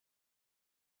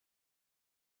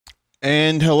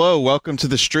And hello, welcome to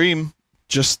the stream.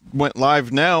 Just went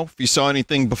live now. If you saw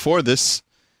anything before this,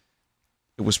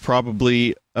 it was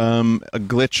probably a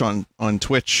glitch on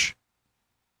Twitch.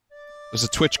 It was a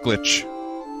Twitch glitch.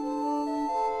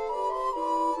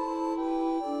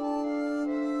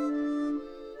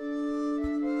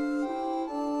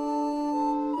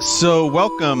 So,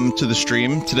 welcome to the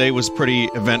stream. Today was pretty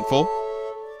eventful.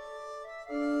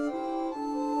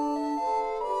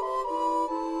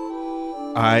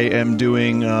 I am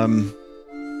doing, I'm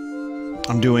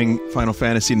doing Final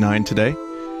Fantasy IX today,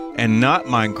 and not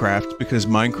Minecraft, because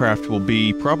Minecraft will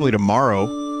be probably tomorrow.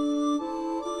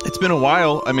 It's been a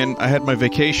while. I mean, I had my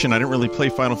vacation. I didn't really play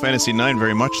Final Fantasy IX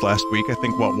very much last week. I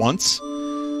think, what, once?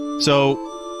 So,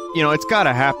 you know, it's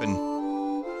gotta happen.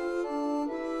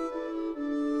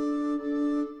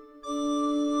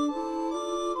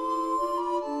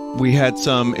 We had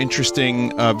some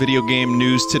interesting video game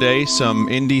news today, some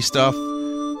indie stuff.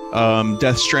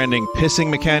 Death Stranding pissing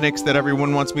mechanics that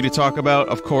everyone wants me to talk about,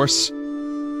 of course.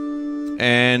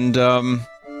 And,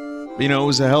 you know, it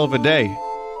was a hell of a day.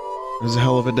 It was a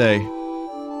hell of a day.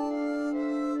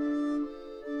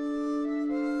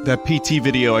 That PT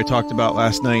video I talked about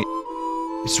last night.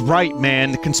 It's right,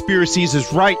 man. The conspiracies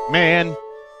is right, man.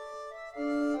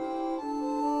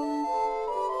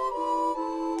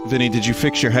 Vinny, did you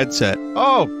fix your headset?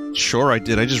 Oh, sure I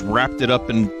did. I just wrapped it up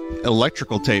in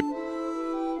electrical tape.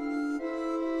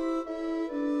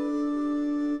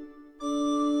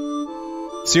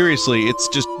 Seriously, it's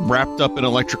just wrapped up in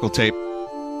electrical tape.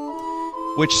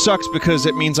 Which sucks because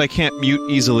it means I can't mute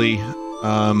easily,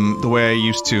 the way I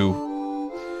used to.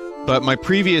 But my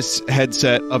previous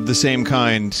headset of the same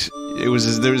kind, there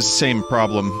was the same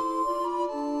problem.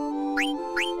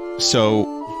 So,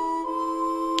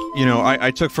 you know,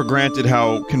 I took for granted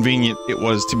how convenient it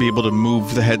was to be able to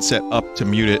move the headset up to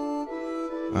mute it.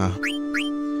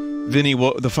 Vinny,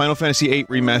 the Final Fantasy VIII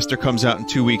remaster comes out in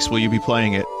 2 weeks. Will you be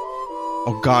playing it?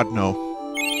 Oh god, no.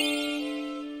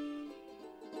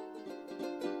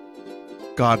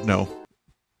 God, no.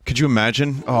 Could you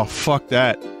imagine? Oh, fuck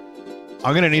that.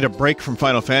 I'm gonna need a break from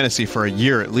Final Fantasy for a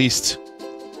year at least.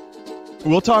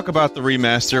 We'll talk about the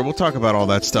remaster, we'll talk about all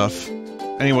that stuff.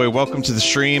 Anyway, welcome to the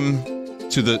stream.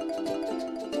 To the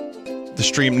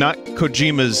stream, not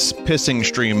Kojima's pissing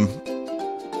stream.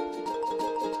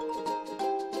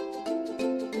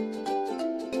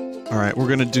 Alright, we're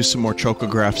gonna do some more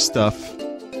Chocograph stuff.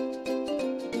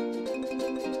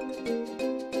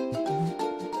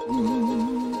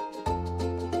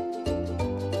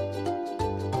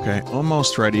 Okay,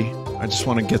 almost ready. I just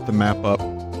want to get the map up.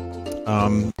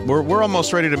 We're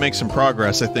almost ready to make some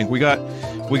progress, I think. We got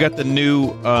the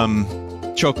new,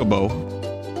 Chocobo.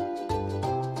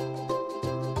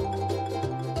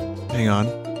 Hang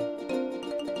on.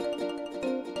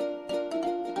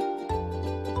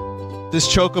 This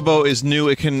Chocobo is new,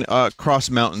 it can, cross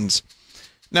mountains.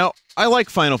 Now, I like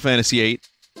Final Fantasy VIII.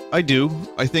 I do.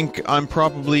 I think I'm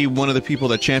probably one of the people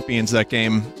that champions that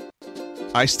game.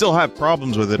 I still have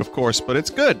problems with it, of course, but it's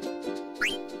good.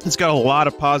 It's got a lot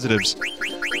of positives.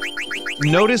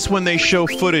 Notice when they show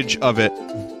footage of it,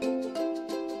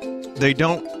 they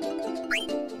don't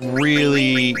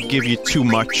really give you too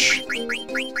much.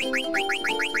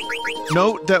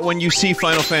 Note that when you see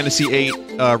Final Fantasy VIII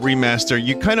Remaster,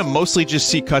 you kind of mostly just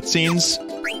see cutscenes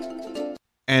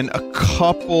and a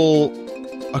couple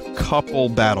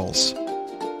battles.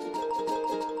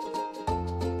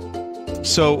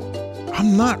 So,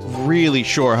 I'm not really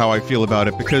sure how I feel about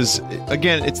it because,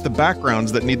 again, it's the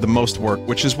backgrounds that need the most work,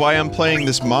 which is why I'm playing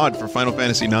this mod for Final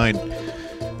Fantasy IX.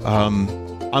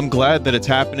 I'm glad that it's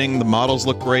happening, the models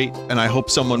look great, and I hope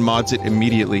someone mods it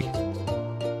immediately.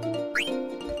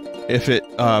 If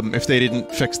they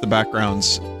didn't fix the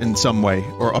backgrounds in some way,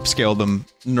 or upscale them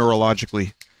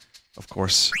neurologically, of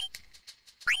course.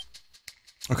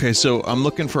 Okay, so I'm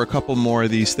looking for a couple more of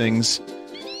these things.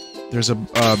 There's a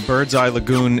Bird's Eye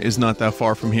Lagoon is not that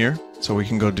far from here, so we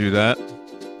can go do that.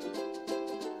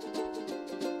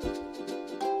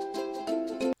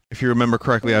 If you remember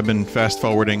correctly, I've been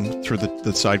fast-forwarding through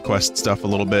the side quest stuff a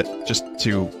little bit, just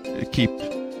to keep,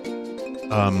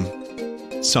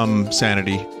 some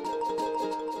sanity.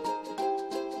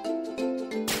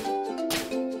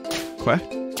 What?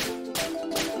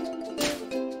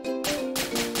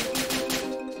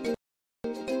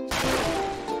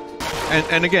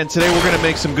 And again, today we're gonna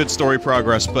make some good story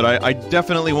progress, but I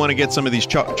definitely want to get some of these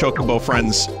Chocobo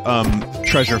friends,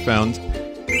 treasure found.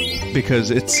 Because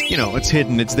it's, you know, it's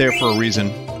hidden, it's there for a reason.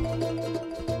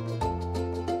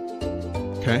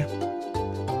 Okay.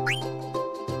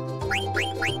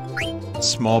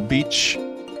 Small beach.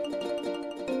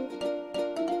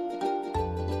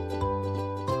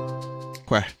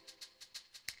 Queh.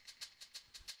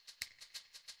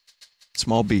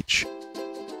 Small beach.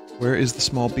 Where is the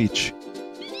small beach?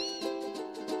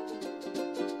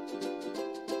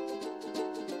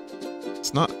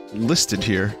 It's not listed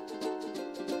here.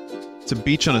 It's a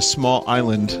beach on a small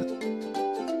island.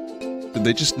 Did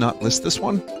they just not list this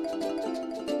one?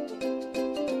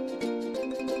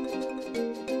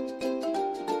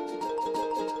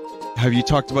 Have you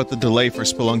talked about the delay for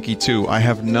Spelunky 2? I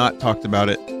have not talked about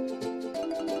it.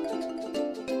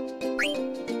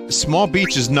 Small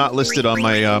beach is not listed on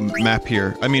my map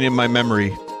here. I mean, in my memory.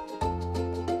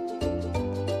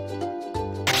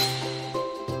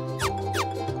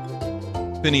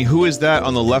 Vinny, who is that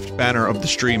on the left banner of the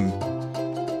stream?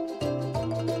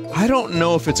 I don't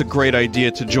know if it's a great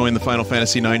idea to join the Final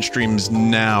Fantasy IX streams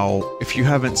now, if you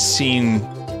haven't seen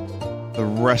the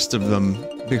rest of them,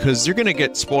 because you're gonna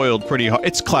get spoiled pretty hard.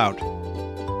 It's Cloud.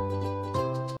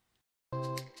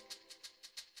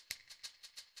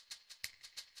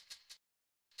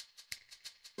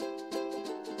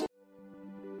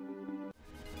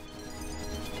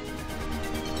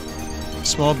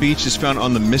 Small beach is found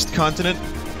on the Mist continent.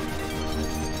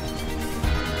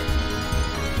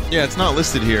 Yeah, it's not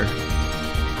listed here.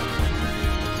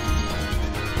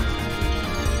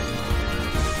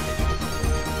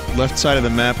 Left side of the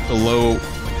map below.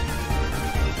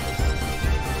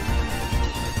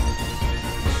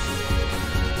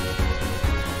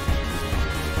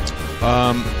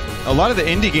 A lot of the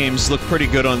indie games look pretty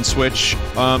good on Switch,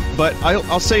 but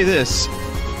I'll say this.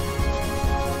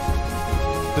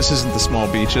 This isn't the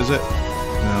small beach, is it?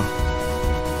 No.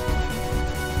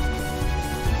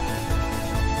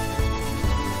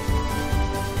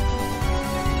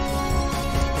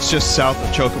 It's just south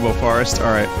of Chocobo Forest.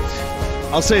 Alright.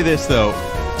 I'll say this, though.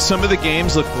 Some of the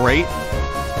games look great.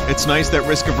 It's nice that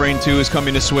Risk of Rain 2 is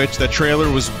coming to Switch. That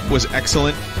trailer was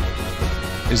excellent.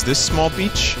 Is this small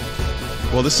beach?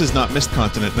 Well, this is not Mist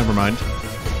Continent. Never mind.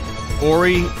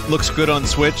 Ori looks good on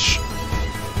Switch.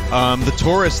 The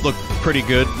Tourist looks pretty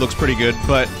good,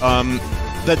 but,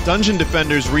 that Dungeon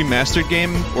Defenders remastered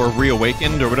game, or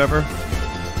Reawakened, or whatever,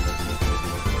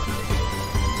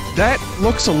 that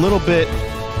looks a little bit...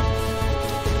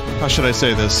 How should I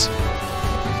say this?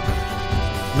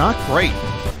 Not great.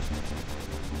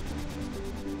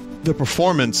 The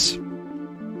performance...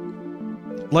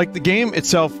 Like, the game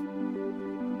itself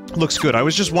looks good. I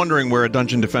was just wondering where a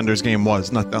Dungeon Defenders game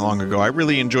was not that long ago. I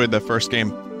really enjoyed that first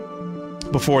game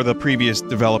before the previous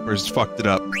developers fucked it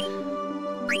up.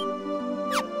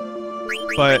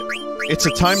 But it's a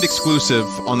timed exclusive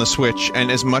on the Switch,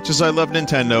 and as much as I love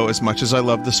Nintendo, as much as I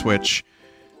love the Switch,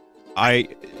 I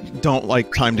don't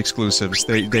like timed exclusives.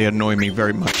 They annoy me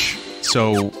very much.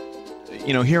 So,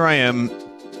 you know, here I am,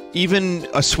 even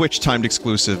a Switch timed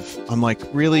exclusive, I'm like,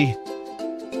 really?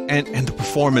 And the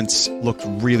performance looked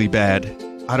really bad.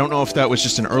 I don't know if that was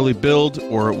just an early build,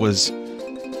 or it was,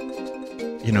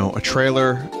 you know, a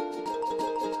trailer,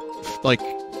 like,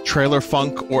 trailer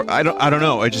funk, or I don't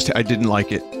know, I didn't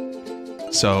like it.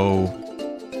 So...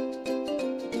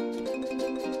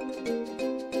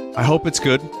 I hope it's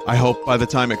good. I hope by the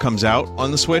time it comes out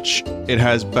on the Switch, it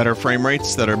has better frame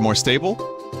rates that are more stable.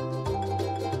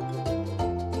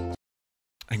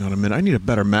 Hang on a minute, I need a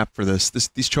better map for this.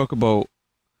 These Chocograph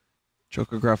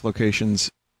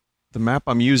locations, the map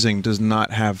I'm using does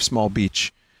not have small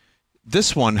beach.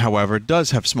 This one, however, does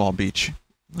have small beach.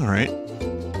 Alright.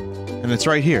 And it's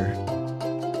right here.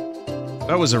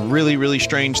 That was a really, really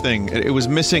strange thing. It was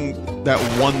missing that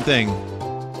one thing.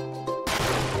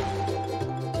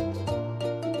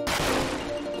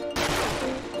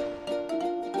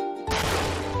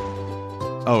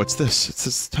 Oh, it's this. It's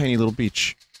this tiny little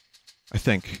beach. I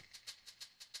think.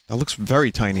 That looks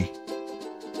very tiny.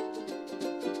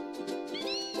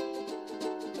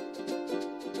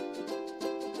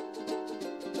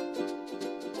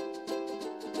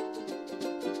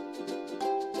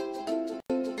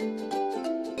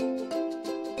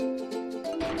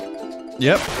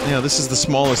 Yep, yeah, this is the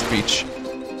smallest beach.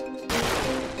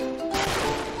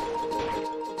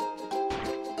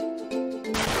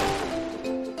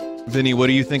 Vinny, what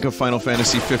do you think of Final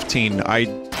Fantasy 15? I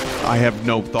have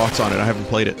no thoughts on it. I haven't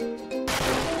played it.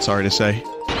 Sorry to say.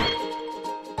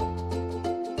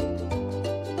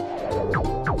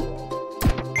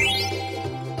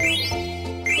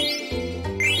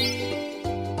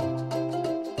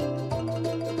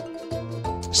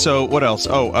 So, what else?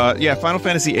 Oh, yeah, Final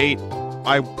Fantasy 8.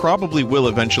 I probably will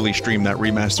eventually stream that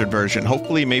remastered version.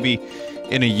 Hopefully, maybe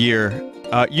in a year.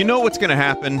 You know what's gonna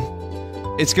happen?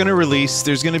 It's gonna release,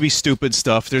 there's gonna be stupid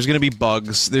stuff, there's gonna be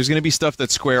bugs, there's gonna be stuff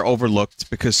that Square overlooked,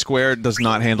 because Square does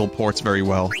not handle ports very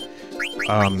well.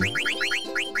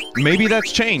 maybe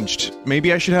that's changed.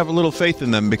 Maybe I should have a little faith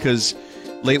in them, because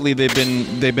lately they've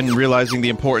been realizing the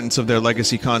importance of their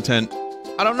legacy content.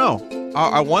 I don't know.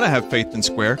 I want to have faith in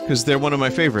Square, because they're one of my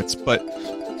favorites, but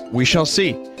we shall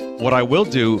see. What I will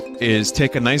do is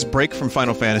take a nice break from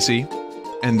Final Fantasy,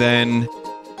 and then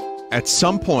at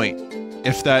some point,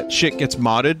 if that shit gets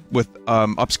modded with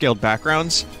upscaled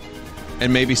backgrounds,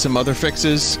 and maybe some other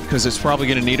fixes, because it's probably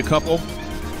going to need a couple,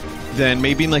 then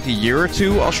maybe in like a year or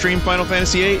two, I'll stream Final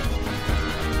Fantasy VIII.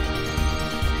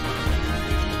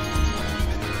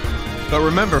 But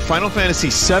remember, Final Fantasy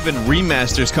VII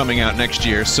Remaster's coming out next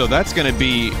year, so that's going to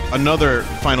be another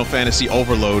Final Fantasy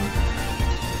overload.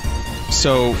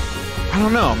 So, I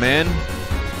don't know, man.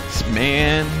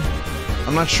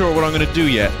 I'm not sure what I'm going to do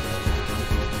yet.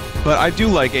 But I do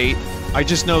like 8. I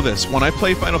just know this. When I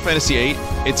play Final Fantasy VIII,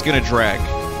 it's going to drag.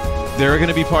 There are going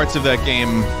to be parts of that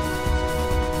game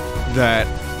that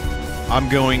I'm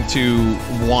going to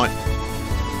want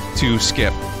to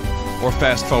skip or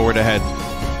fast forward ahead.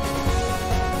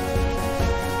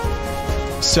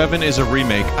 7 is a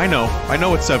remake. I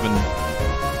know it's 7.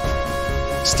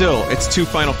 Still, it's 2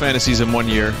 Final Fantasies in 1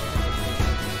 year.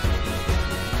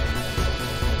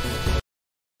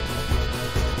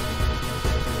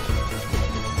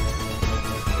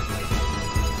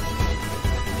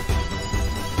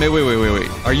 Wait.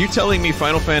 Are you telling me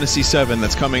Final Fantasy VII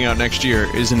that's coming out next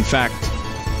year is in fact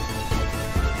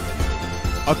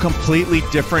a completely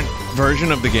different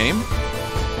version of the game?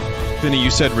 Vinny,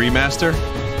 you said remaster?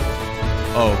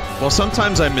 Oh, well,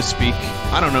 sometimes I misspeak.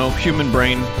 I don't know, human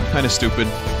brain, kind of stupid.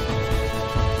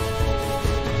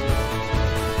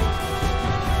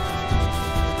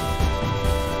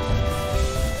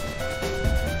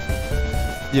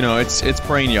 You know, it's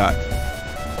brain yacht.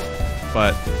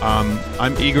 But,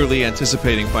 I'm eagerly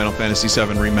anticipating Final Fantasy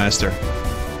VII Remaster.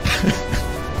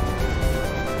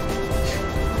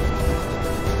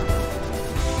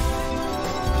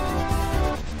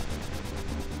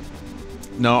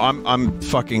 No, I'm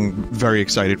fucking very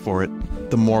excited for it.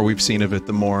 The more we've seen of it,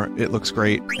 the more it looks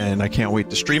great, and I can't wait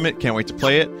to stream it, can't wait to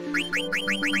play it.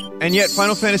 And yet,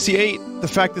 Final Fantasy VIII, the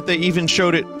fact that they even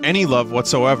showed it any love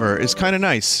whatsoever is kind of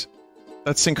nice.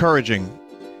 That's encouraging.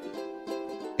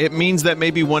 It means that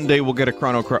maybe one day we'll get a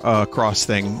Chrono Cross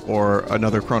thing, or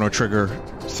another Chrono Trigger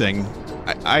thing.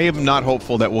 I am not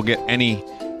hopeful that we'll get any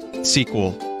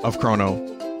sequel of Chrono.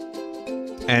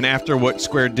 And after what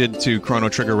Square did to Chrono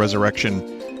Trigger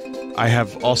Resurrection, I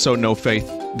have also no faith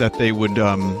that they would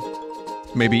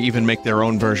maybe even make their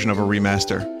own version of a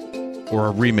remaster or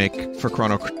a remake for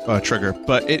Chrono Trigger.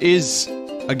 But it is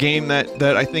a game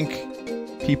that I think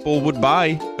people would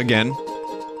buy again.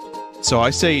 So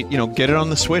I say, you know, get it on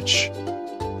the Switch.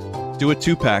 Do a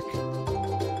 2-pack.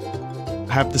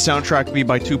 Have the soundtrack be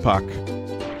by Tupac.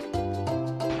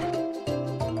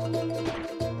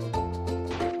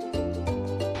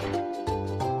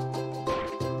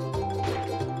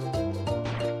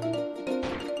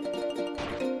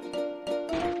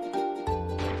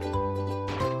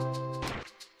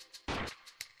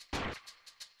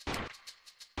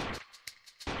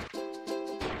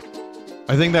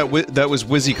 I think that was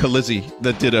Wizzy Khalizzy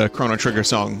that did a Chrono Trigger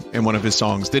song in one of his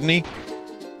songs, didn't he?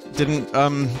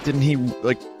 Didn't he,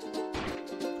 like...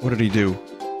 What did he do?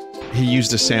 He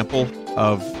used a sample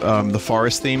of the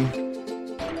Forest theme.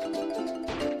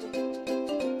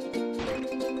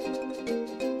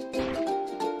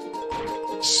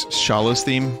 Shallow's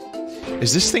theme.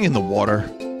 Is this thing in the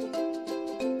water?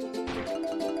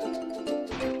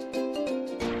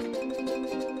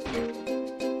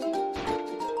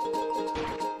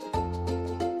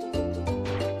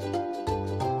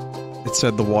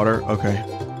 Said the water. Okay.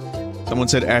 Someone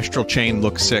said Astral Chain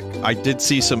looks sick. I did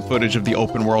see some footage of the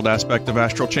open world aspect of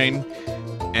Astral Chain,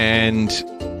 and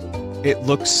it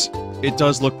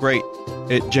does look great.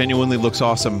 It genuinely looks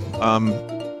awesome.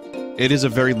 It is a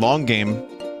very long game.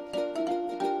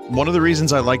 One of the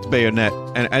reasons I liked Bayonet,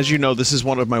 and as you know, this is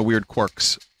one of my weird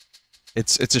quirks.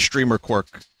 It's a streamer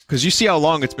quirk. Because you see how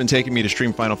long it's been taking me to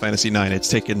stream Final Fantasy IX. It's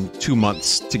taken 2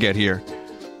 months to get here.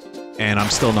 And I'm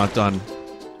still not done.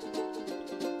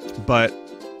 But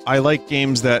I like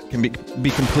games that can be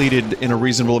completed in a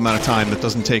reasonable amount of time that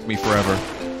doesn't take me forever.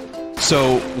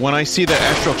 So, when I see that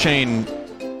Astral Chain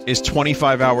is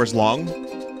 25 hours long,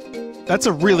 that's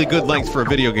a really good length for a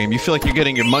video game. You feel like you're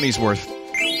getting your money's worth.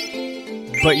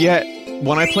 But yet,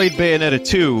 when I played Bayonetta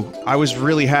 2, I was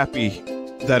really happy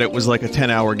that it was like a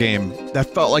 10-hour game.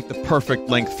 That felt like the perfect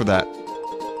length for that.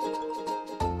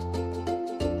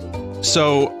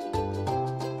 So...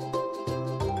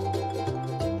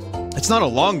 It's not a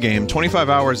long game. 25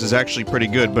 hours is actually pretty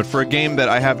good, but for a game that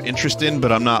I have interest in,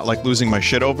 but I'm not, like, losing my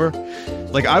shit over...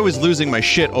 Like, I was losing my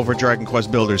shit over Dragon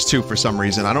Quest Builders 2 for some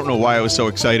reason. I don't know why I was so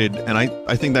excited, and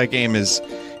I think that game is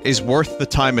worth the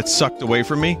time it sucked away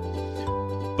from me.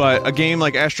 But a game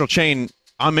like Astral Chain,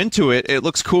 I'm into it. It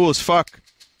looks cool as fuck,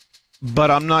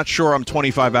 but I'm not sure I'm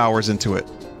 25 hours into it.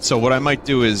 So what I might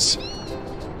do is,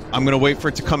 I'm gonna wait for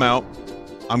it to come out.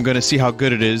 I'm gonna see how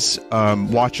good it is,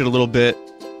 watch it a little bit,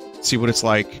 see what it's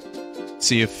like,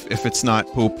 see if it's not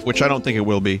poop, which I don't think it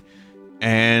will be,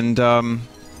 and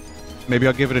maybe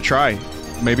I'll give it a try.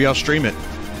 Maybe I'll stream it.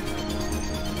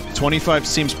 25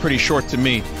 seems pretty short to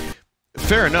me.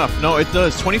 Fair enough. No, it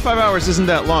does. 25 hours isn't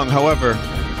that long. However,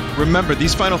 remember,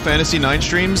 these Final Fantasy IX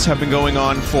streams have been going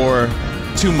on for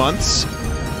 2 months.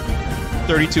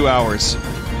 32 hours.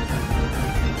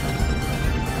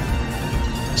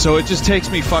 So it just takes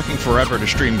me fucking forever to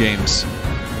stream games.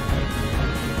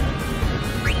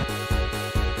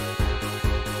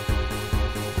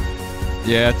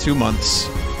 Yeah, 2 months.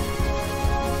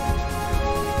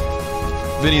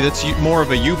 Vinny, that's more of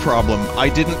a you problem. I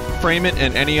didn't frame it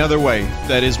in any other way.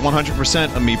 That is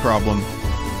 100% a me problem.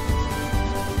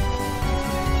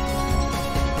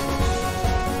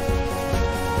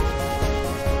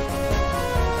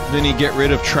 Vinny, get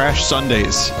rid of Trash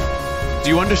Sundays. Do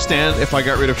you understand if I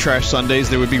got rid of Trash Sundays,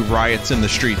 there would be riots in the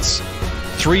streets?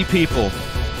 3 people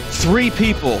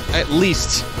at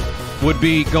least would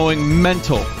be going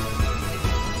mental.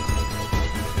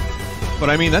 But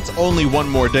I mean, that's only one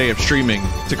more day of streaming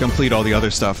to complete all the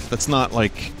other stuff. That's not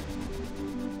like...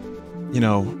 You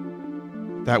know...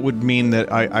 That would mean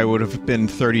that I would have been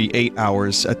 38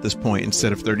 hours at this point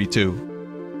instead of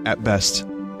 32. At best.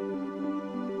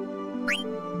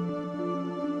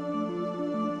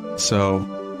 So...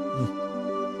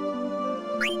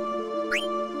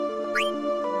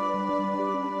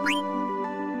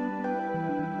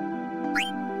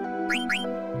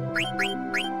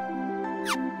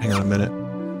 Hang on a minute.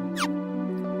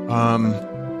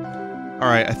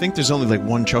 Alright, I think there's only like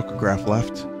 1 chocograph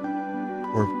left.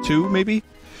 Or 2, maybe?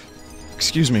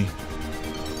 Excuse me.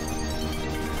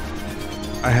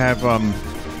 I have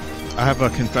a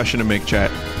confession to make,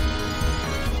 chat.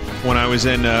 When I was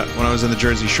in the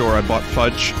Jersey Shore, I bought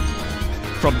fudge.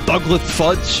 From Douglas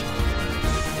Fudge.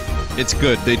 It's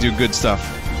good, they do good stuff.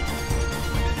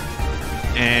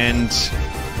 And...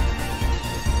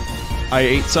 I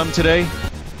ate some today.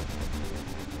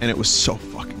 And it was so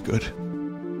fucking good.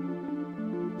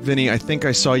 Vinny, I think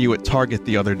I saw you at Target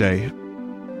the other day.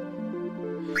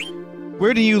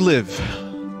 Where do you live?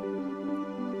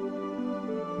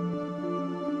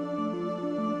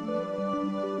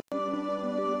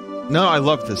 No, I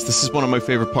love this. This is one of my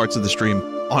favorite parts of the stream.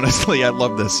 Honestly, I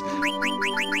love this.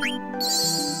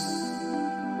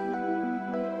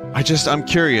 I'm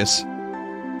curious.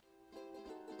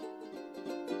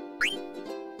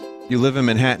 You live in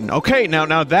Manhattan. Okay,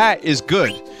 now that is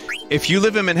good. If you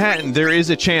live in Manhattan, there is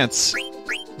a chance.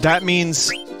 That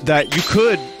means that you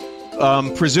could,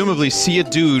 presumably see a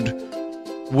dude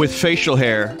with facial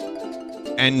hair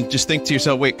and just think to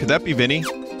yourself, wait, could that be Vinny?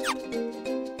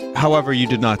 However, you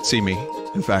did not see me,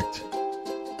 in fact.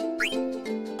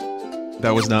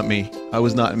 That was not me. I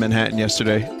was not in Manhattan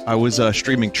yesterday. I was,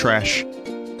 streaming trash.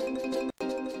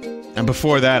 And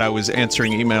before that, I was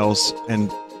answering emails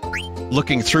and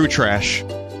looking through trash,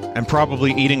 and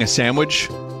probably eating a sandwich.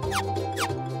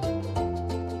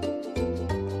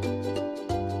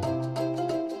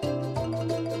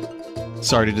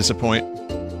 Sorry to disappoint.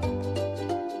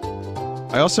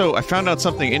 I found out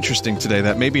something interesting today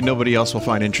that maybe nobody else will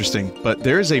find interesting, but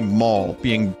there is a mall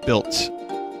being built.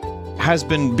 Has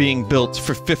been being built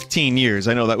for 15 years.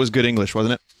 I know, that was good English,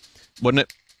 wasn't it? Wasn't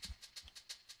it?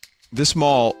 This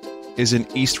mall is in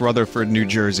East Rutherford, New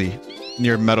Jersey,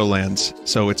 near Meadowlands,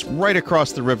 so it's right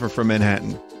across the river from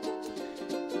Manhattan.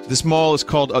 This mall is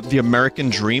called the American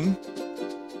Dream,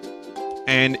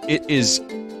 and it is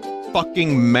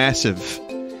fucking massive.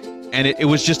 And it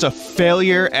was just a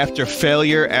failure after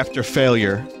failure after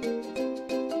failure.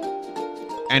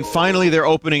 And finally they're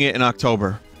opening it in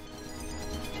October.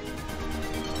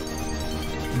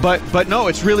 But no,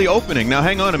 it's really opening. Now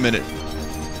hang on a minute.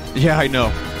 Yeah, I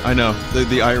know.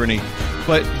 The irony.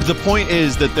 But the point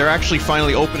is that they're actually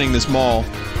finally opening this mall,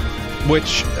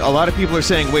 which a lot of people are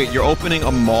saying, wait, you're opening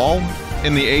a mall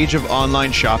in the age of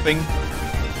online shopping?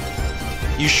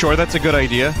 You sure that's a good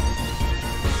idea?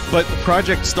 But the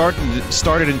project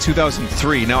started in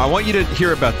 2003. Now, I want you to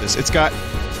hear about this. It's got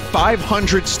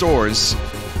 500 stores.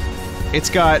 It's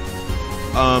got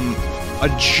a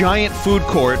giant food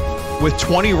court with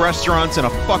 20 restaurants and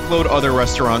a fuckload other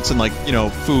restaurants and, like, you know,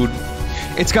 food.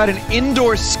 It's got an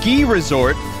indoor ski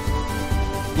resort,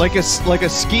 like a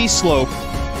ski slope,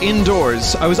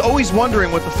 indoors. I was always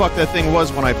wondering what the fuck that thing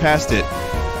was when I passed it.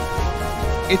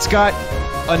 It's got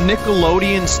a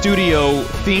Nickelodeon studio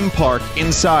theme park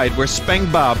inside where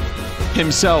SpongeBob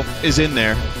himself is in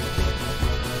there.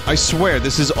 I swear,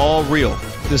 this is all real.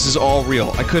 This is all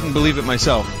real. I couldn't believe it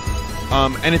myself.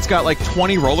 And it's got like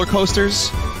 20 roller coasters.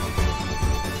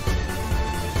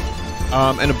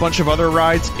 And a bunch of other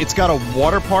rides. It's got a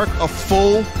water park, a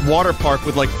full water park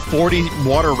with like 40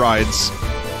 water rides.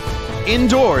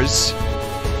 Indoors.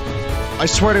 I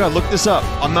swear to God, look this up.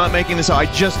 I'm not making this up. I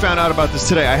just found out about this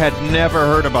today. I had never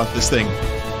heard about this thing.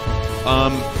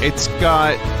 It's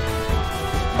got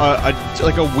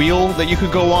like a wheel that you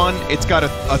could go on. It's got a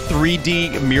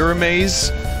 3D mirror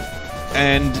maze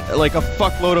and like a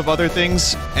fuckload of other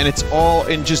things. And it's all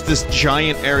in just this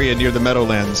giant area near the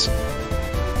Meadowlands.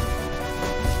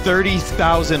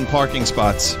 30,000 parking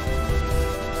spots.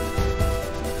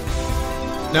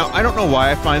 Now, I don't know why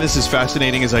I find this as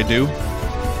fascinating as I do.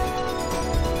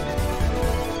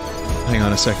 Hang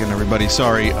on a second, everybody.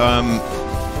 Sorry.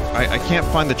 I can't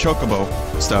find the Chocobo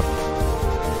stuff.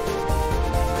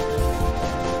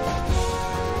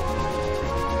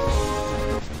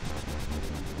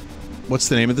 What's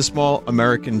the name of this mall?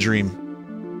 American Dream.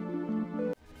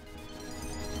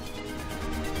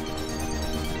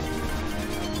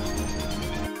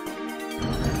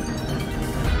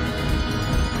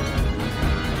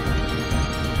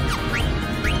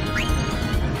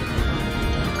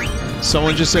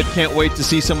 Someone just said, can't wait to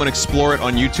see someone explore it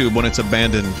on YouTube when it's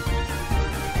abandoned.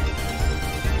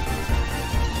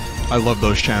 I love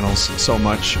those channels so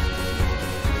much.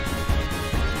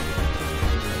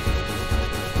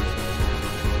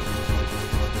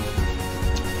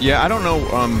 Yeah, I don't know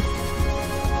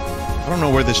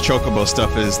where this Chocobo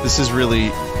stuff is. This is really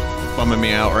bumming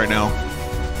me out right now.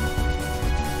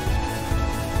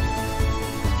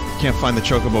 Can't find the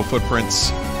Chocobo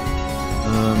footprints.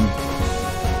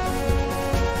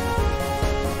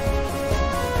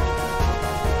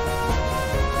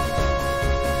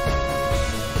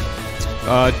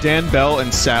 Dan Bell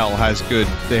and Sal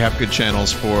they have good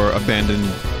channels for abandoned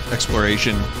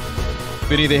exploration.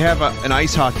 Vinny, they have an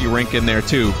ice hockey rink in there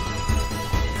too.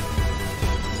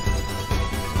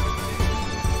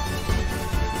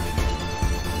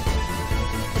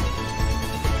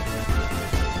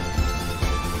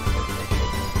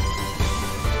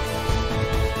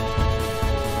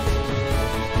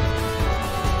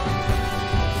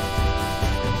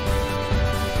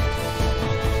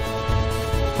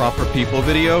 Proper People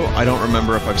video? I don't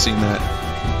remember if I've seen that.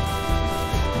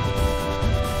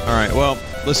 Alright, well,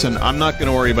 listen, I'm not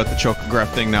gonna worry about the Chocograph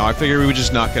thing now. I figured we would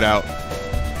just knock it out.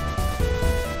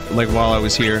 Like, while I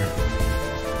was here.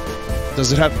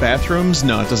 Does it have bathrooms?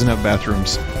 No, it doesn't have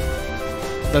bathrooms.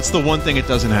 That's the one thing it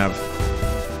doesn't have.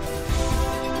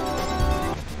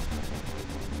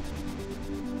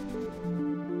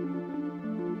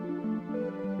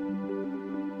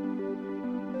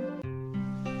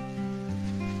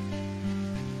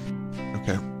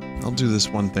 Do this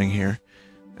one thing here,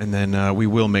 and then we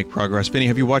will make progress. Vinny,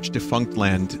 have you watched Defunct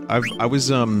Land? I went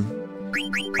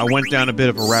down a bit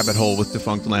of a rabbit hole with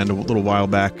Defunct Land a little while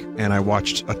back, and I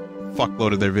watched a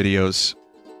fuckload of their videos.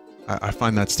 I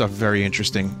find that stuff very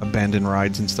interesting. Abandoned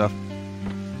rides and stuff.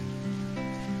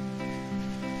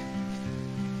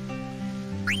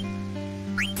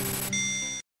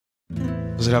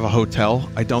 Does it have a hotel?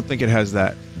 I don't think it has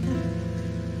that.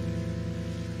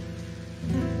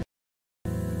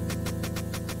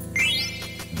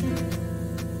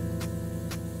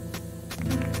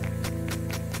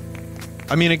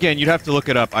 I mean, again, you'd have to look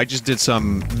it up. I just did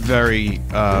some very,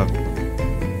 oh,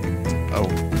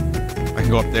 I can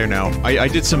go up there now. I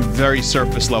did some very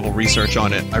surface-level research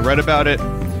on it. I read about it,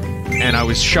 and I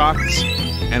was shocked,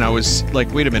 and I was like,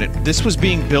 wait a minute, this was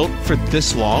being built for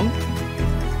this long?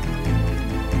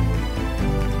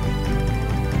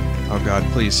 Oh God,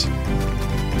 please.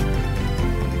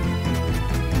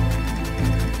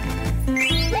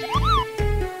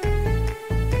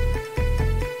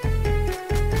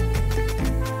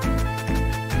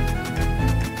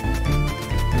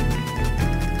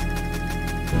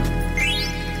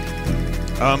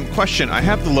 Question. I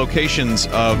have the locations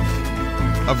of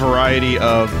a variety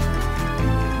of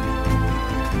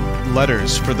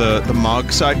letters for the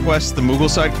Mog side quests, the Moogle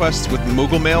side quests with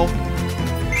Moogle Mail.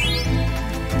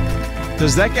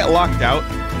 Does that get locked out,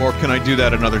 or can I do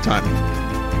that another time?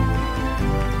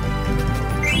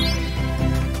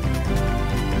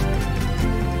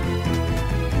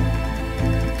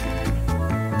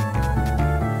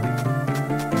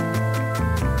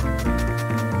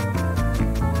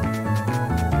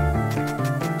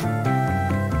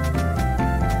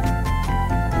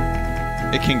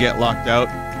 it can get locked out.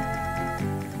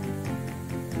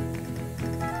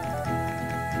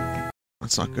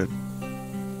 That's not good.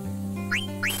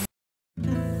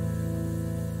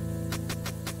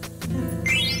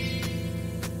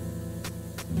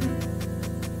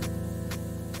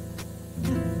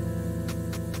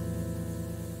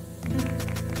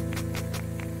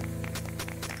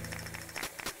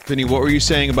 Vinny, what were you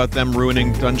saying about them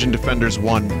ruining Dungeon Defenders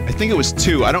 1? I think it was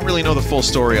 2. I don't really know the full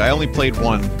story. I only played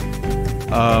 1.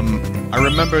 I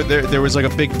remember there was like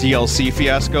a big DLC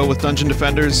fiasco with Dungeon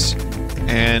Defenders,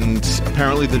 and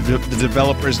apparently the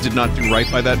developers did not do right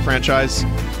by that franchise.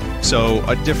 So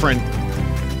a different...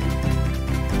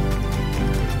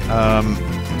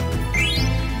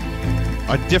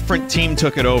 a different team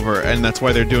took it over, and that's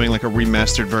why they're doing like a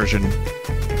remastered version.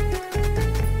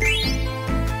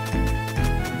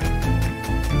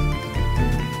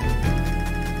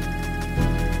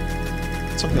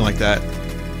 Something like that.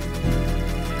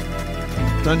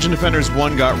 Dungeon Defenders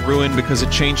 1 got ruined because it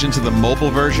changed into the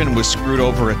mobile version and was screwed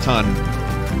over a ton.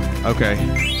 Okay.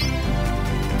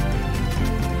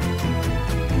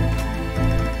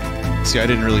 See, I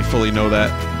didn't really fully know that.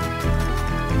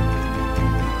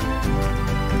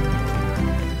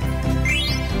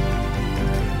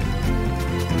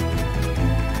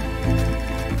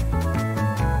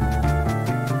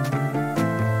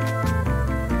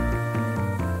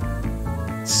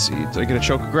 Did I get a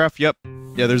chocograph? Yep.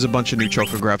 Yeah, there's a bunch of new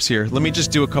chocographs here. Let me just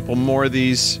do a couple more of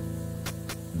these.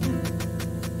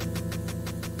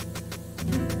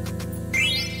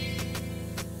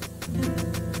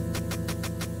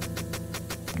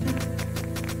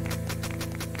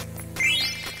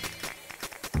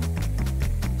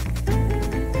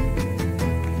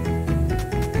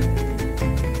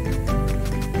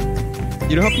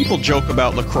 You know how people joke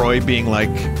about LaCroix being like...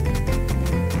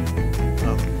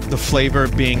 the flavor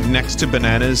being next to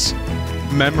bananas,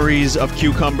 memories of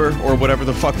cucumber, or whatever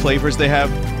the fuck flavors they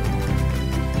have?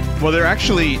 Well, they're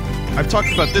actually... I've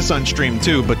talked about this on stream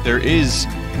too, but there is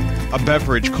a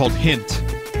beverage called Hint.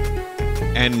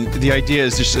 And the idea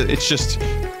is just, it's just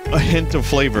a hint of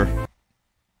flavor.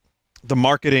 The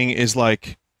marketing is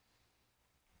like...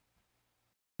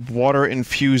 water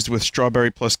infused with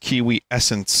strawberry plus kiwi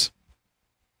essence.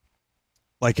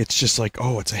 Like, it's just like,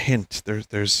 oh, it's a hint.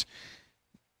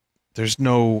 There's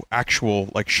no actual,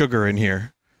 like, sugar in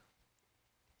here.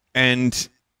 And,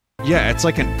 yeah, it's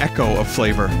like an echo of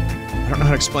flavor. I don't know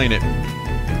how to explain it.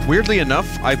 Weirdly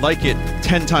enough, I like it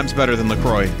 10 times better than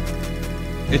LaCroix.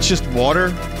 It's just water,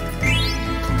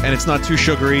 and it's not too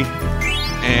sugary,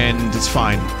 and it's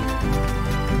fine.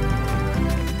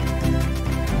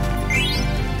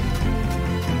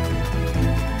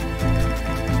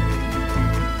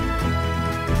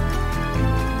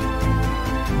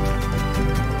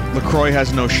 LaCroix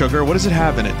has no sugar. What does it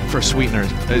have in it for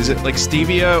sweeteners? Is it like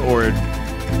stevia, or...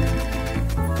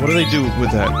 what do they do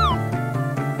with that?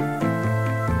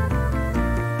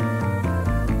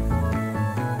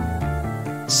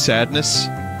 Sadness?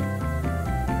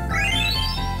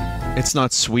 It's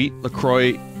not sweet.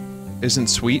 LaCroix isn't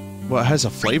sweet. Well, it has a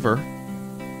flavor.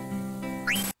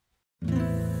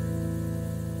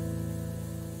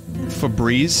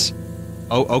 Febreze?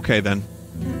 Oh, okay then.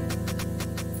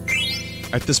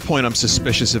 At this point, I'm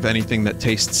suspicious of anything that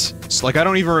tastes... It's like, I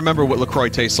don't even remember what LaCroix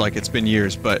tastes like. It's been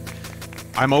years, but...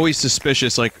 I'm always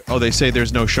suspicious, like, oh, they say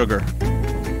there's no sugar.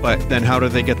 But then how do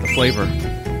they get the flavor?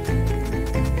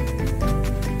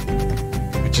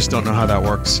 I just don't know how that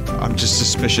works. I'm just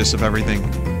suspicious of everything.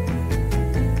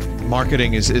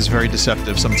 Marketing is very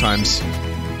deceptive sometimes.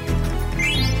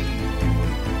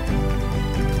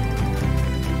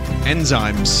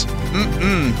 Enzymes.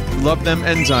 Love them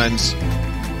enzymes.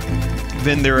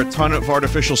 Then there are a ton of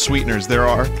artificial sweeteners. There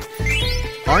are...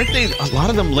 Aren't they... a lot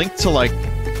of them linked to, like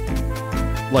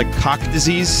cock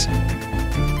disease?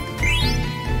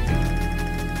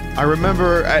 I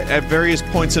remember at various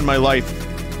points in my life,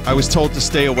 I was told to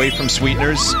stay away from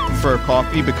sweeteners for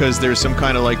coffee because there's some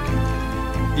kind of, like...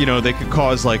 You know, they could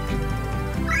cause, like...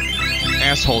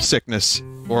 asshole sickness.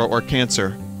 Or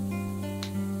cancer.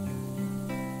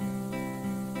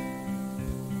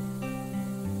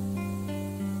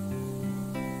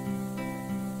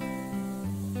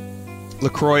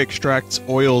 LaCroix extracts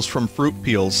oils from fruit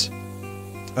peels.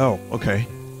 Oh, okay.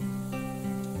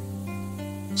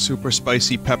 Super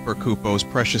spicy pepper Kupo's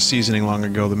precious seasoning long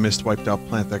ago. The mist wiped out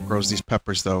plant that grows these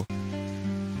peppers, though.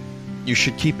 You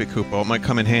should keep it, Kupo. It might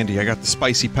come in handy. I got the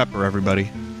spicy pepper, everybody.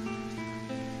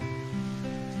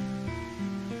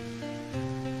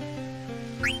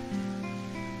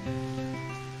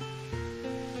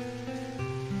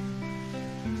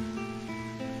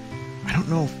 I don't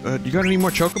know if, you got any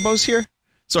more chocobos here?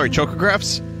 Sorry,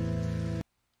 chocographs?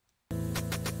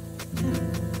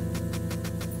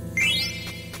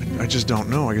 I just don't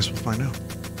know. I guess we'll find out.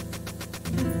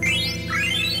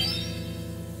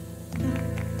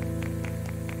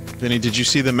 Vinny, did you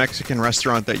see the Mexican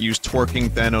restaurant that used twerking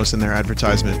Thanos in their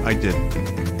advertisement? I did.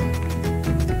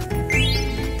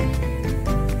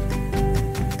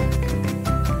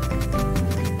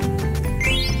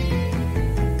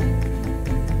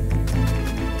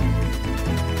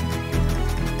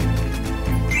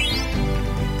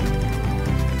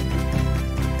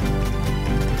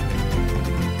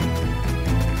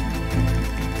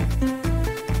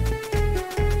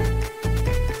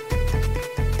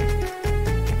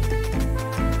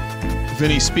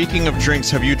 Vinny, speaking of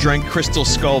drinks, have you drank Crystal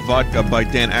Skull Vodka by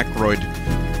Dan Aykroyd?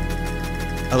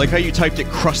 I like how you typed it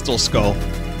Crystal Skull,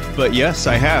 but yes,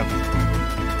 I have.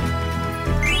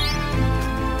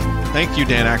 Thank you,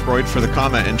 Dan Aykroyd, for the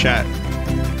comment in chat.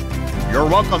 You're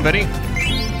welcome, Vinny.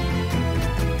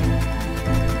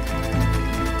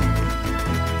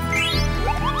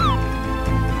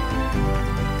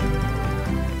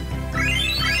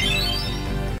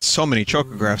 So many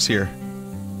chocographs here.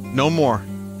 No more.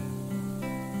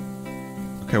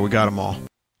 Okay, we got them all.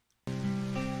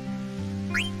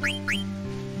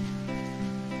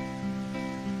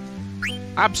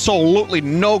 Absolutely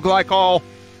no glycol.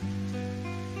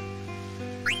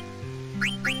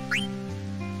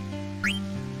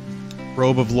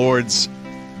 Robe of Lords.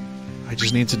 I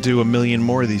just need to do 1 million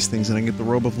more of these things and I can get the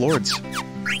Robe of Lords.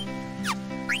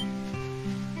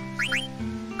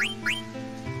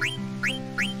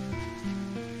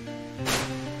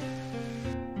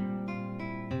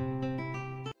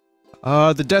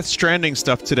 The Death Stranding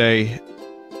stuff today,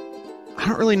 I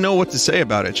don't really know what to say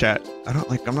about it, chat.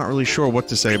 I'm not really sure what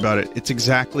to say about it. It's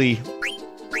exactly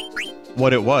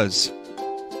what it was.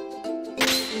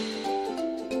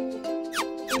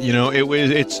 You know,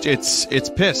 it's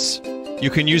piss. You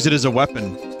can use it as a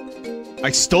weapon.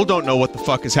 I still don't know what the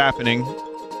fuck is happening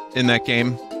in that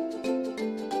game.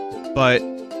 But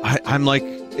I'm like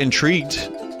intrigued.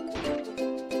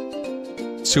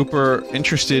 Super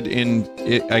interested in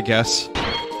it, I guess.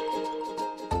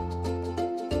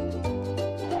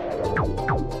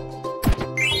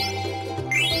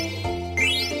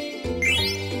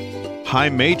 High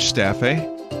mage staff, eh?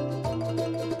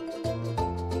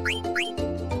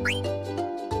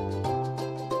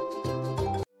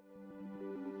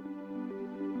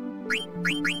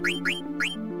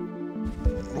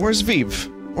 Where's Vive?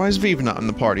 Why is Vive not in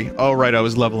the party? Oh, right, I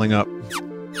was leveling up.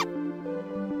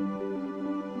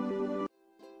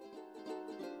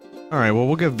 Alright, well,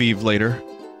 we'll get Vive later.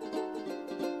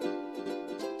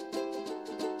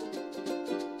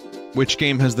 Which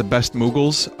game has the best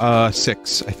Moogles?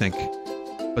 6, I think.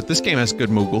 But this game has good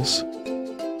Moogles.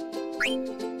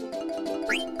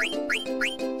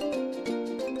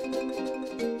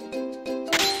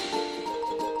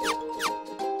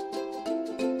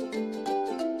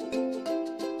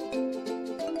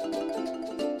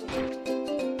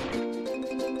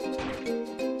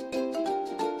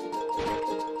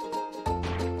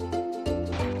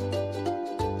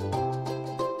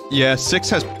 Yeah, 6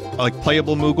 has, like,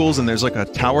 playable Moogles, and there's, like, a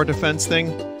tower defense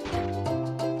thing.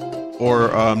 Or,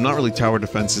 not really tower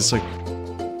defense, it's like...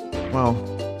 Well,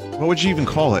 what would you even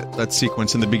call it, that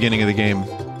sequence in the beginning of the game?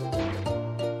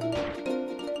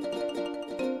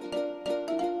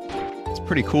 It's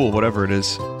pretty cool, whatever it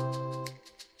is.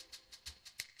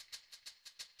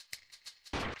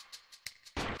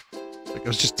 Like, it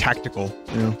was just tactical,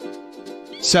 you know?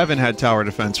 7 had tower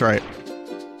defense, right.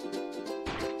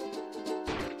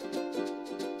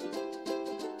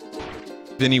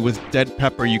 Vinny, with dead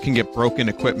pepper, you can get broken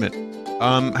equipment.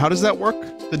 How does that work?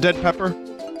 The dead pepper?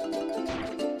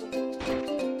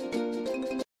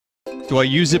 Do I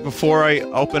use it before I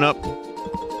open up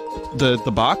the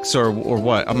box, or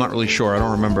what? I'm not really sure. I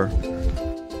don't remember.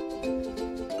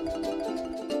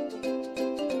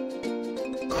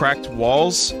 Cracked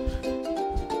walls?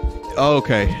 Oh,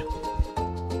 okay.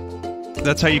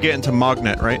 That's how you get into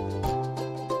Mognet, right?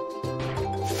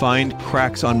 Find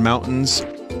cracks on mountains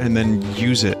and then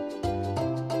use it.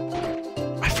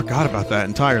 I forgot about that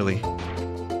entirely.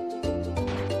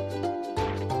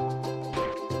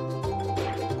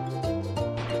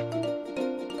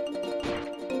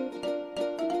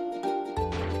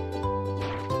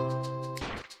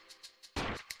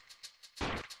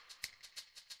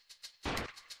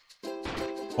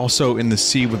 Also in the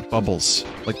sea with bubbles.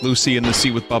 Like Lucy in the sea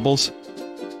with bubbles.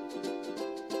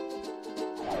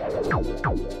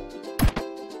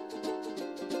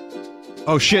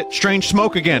 Oh shit, strange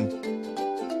smoke again.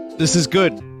 This is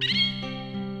good.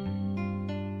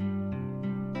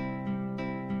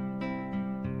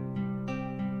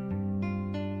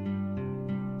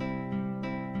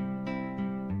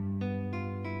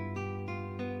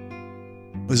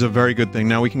 This is a very good thing.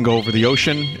 Now we can go over the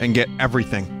ocean and get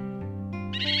everything.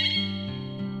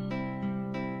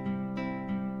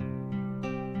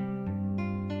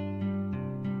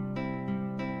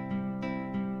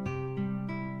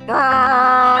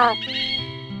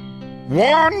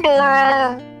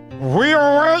 Wanderer, we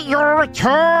await your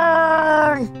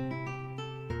return!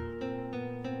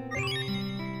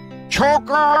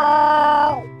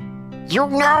 Choco! You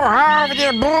now have the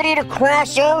ability to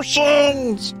cross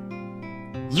oceans!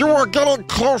 You are getting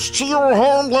close to your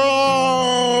homeland!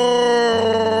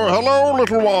 Hello,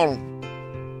 little one!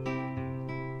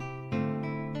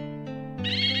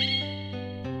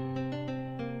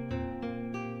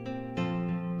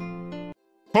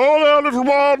 Hello, little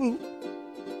one!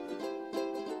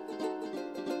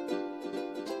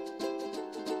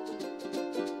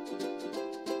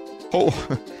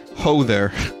 Ho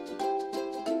there.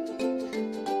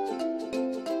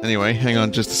 Anyway, hang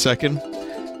on just a second.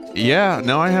 Yeah,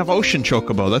 now I have Ocean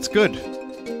Chocobo, that's good.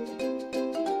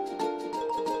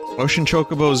 Ocean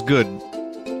Chocobo is good.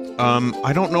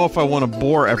 I don't know if I want to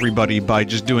bore everybody by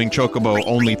just doing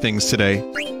Chocobo-only things today.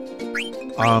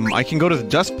 I can go to the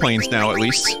Dust Plains now, at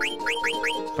least.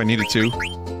 If I needed to.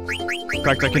 In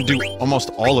fact, I can do almost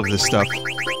all of this stuff.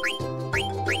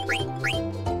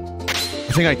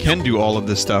 I think I can do all of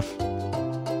this stuff.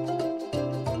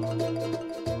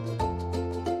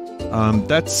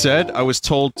 That said, I was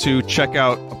told to check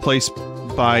out a place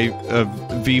by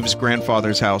Vive's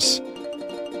grandfather's house.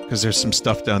 Because there's some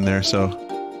stuff down there, so...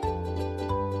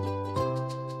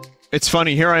 It's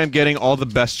funny, here I am getting all the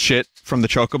best shit from the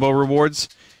Chocobo rewards,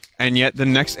 and yet the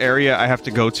next area I have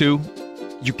to go to,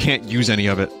 you can't use any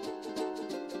of it.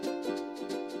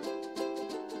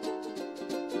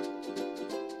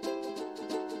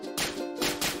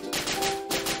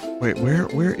 Wait,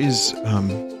 where is,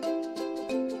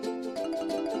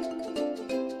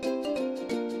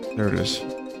 there it is.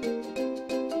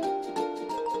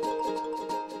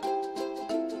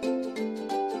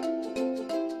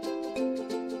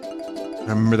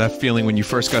 I remember that feeling when you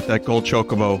first got that gold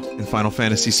Chocobo in Final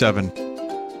Fantasy VII.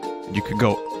 And you could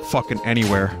go fucking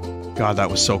anywhere. God,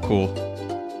 that was so cool.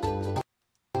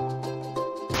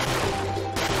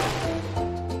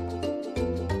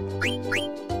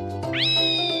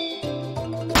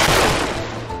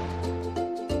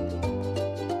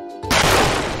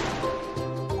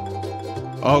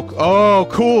 Oh,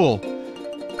 cool!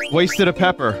 Wasted a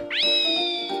pepper.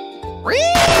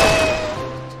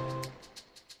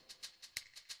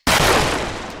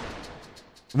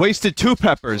 Wasted 2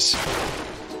 peppers.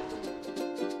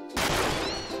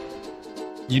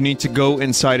 You need to go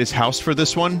inside his house for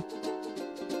this one?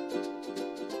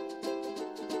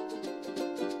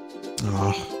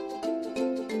 Ugh.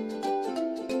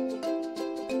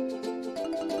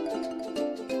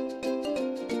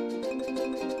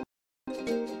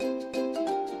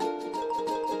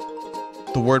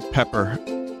 The word pepper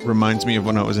reminds me of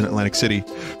when I was in Atlantic City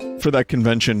for that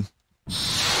convention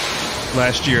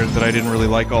last year that I didn't really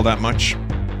like all that much,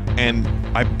 and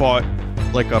I bought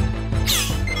like a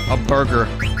burger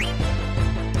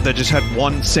that just had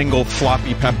one single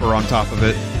floppy pepper on top of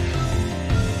it.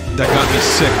 That got me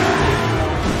sick.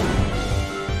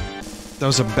 That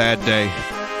was a bad day.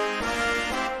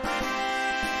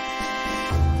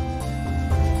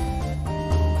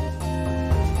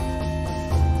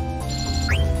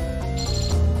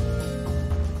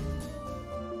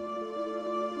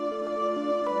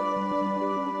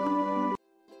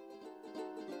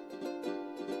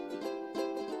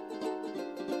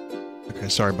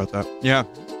 Sorry about that. Yeah,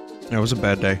 it was a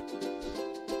bad day.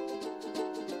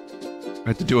 I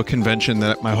had to do a convention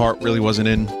that my heart really wasn't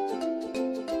in.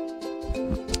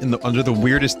 Under the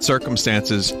weirdest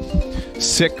circumstances.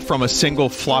 Sick from a single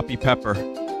floppy pepper.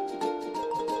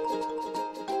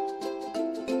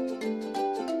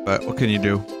 But what can you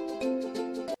do?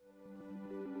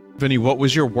 Vinny, what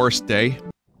was your worst day?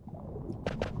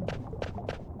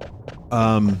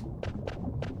 Do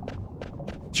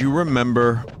you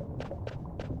remember...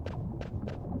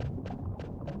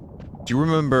 Do you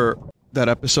remember that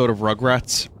episode of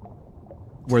Rugrats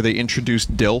where they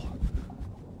introduced Dill?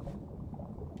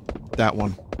 That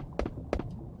one.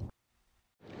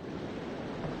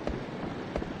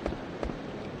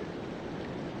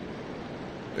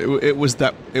 It was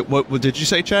that... what did you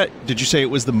say, chat? Did you say it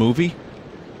was the movie?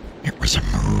 It was a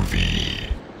movie.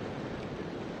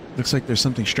 Looks like there's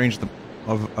something strange at the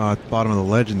bottom of the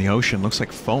ledge in the ocean. Looks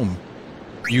like foam.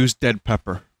 Use dead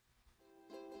pepper.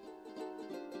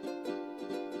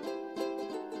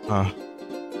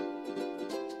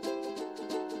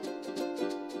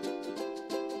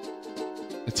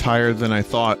 It's higher than I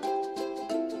thought.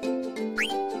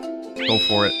 Go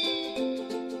for it.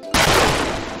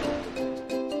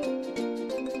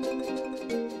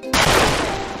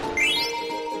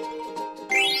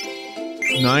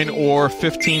 Nine ore,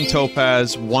 15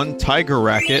 topaz, 1 tiger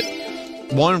racket,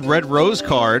 1 red rose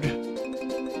card.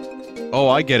 Oh,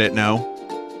 I get it now.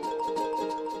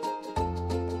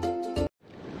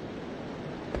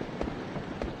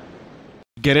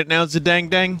 Get it now, Zadang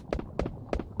Dang?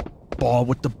 Ball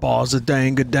with the balls,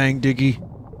 Zadang-a-dang diggy.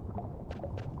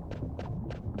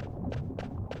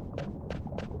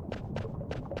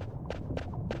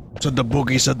 Said the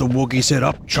boogie, said the woogie, said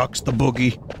up chucks the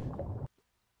boogie.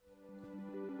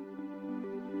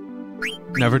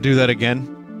 Never do that again.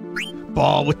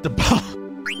 Ball with the ball.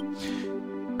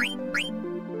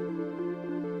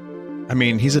 I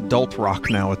mean, he's adult rock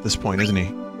now at this point, isn't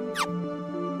he?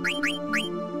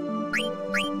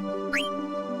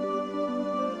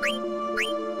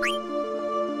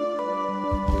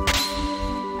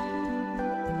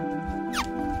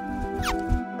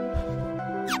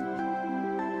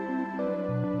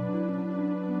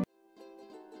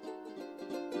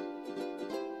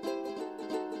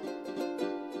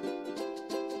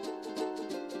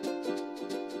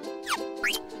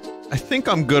 I think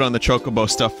I'm good on the Chocobo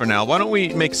stuff for now. Why don't we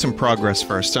make some progress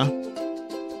first, huh?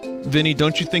 Vinny,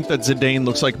 don't you think that Zidane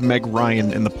looks like Meg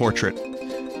Ryan in the portrait?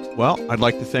 Well, I'd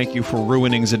like to thank you for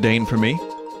ruining Zidane for me.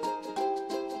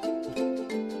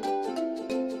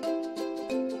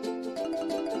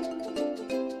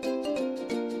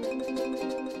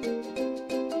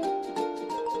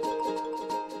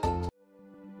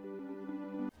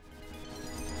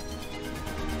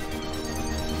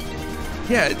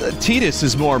 Yeah, Titus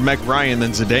is more Meg Ryan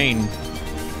than Zidane.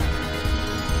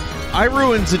 I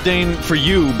ruined Zidane for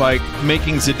you by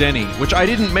making Zidane, which I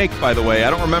didn't make, by the way. I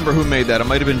don't remember who made that. It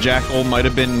might have been Jackal, might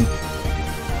have been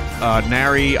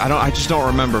Nary. I just don't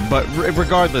remember. But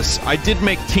regardless, I did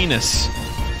make Titus.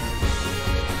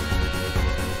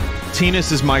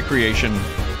 Titus is my creation.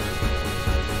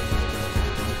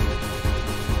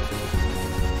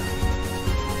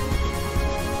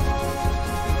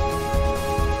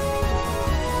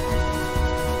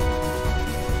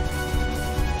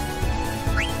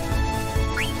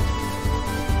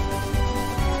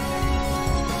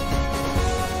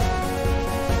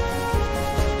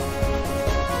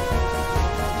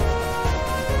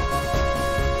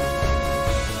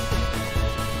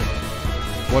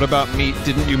 What about meat?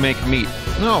 Didn't you make meat?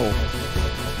 No.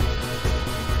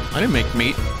 I didn't make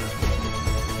meat.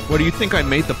 What, do you think I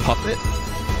made the puppet?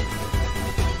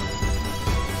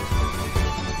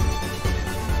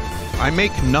 I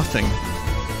make nothing.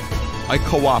 I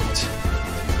co-opt.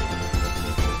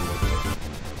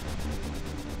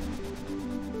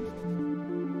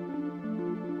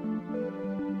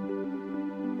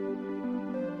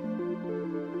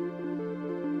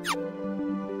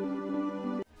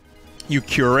 You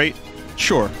curate?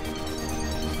 Sure.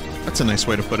 That's a nice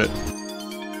way to put it.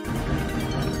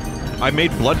 I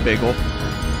made Blood Bagel.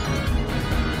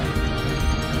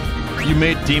 You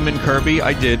made Demon Kirby?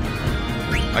 I did.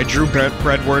 I drew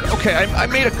Breadward. Okay, I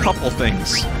made a couple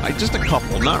things. Just a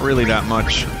couple, not really that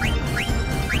much.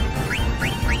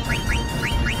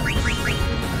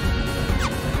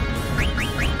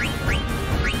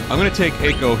 I'm gonna take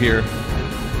Eiko here.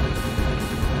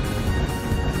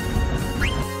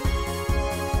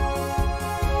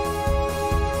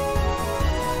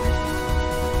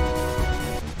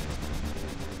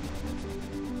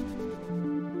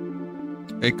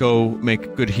 Eiko,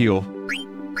 make good heal.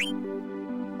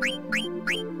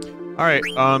 Alright,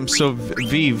 so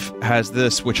Vive has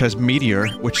this, which has Meteor,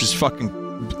 which is fucking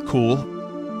cool.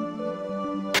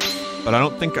 But I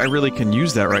don't think I really can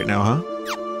use that right now, huh?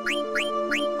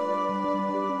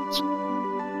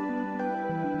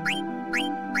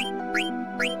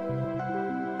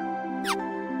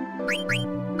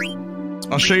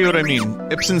 I'll show you what I mean.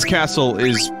 Ibsen's Castle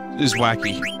is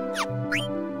wacky.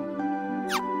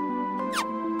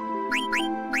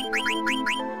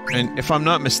 And if I'm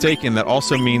not mistaken, that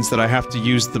also means that I have to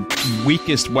use the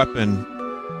weakest weapon.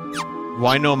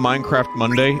 Why no Minecraft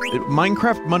Monday?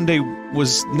 Minecraft Monday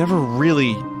was never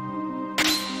really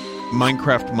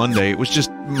Minecraft Monday. It was just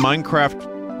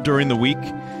Minecraft during the week.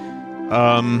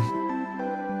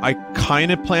 I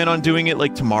kind of plan on doing it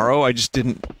like tomorrow. I just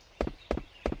didn't...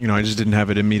 You know, I just didn't have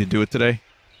it in me to do it today.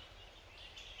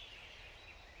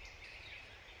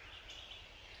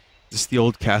 Is this the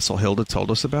old castle Hilda told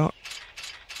us about?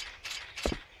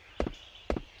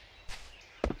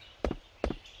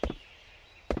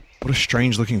 What a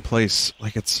strange looking place,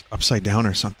 like it's upside down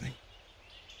or something.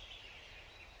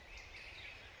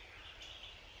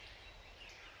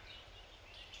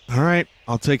 Alright,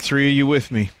 I'll take 3 of you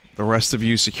with me. The rest of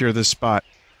you secure this spot.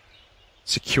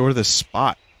 Secure this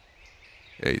spot.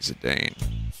 Hey, Zidane.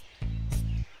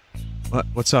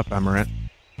 What's up, Amaranth?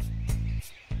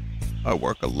 I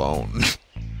work alone.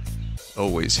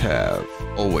 Always have.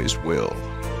 Always will.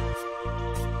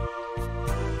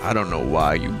 I don't know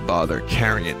why you bother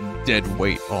carrying dead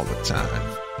weight all the time.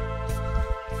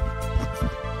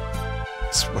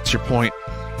 What's your point?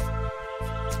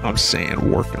 I'm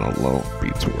saying working alone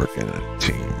beats working in a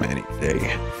team any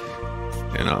day.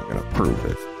 And I'm gonna prove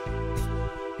it.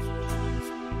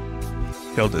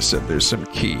 Hilda said there's some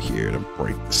key here to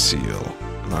break the seal.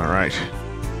 Alright.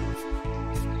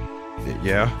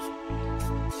 Yeah?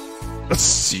 Let's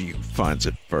see who finds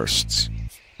it first.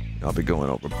 I'll be going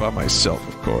over by myself,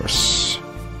 of course.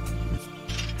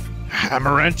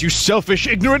 Amaranth, you selfish,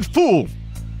 ignorant fool!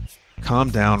 Calm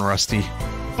down, Rusty.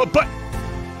 But...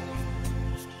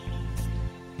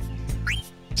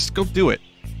 Just go do it.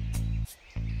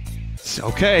 It's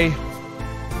okay.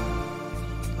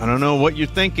 I don't know what you're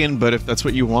thinking, but if that's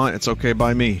what you want, it's okay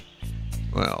by me.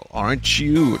 Well, aren't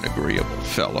you an agreeable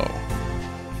fellow?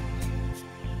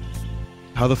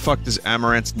 How the fuck does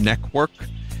Amaranth's neck work?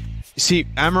 You see,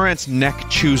 Amaranth's neck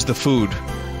chews the food.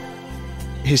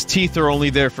 His teeth are only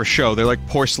there for show. They're like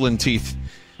porcelain teeth.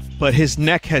 But his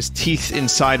neck has teeth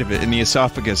inside of it, in the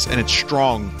esophagus, and it's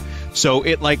strong. So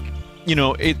it, like, you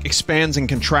know, it expands and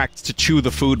contracts to chew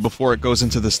the food before it goes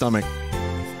into the stomach.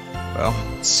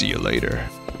 Well, see you later.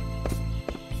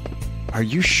 Are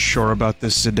you sure about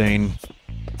this, Zidane?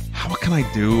 What can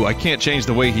I do? I can't change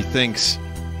the way he thinks.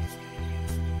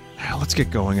 Let's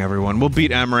get going, everyone. We'll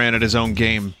beat Amaranth at his own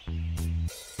game.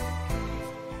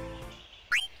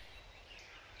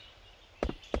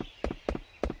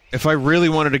 If I really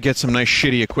wanted to get some nice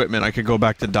shitty equipment, I could go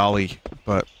back to Dolly,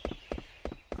 but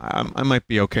I might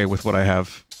be okay with what I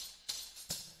have.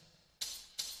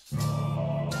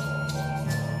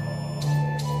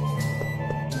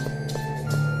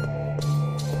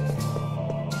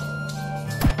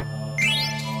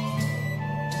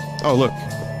 Oh, look.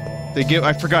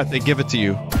 I forgot, they give it to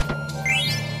you.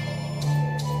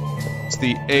 It's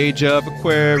the age of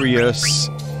Aquarius.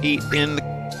 Eat in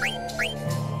the...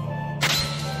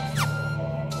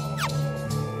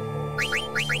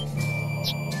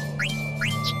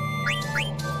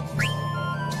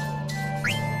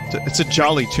 It's a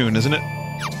jolly tune, isn't it?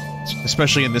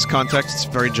 Especially in this context, it's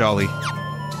very jolly.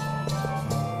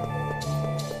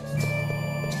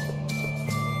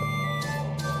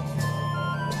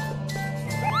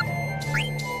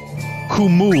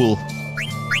 Kumul.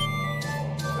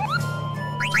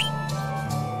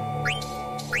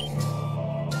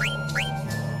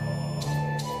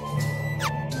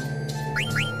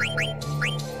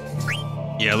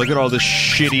 Yeah, look at all this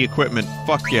shitty equipment.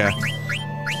 Fuck yeah.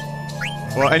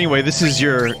 Well, anyway, this is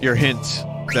your hint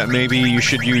that maybe you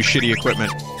should use shitty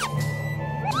equipment.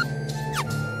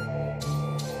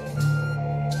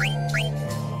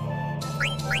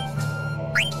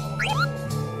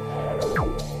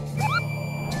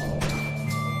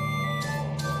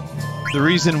 The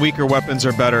reason weaker weapons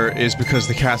are better is because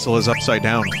the castle is upside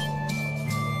down.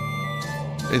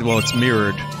 Well, it's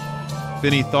mirrored.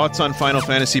 Vinny, thoughts on Final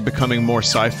Fantasy becoming more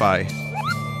sci-fi?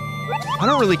 I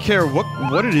don't really care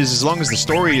what it is as long as the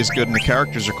story is good and the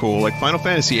characters are cool. Like, Final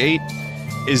Fantasy VIII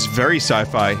is very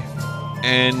sci-fi,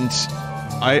 and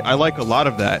I like a lot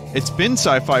of that. It's been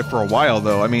sci-fi for a while,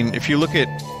 though. I mean, if you look at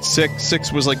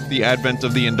 6 was like the advent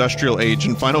of the industrial age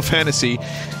in Final Fantasy,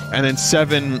 and then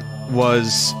 7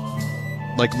 was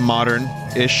like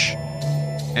modern-ish,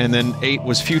 and then 8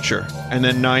 was future, and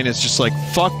then 9 is just like,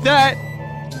 fuck that!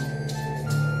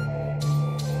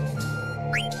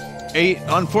 8,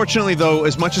 unfortunately though,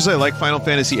 as much as I like Final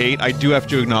Fantasy VIII, I do have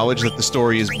to acknowledge that the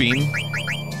story is bean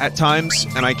at times,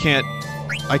 and I can't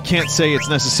say it's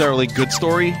necessarily good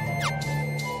story.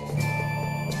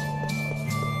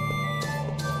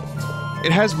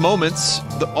 It has moments.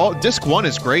 Disc 1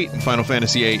 is great in Final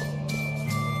Fantasy VIII.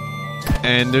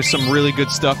 And there's some really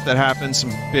good stuff that happens,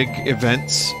 some big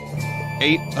events.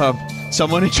 8,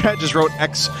 someone in chat just wrote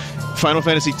Final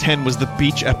Fantasy X was the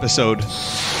beach episode.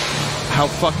 How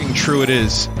fucking true it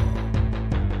is.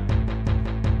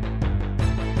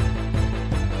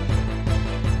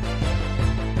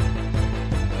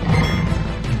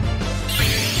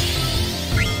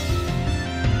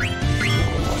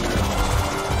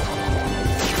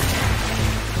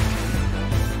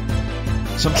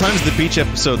 Sometimes the beach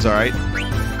episode's alright.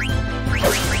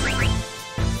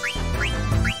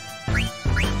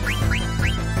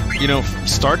 You know,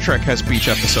 Star Trek has beach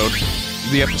episode.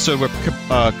 The episode where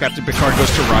Captain Picard goes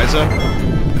to Ryza,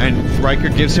 and Riker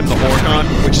gives him the Orgon,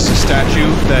 which is a statue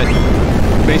that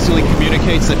basically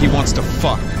communicates that he wants to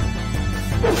fuck.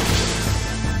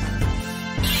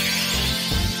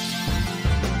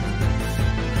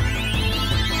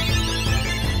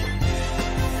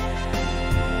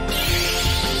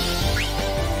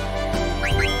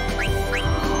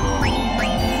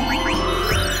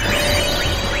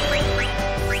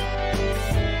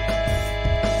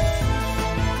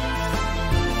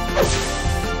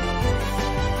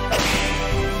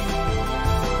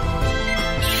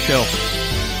 Kill.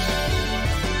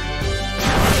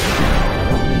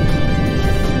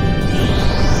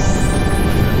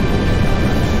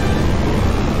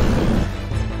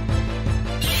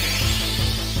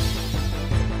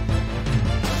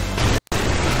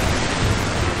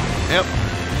 Yep.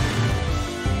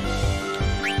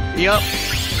 Yep.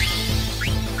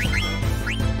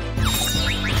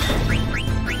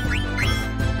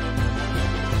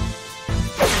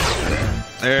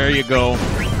 There you go.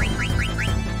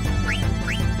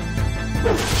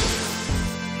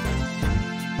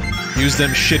 Use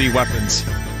them shitty weapons.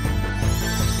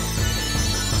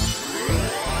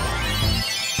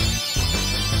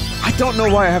 I don't know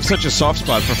why I have such a soft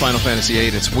spot for Final Fantasy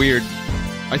VIII. It's weird.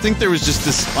 I think there was just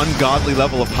this ungodly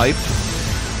level of hype.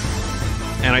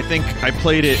 And I think I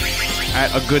played it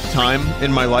at a good time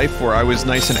in my life where I was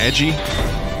nice and edgy.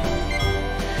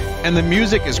 And the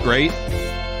music is great.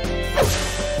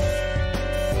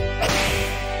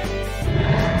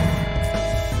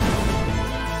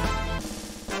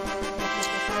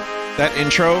 That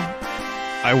intro,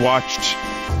 I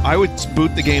would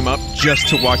boot the game up just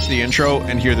to watch the intro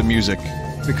and hear the music,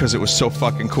 because it was so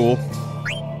fucking cool.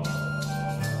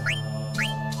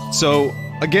 So,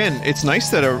 again, it's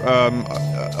nice that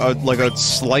like a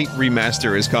slight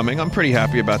remaster is coming. I'm pretty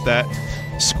happy about that.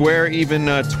 Square even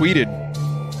tweeted,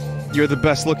 "You're the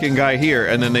best looking guy here,"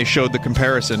 and then they showed the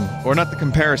comparison. Or not the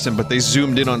comparison, but they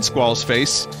zoomed in on Squall's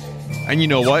face. And you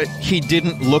know what? He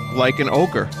didn't look like an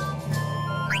ogre.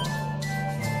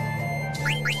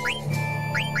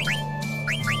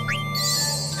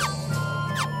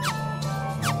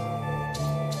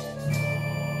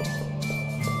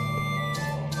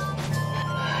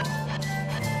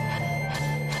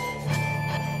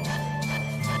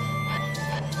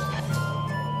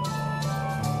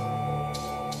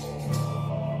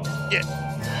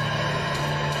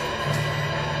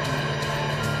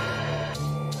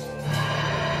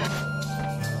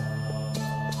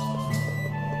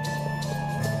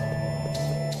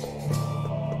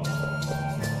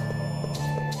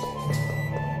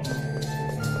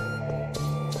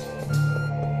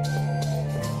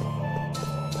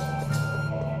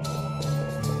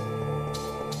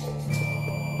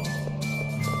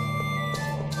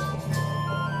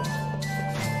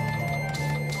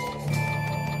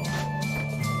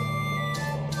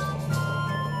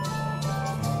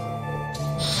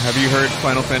 Have you heard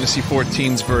Final Fantasy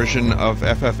XIV's version of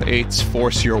FF8's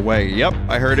Force Your Way? Yep,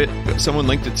 I heard it. Someone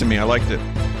linked it to me. I liked it.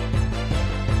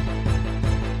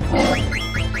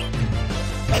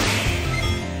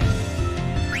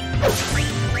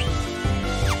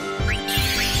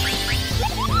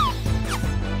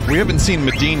 We haven't seen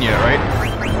Medine yet, right?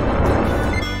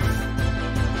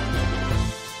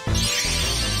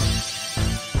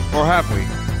 Or have we?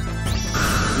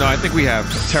 No, I think we have.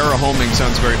 Terra Homing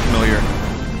sounds very familiar.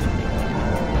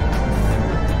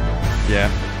 Yeah.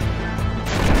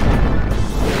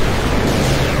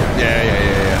 Yeah.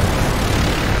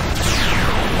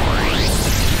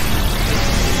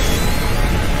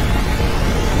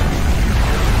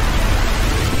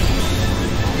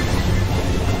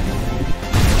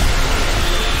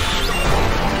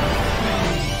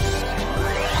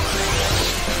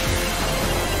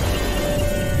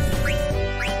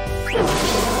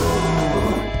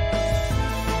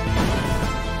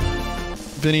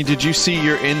 Vinny, did you see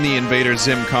you're in the Invader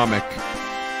Zim comic?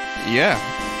 Yeah.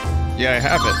 Yeah, I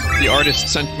have it. The artist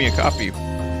sent me a copy.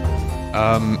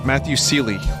 Matthew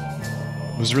Seeley.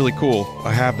 It was really cool.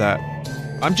 I have that.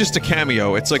 I'm just a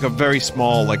cameo. It's like a very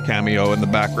small, like, cameo in the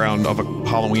background of a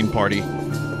Halloween party.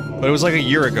 But it was like a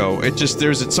year ago. It just,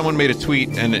 someone made a tweet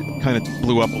and it kind of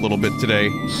blew up a little bit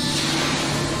today.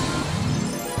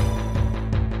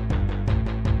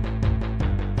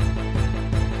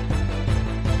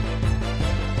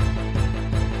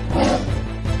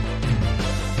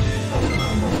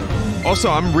 Also,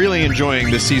 I'm really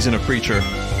enjoying this season of Preacher.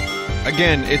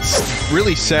 Again, it's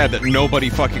really sad that nobody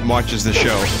fucking watches the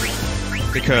show.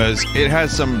 Because it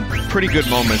has some pretty good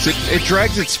moments. It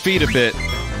drags its feet a bit,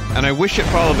 and I wish it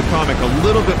followed the comic a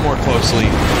little bit more closely.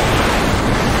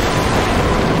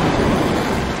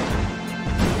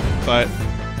 But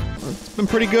it's been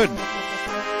pretty good.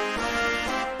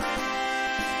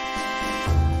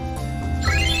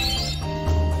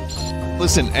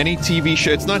 Listen, any TV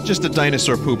show, it's not just a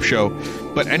dinosaur poop show,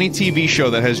 but any TV show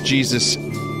that has Jesus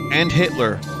and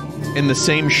Hitler in the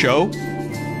same show,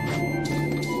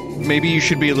 maybe you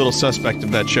should be a little suspect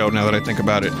of that show now that I think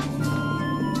about it.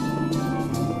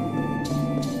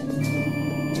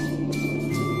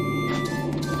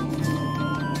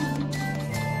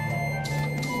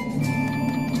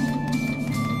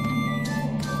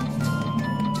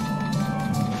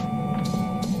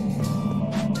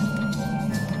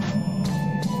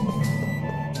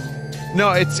 No,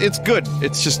 it's good.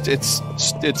 It's just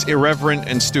it's irreverent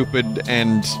and stupid,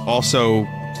 and also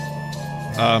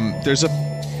there's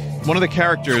one of the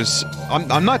characters.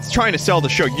 I'm not trying to sell the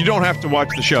show. You don't have to watch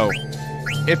the show.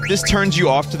 If this turns you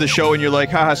off to the show and you're like,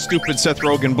 haha, stupid Seth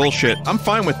Rogen bullshit, I'm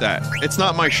fine with that. It's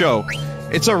not my show.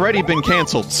 It's already been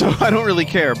canceled, so I don't really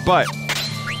care. But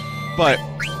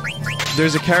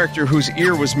there's a character whose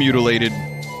ear was mutilated,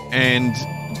 and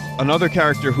another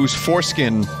character whose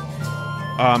foreskin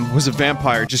was a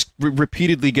vampire, just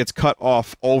repeatedly gets cut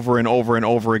off over and over and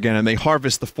over again, and they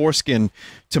harvest the foreskin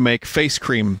to make face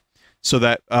cream so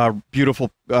that beautiful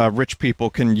rich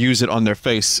people can use it on their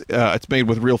face. It's made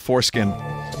with real foreskin.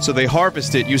 So they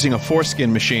harvest it using a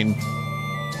foreskin machine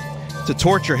to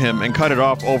torture him and cut it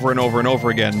off over and over and over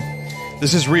again.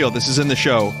 This is real. This is in the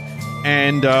show.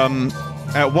 And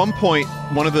at one point,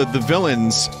 one of the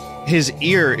villains, his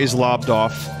ear is lobbed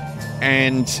off,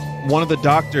 and one of the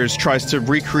doctors tries to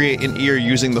recreate an ear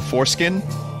using the foreskin.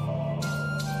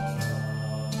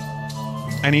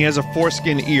 And he has a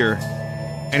foreskin ear.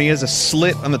 And he has a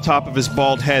slit on the top of his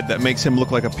bald head that makes him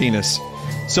look like a penis.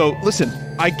 So, listen,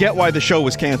 I get why the show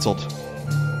was canceled.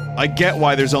 I get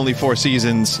why there's only 4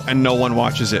 seasons and no one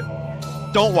watches it.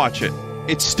 Don't watch it.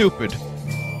 It's stupid.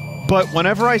 But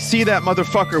whenever I see that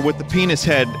motherfucker with the penis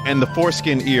head and the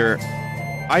foreskin ear,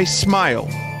 I smile.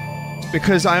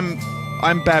 Because I'm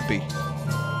Bappy.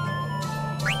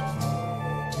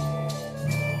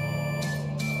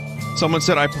 Someone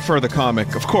said I prefer the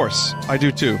comic. Of course, I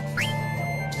do too.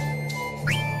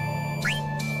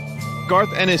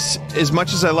 Garth Ennis, as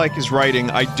much as I like his writing,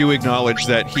 I do acknowledge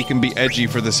that he can be edgy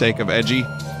for the sake of edgy.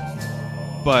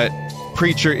 But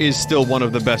Preacher is still one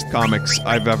of the best comics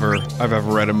I've ever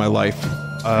read in my life.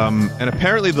 And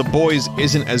apparently The Boys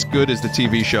isn't as good as the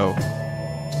TV show.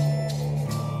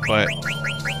 But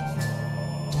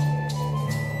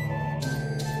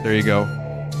there you go.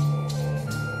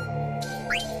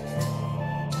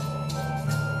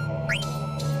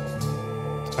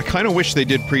 I kind of wish they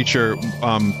did Preacher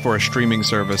for a streaming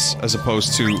service as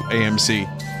opposed to AMC.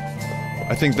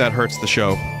 I think that hurts the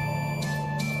show.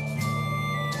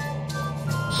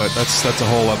 But that's a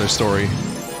whole other story.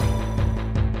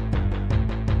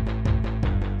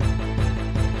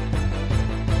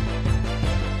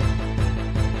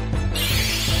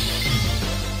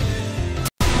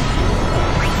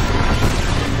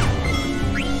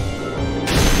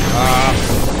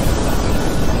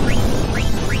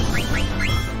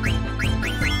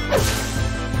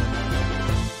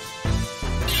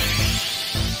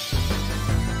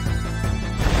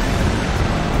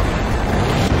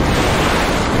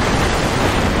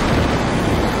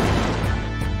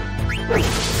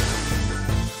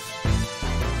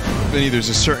 Vinny, there's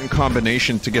a certain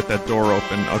combination to get that door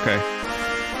open. Okay.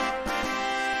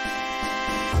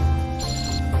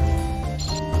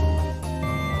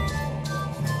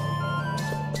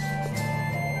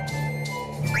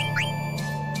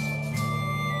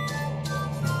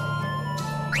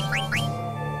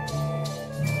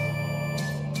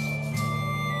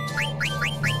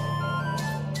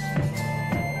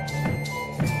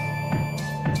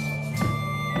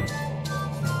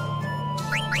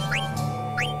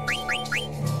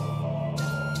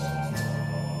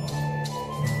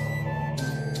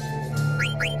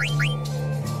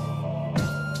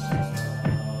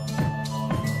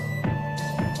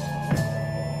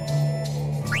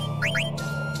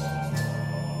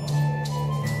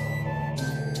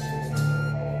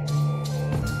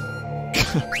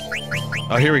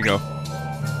 Oh, here we go.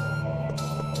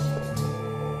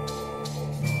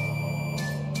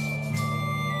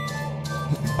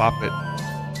 Pop it.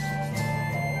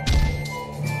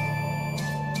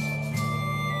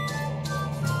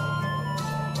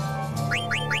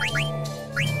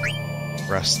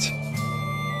 Rest.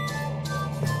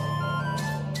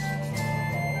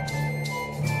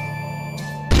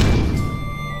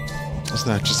 Isn't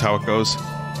that just how it goes?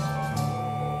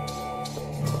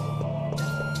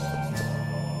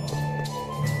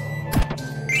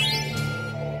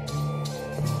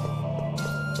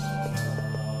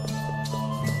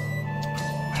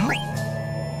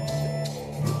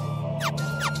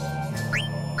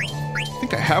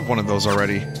 I have one of those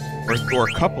already. Or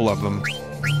a couple of them.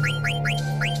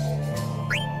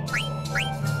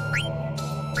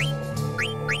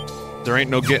 There ain't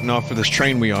no getting off of this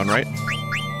train we on, right?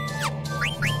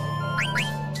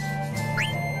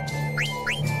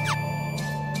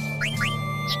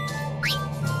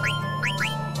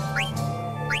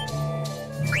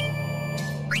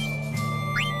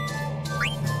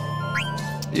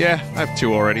 Yeah, I have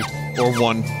 2 already. Or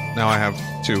 1. Now I have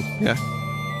 2. Yeah.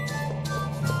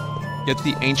 Get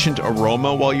the ancient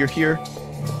aroma while you're here.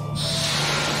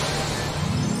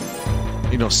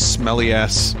 You know, smelly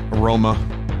ass aroma.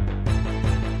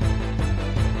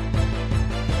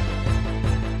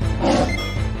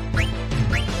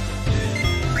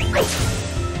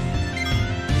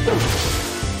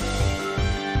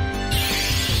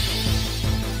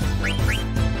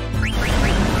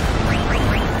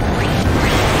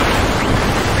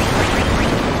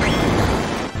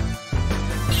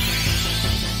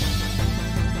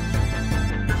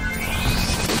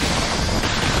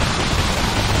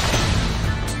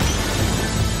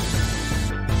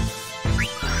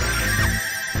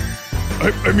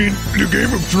 I mean, the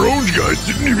Game of Thrones guys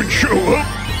didn't even show up.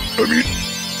 I mean,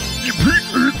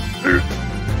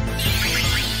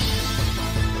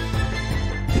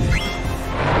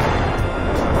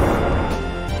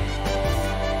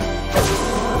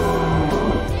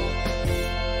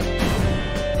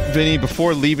 Vinny,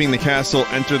 before leaving the castle,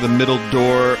 enter the middle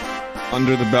door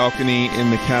under the balcony in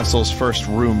the castle's first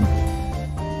room.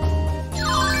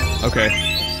 Okay.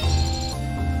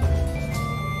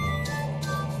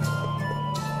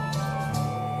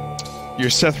 Your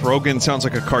Seth Rogen sounds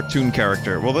like a cartoon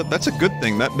character. Well, that's a good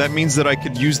thing. That means that I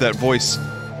could use that voice,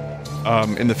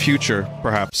 in the future,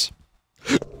 perhaps.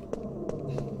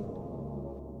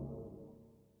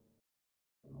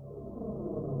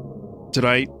 Did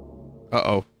I...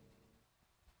 Uh-oh.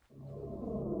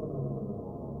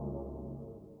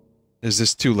 Is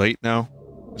this too late now?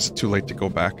 Is it too late to go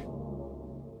back?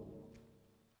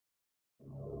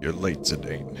 You're late,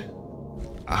 Zidane.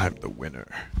 I'm the winner.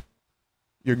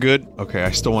 You're good? Okay, I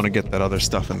still want to get that other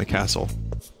stuff in the castle.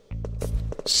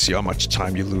 See how much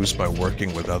time you lose by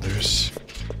working with others.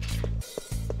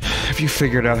 Have you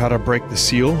figured out how to break the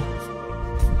seal?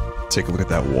 Take a look at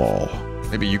that wall.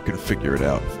 Maybe you can figure it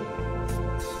out.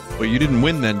 Well, you didn't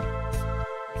win then,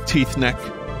 teeth neck.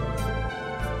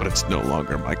 But it's no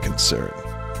longer my concern.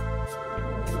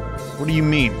 What do you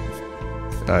mean?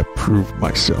 I proved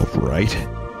myself right.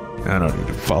 I don't need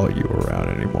to follow you around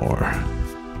anymore.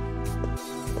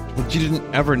 But you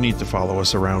didn't ever need to follow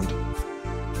us around.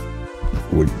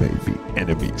 We may be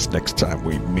enemies next time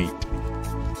we meet.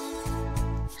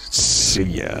 See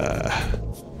ya.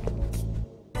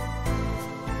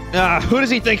 Ah, who does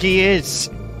he think he is?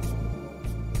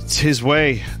 It's his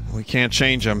way. We can't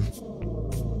change him.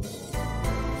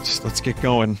 Just let's get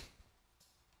going.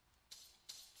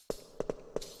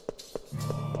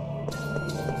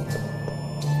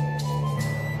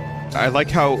 I like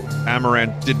how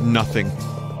Amaranth did nothing.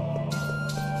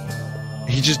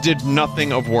 He just did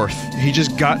nothing of worth. He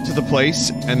just got to the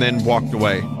place and then walked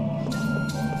away.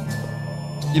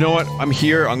 You know what? I'm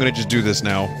here. I'm gonna just do this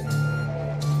now.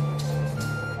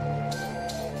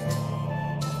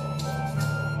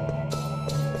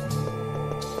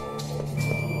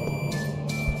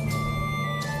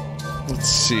 Let's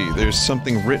see. There's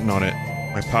something written on it.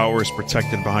 My power is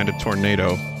protected behind a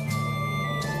tornado.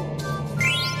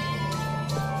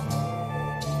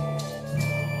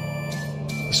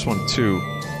 This one too.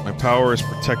 My power is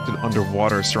protected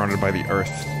underwater, surrounded by the earth.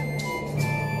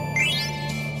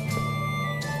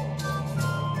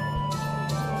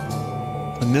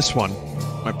 And this one.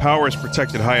 My power is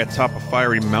protected high atop a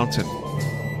fiery mountain.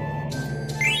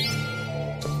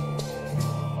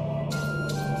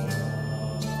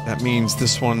 That means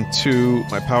this one too.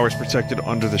 My power is protected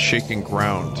under the shaking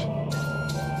ground.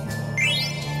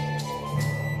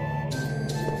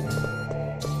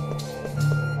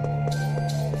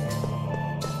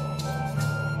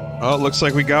 Oh, looks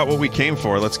like we got what we came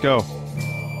for. Let's go.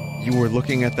 You were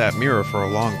looking at that mirror for a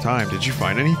long time. Did you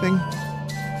find anything?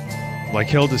 Like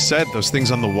Hilda said, those things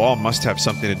on the wall must have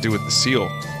something to do with the seal.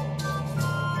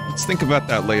 Let's think about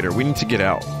that later. We need to get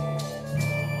out.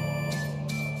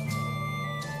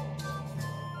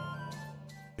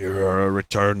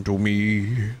 Return to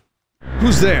me.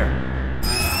 Who's there?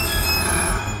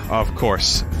 Of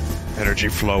course. Energy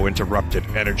flow interrupted.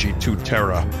 Energy to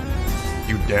Terra.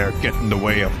 You dare get in the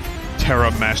way of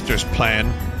Terra Master's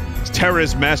plan?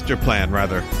 Terra's master plan,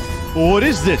 rather. What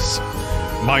is this?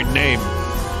 My name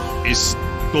is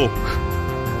Stuk.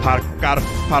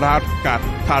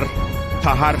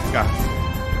 Taharka.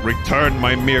 Return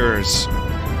my mirrors.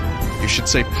 You should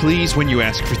say please when you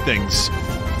ask for things.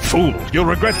 Fool, you'll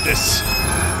regret this.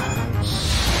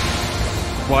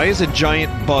 Why is a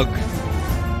giant bug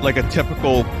like a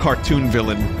typical cartoon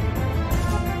villain?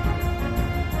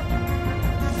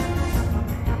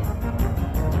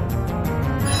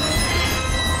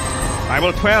 I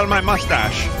will twirl my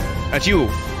mustache at you.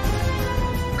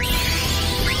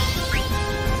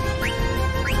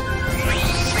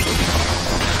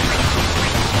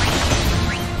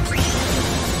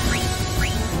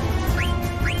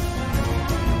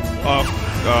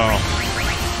 Oh.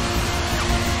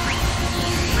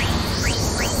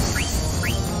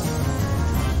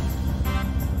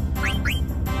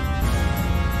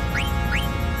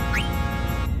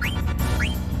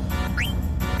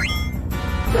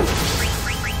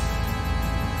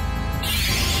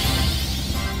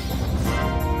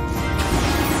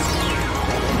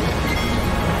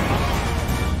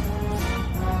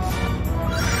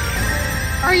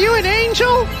 Are you an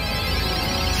angel?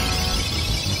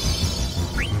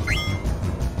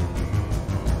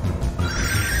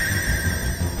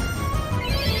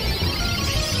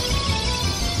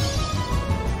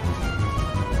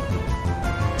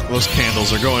 Those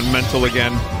candles are going mental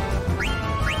again.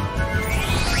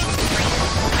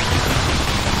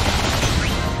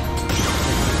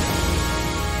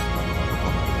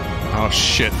 Oh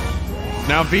shit.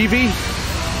 Now Vivi?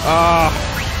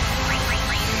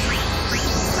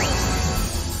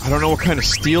 I don't know what kind of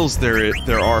steals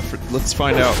there are for, let's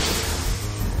find out.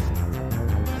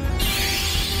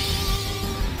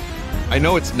 I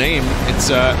know its name. It's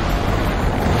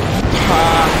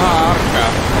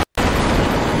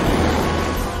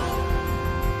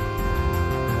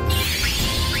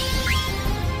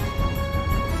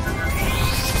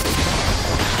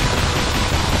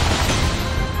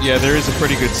yeah, there is a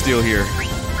pretty good steal here.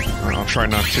 I'll try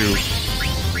not to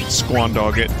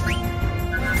squandog it.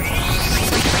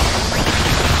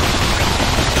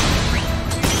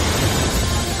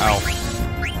 Ow.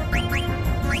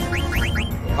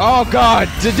 Oh god,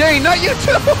 today, not you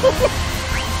too!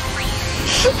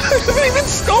 I haven't even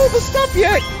stole the stuff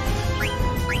yet!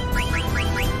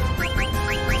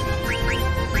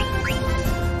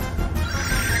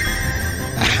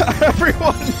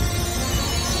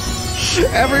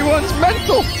 Everyone's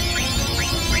mental!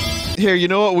 Here, you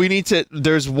know what? We need to...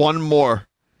 There's one more.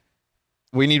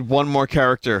 We need one more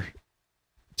character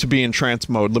to be in trance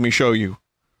mode. Let me show you.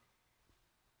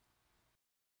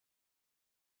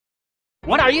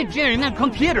 What are you doing on the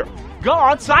computer? Go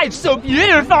outside, it's so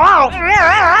beautiful!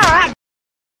 Alright,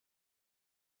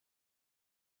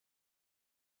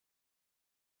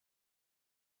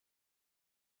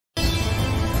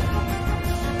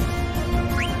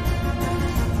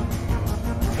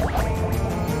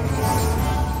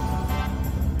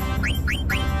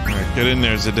 get in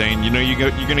there, Zidane. You know you're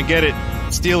gonna get it.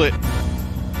 Steal it.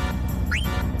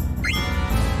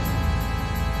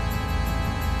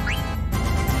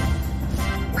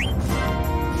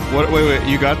 What? Wait,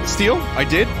 you got the steal? I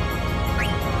did?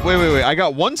 Wait, I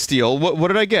got one steal. What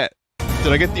did I get?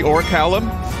 Did I get the Orichalum?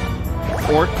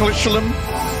 Orichalum?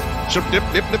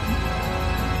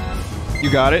 Dip.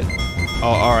 You got it?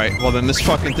 Oh, alright. Well then this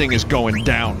fucking thing is going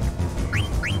down.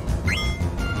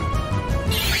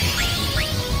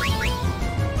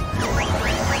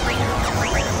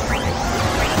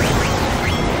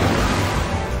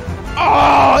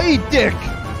 Oh, eat dick!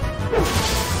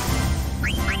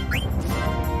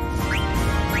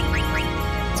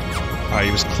 Ah, he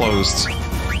was closed.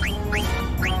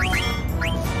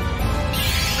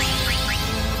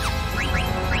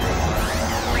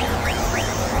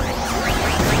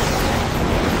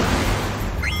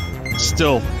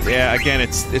 Still, yeah, again,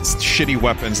 it's shitty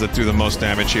weapons that do the most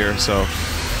damage here, so...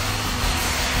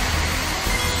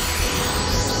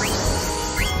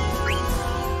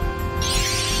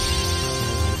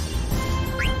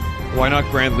 Why not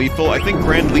Grand Lethal? I think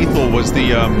Grand Lethal was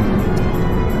the,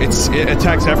 it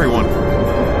attacks everyone.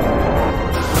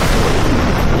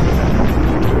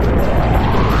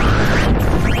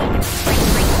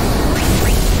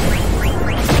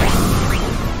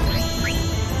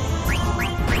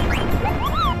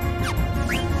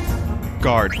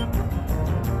 Guard.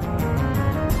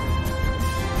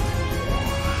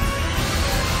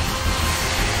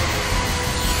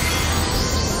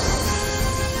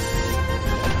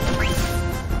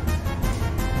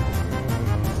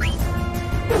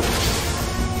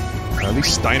 At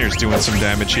least Steiner's doing some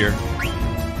damage here.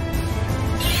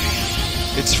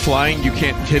 It's flying, you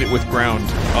can't hit it with ground.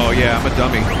 Oh yeah, I'm a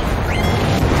dummy.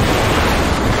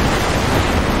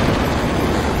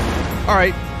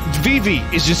 Alright, Vivi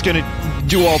is just gonna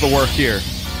do all the work here.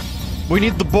 We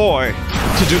need the boy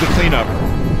to do the cleanup.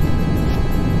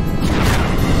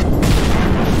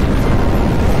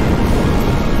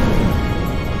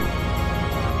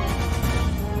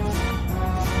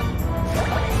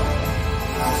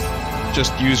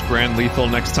 Just use Grand Lethal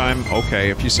next time? Okay,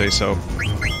 if you say so.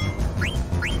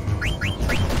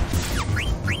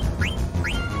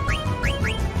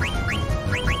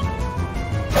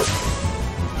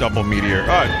 Double meteor.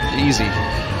 Oh, easy.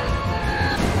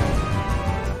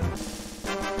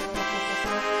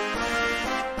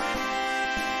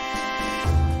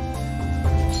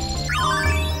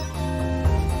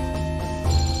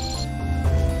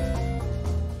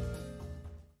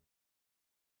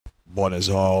 One is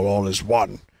all is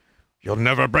one. You'll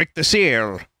never break the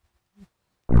seal.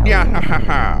 Yeah, ha ha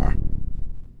ha.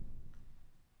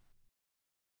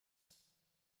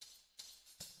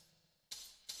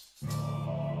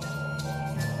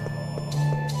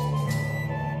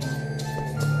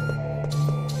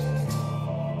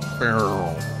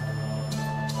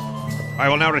 I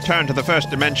will now return to the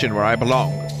first dimension where I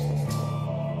belong.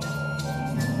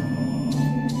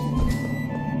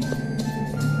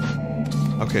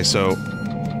 Okay, so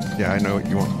yeah, I know what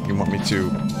you want me to.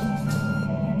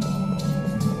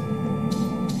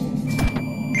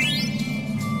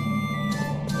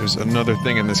 There's another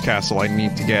thing in this castle I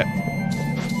need to get.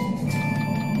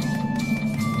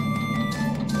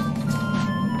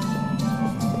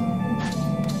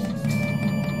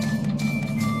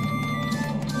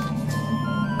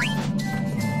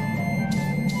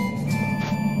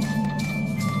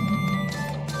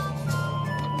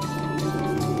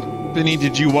 Vinny,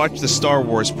 did you watch the Star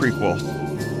Wars prequel?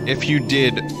 If you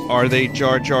did, are they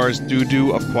Jar Jar's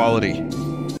doo-doo of quality?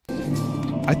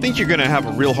 I think you're gonna have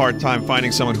a real hard time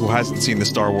finding someone who hasn't seen the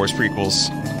Star Wars prequels.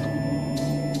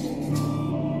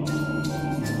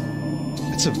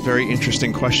 That's a very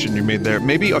interesting question you made there.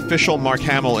 Maybe official Mark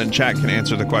Hamill in chat can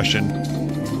answer the question.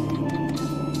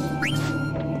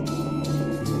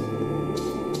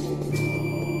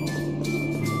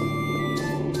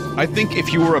 I think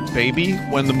if you were a baby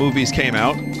when the movies came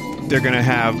out, they're gonna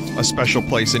have a special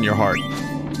place in your heart.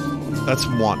 That's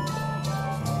one.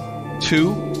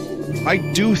 Two, I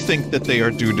do think that they are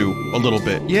doo-doo a little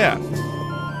bit. Yeah.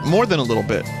 More than a little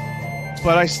bit.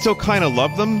 But I still kind of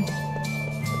love them.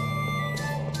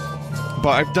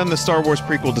 But I've done the Star Wars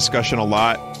prequel discussion a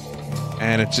lot,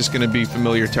 and it's just gonna be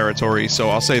familiar territory, so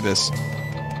I'll say this.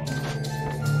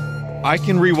 I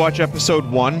can rewatch Episode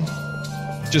 1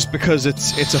 just because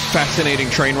it's a fascinating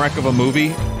train wreck of a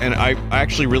movie, and I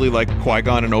actually really like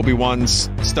Qui-Gon and Obi-Wan's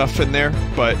stuff in there,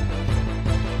 but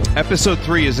Episode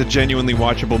 3 is a genuinely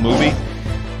watchable movie,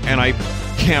 and I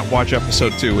can't watch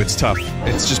Episode 2. It's tough.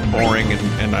 It's just boring,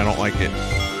 and I don't like it.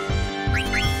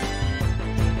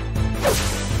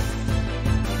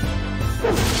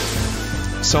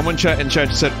 Someone in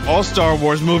chat said, all Star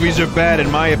Wars movies are bad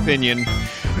in my opinion.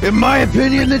 In my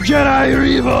opinion, the Jedi are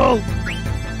evil!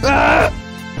 Ah!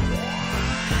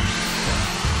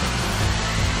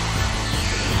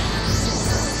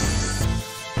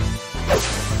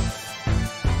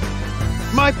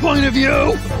 My point of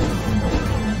view!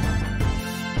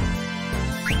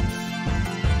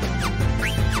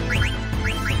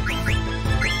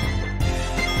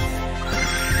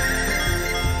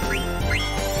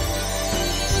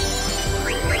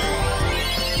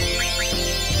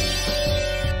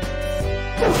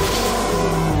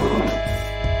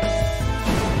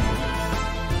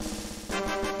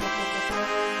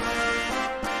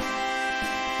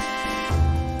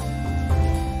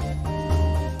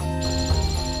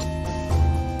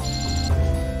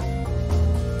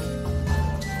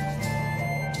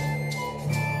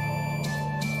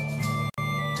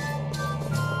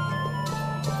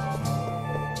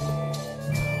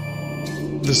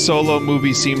 The Solo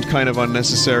movie seemed kind of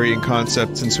unnecessary in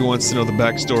concept, since who wants to know the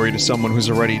backstory to someone who's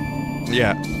already...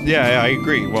 Yeah, I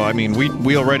agree. Well, I mean,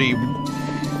 we already...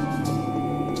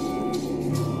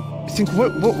 I think,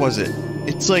 what was it?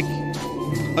 It's like,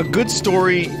 a good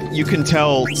story you can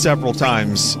tell several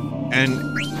times, and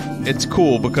it's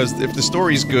cool, because if the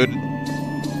story's good,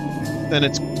 then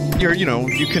it's...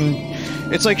 you can...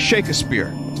 It's like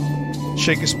Shakespeare.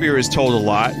 Shakespeare is told a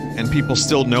lot, and people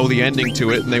still know the ending to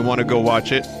it, and they want to go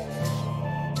watch it.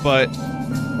 But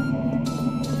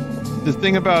the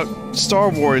thing about Star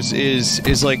Wars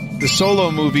is like, the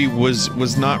Solo movie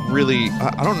was not really...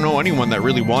 I don't know anyone that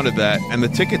really wanted that, and the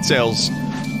ticket sales,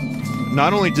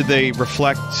 not only did they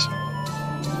reflect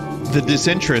the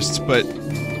disinterest, but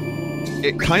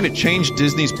it kind of changed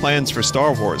Disney's plans for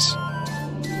Star Wars.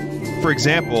 For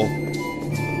example,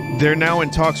 they're now in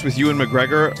talks with Ewan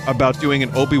McGregor about doing an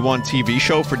Obi-Wan TV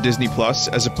show for Disney Plus,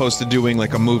 as opposed to doing,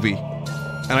 like, a movie.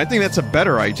 And I think that's a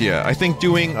better idea. I think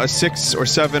doing a 6 or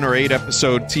 7 or 8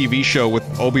 episode TV show with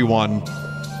Obi-Wan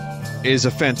is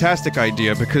a fantastic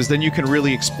idea, because then you can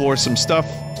really explore some stuff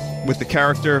with the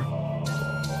character,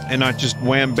 and not just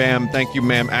wham bam, thank you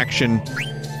ma'am action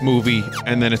movie,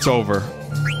 and then it's over.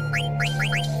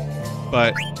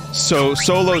 But, so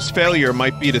Solo's failure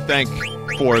might be to thank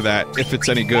for that, if it's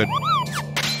any good.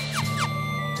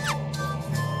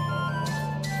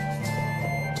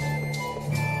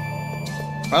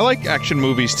 I like action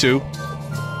movies too.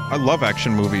 I love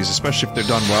action movies, especially if they're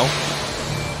done well.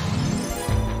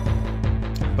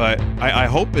 But I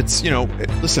hope it's, you know,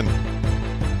 listen,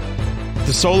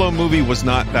 the Solo movie was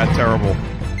not that terrible.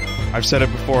 I've said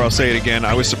it before, I'll say it again.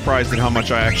 I was surprised at how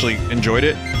much I actually enjoyed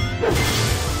it.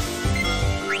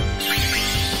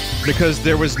 Because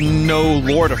there was no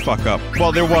lore to fuck up.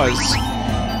 Well, there was.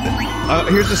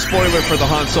 Here's a spoiler for the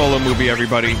Han Solo movie,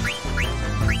 everybody.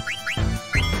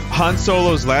 Han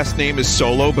Solo's last name is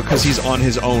Solo because he's on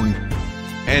his own.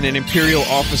 And an Imperial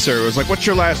officer was like, what's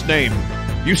your last name?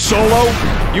 You Solo?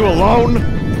 You alone?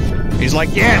 He's like,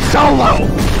 yeah, Solo!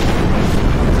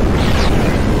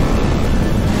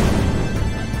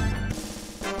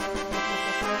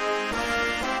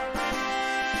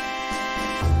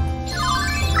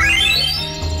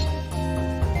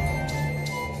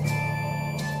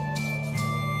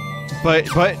 But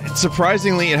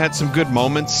surprisingly, it had some good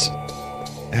moments.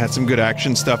 It had some good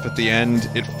action stuff at the end.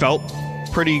 It felt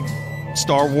pretty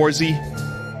Star Warsy.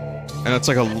 And it's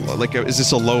like is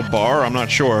this a low bar? I'm not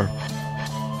sure.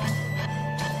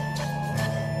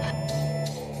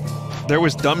 There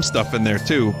was dumb stuff in there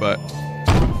too, but...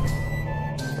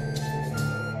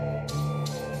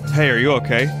 Hey, are you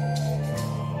okay?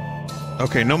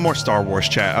 Okay, no more Star Wars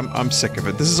chat. I'm sick of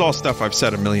it. This is all stuff I've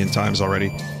said a million times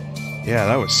already. Yeah,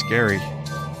 that was scary.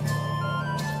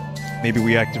 Maybe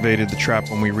we activated the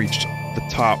trap when we reached the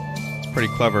top. It's pretty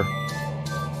clever.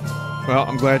 Well,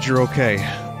 I'm glad you're okay.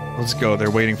 Let's go.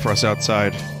 They're waiting for us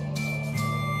outside.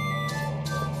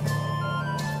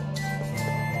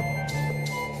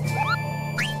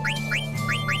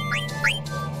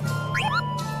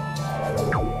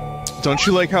 Don't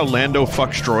you like how Lando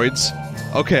fucks droids?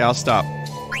 Okay, I'll stop.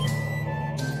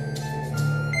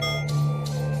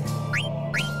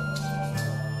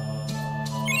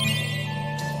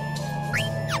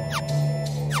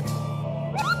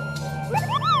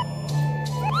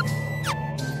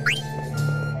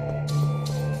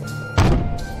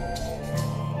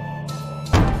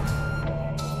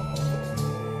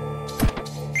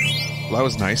 That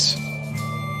was nice.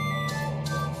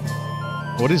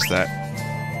 What is that?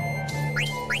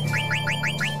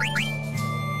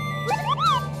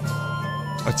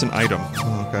 That's an item.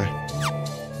 Oh, okay.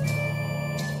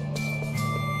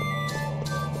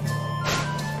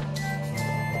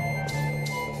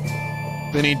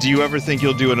 Vinny, do you ever think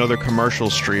you'll do another commercial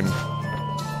stream?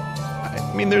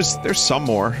 I mean, there's some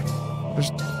more.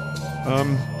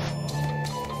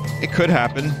 It could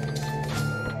happen.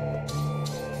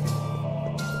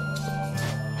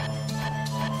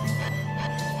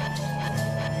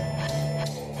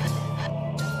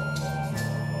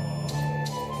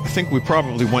 I think we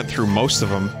probably went through most of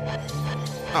them.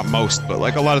 Not most, but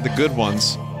like a lot of the good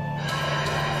ones.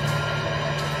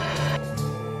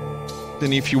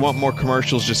 Then if you want more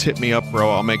commercials, just hit me up, bro.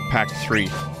 I'll make Pack 3.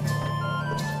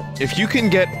 If you can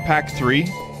get Pack 3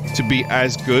 to be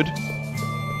as good,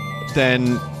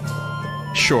 then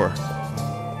sure.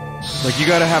 Like, you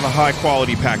gotta have a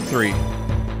high-quality Pack 3.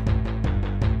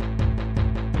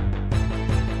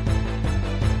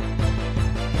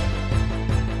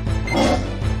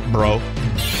 Bro.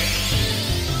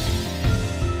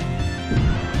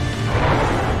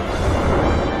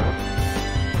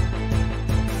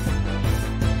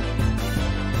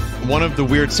 One of the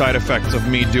weird side effects of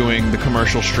me doing the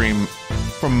commercial stream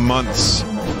for months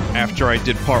after I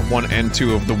did part 1 and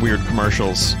 2 of the weird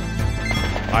commercials,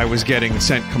 I was getting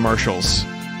sent commercials.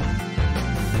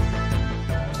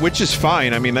 Which is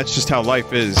fine, I mean, that's just how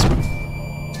life is.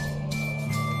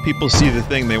 People see the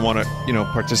thing, they want to, you know,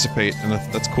 participate, and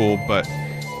that's cool, but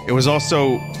it was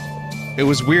also... It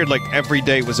was weird, like, every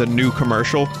day was a new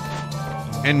commercial,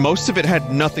 and most of it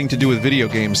had nothing to do with video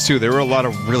games, too. There were a lot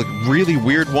of really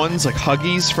weird ones, like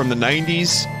Huggies from the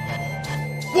 90s.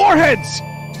 Warheads!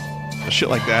 Shit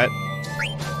like that.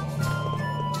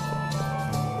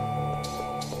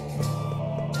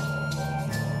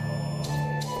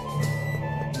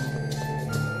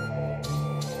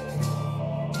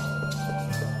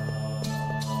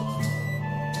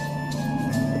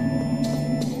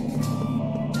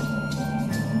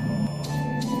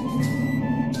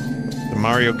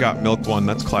 Mario Got Milk one,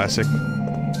 that's classic.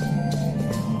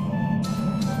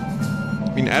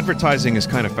 I mean, advertising is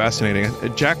kind of fascinating.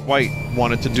 Jack White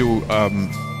wanted to do, a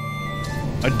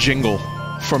jingle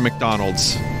for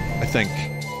McDonald's, I think.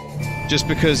 just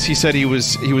because he said he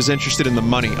was interested in the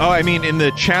money. Oh, I mean, in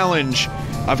the challenge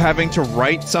of having to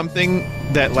write something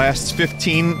that lasts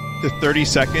 15 to 30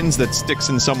 seconds that sticks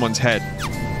in someone's head.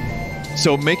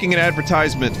 So making an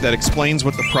advertisement that explains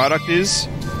what the product is,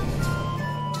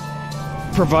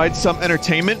 provides some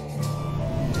entertainment,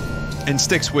 and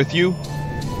sticks with you,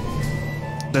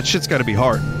 that shit's gotta be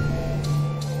hard.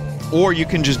 Or you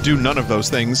can just do none of those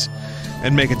things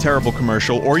and make a terrible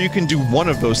commercial, or you can do one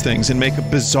of those things and make a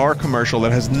bizarre commercial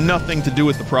that has nothing to do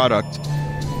with the product.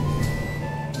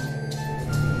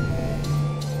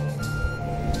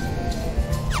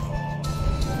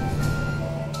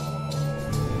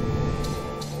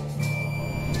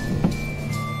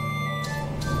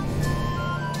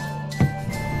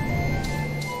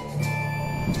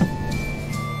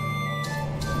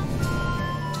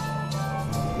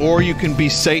 Or you can be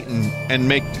Satan and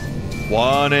make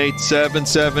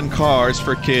 1877 cars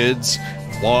for kids.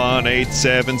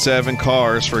 1877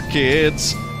 cars for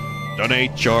kids.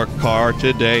 Donate your car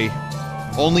today.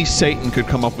 Only Satan could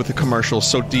come up with a commercial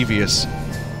so devious.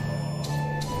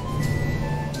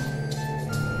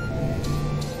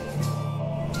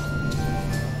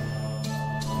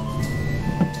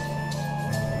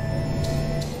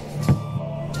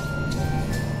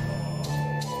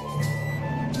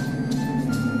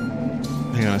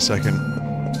 Hang on a second.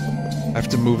 I have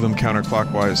to move them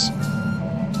counterclockwise.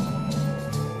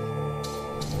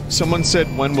 Someone said,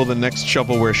 when will the next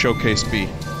shovelware showcase be?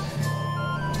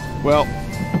 Well,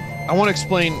 I want to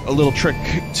explain a little trick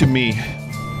to me,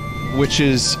 which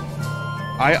is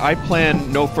I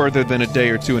plan no further than a day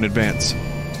or two in advance.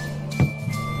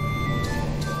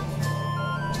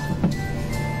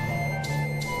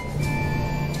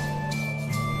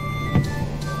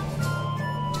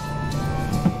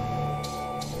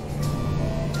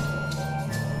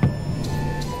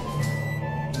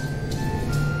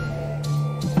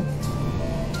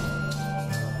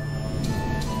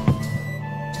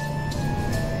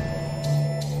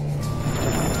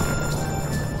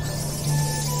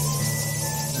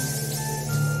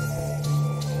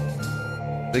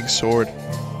 Big sword.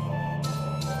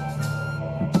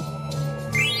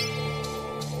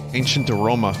 Ancient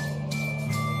aroma.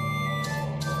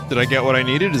 Did I get what I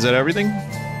needed? Is that everything?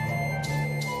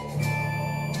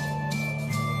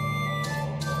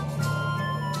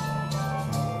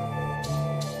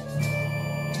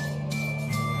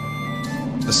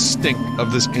 The stink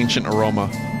of this ancient aroma.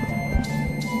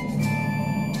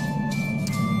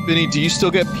 Vinny, do you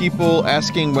still get people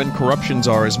asking when corruptions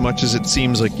are as much as it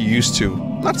seems like you used to?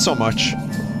 Not so much.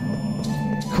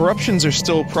 Corruptions are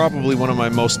still probably one of my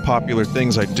most popular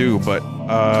things I do, but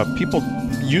people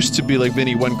used to be like,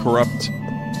 Vinny, when corrupt,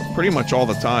 pretty much all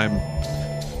the time.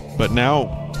 But now,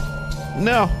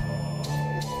 no.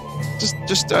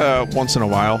 Just once in a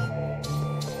while.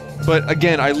 But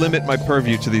again, I limit my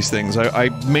purview to these things. I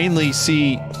mainly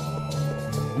see...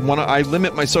 I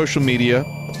limit my social media,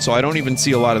 so I don't even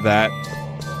see a lot of that.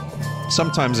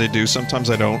 Sometimes I do,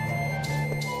 sometimes I don't.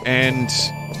 And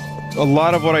a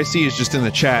lot of what I see is just in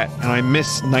the chat, and I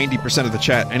miss 90% of the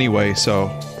chat anyway, so...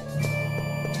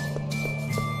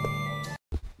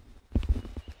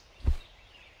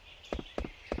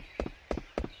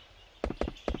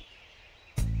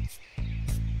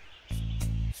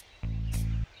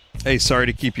 Hey, sorry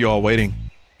to keep you all waiting.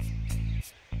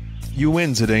 You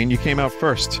win, Zidane. You came out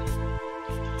first.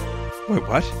 Wait,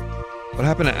 what? What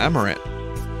happened to Amaranth?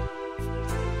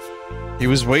 He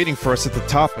was waiting for us at the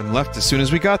top and left as soon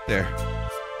as we got there.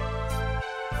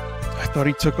 I thought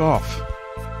he took off.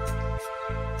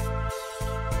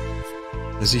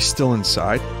 Is he still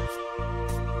inside?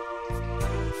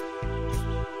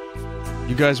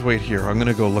 You guys wait here. I'm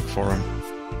gonna go look for him.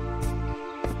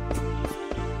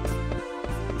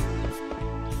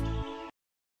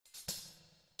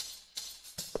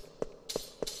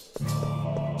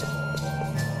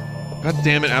 God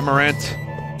damn it, Amaranth.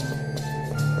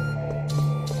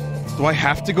 Do I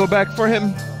have to go back for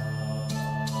him?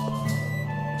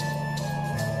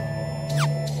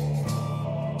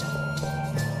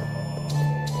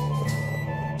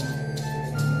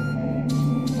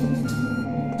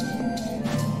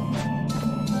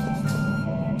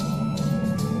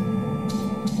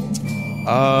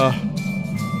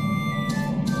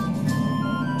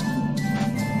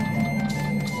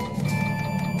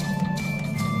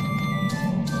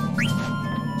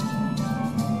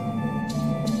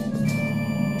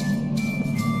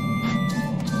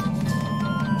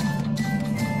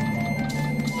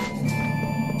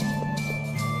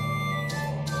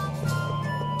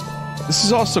 This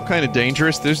is also kind of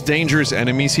dangerous. There's dangerous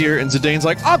enemies here, and Zidane's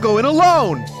like, I'll go in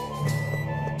alone!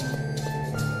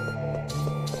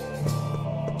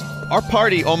 Our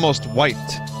party almost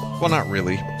wiped. Well, not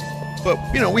really. But,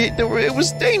 you know, it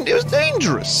was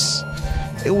dangerous.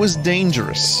 It was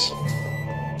dangerous.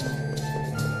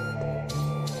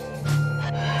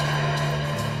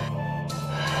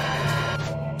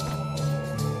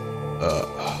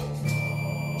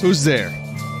 Who's there?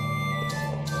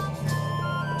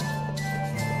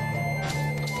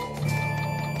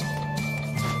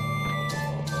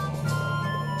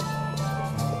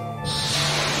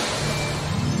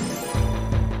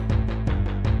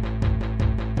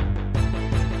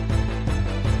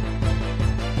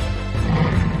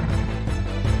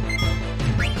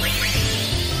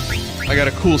 I got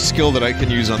a cool skill that I can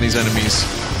use on these enemies.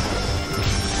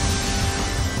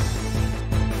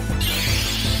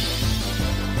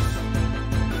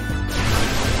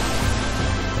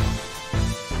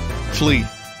 Flee.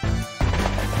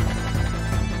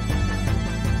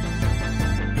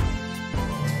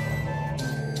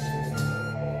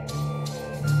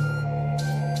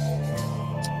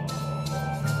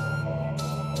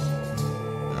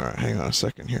 Alright, hang on a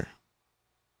second here.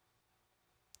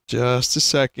 Just a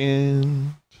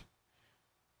second.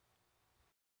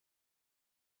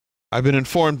 I've been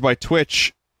informed by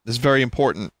Twitch, this is very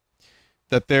important,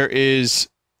 that there is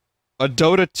a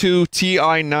Dota 2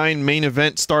 TI9 main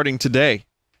event starting today.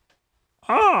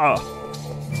 Ah!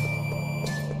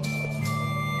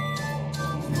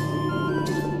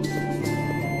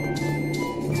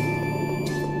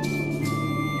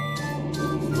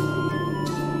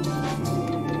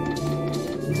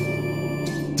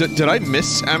 Did I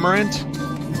miss Amaranth?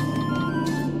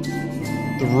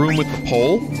 The room with the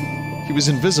pole? He was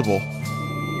invisible.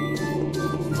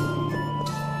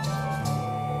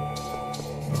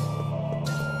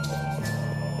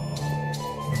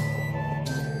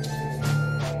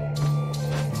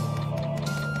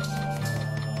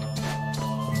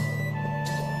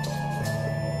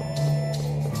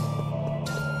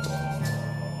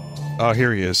 Oh,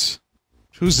 here he is.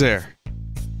 Who's there?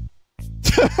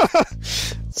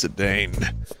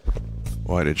 Zidane.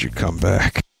 Why did you come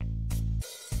back?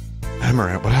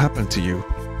 Amaranth, what happened to you?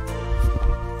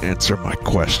 Answer my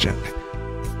question.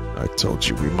 I told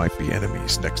you we might be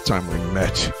enemies next time we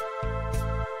met.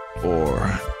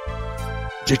 Or...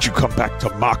 did you come back to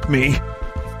mock me?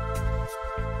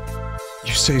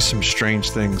 You say some strange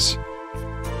things.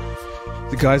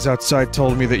 The guys outside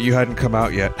told me that you hadn't come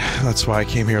out yet. That's why I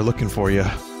came here looking for you.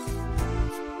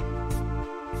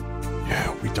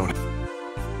 Yeah, we don't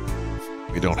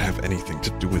have anything to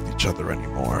do with each other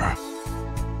anymore.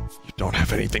 You don't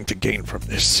have anything to gain from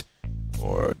this.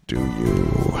 Or do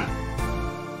you?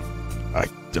 I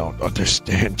don't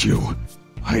understand you.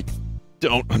 I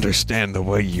don't understand the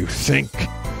way you think.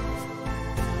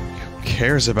 Who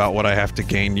cares about what I have to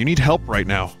gain? You need help right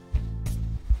now.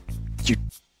 You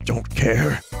don't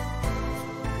care?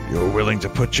 You're willing to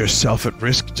put yourself at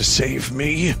risk to save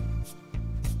me?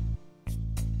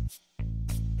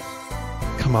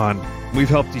 Come on, we've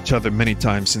helped each other many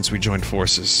times since we joined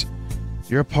forces.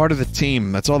 You're a part of the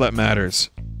team, that's all that matters.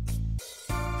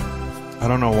 I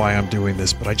don't know why I'm doing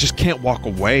this, but I just can't walk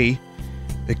away.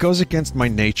 It goes against my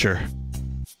nature.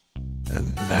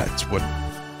 And that's what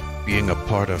being a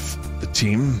part of the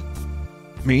team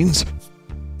means?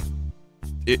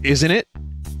 Isn't it?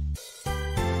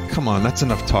 Come on, that's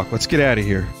enough talk. Let's get out of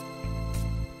here.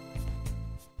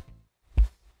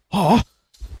 Aw!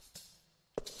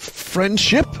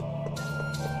 Friendship?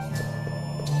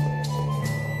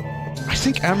 I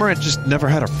think Amaranth just never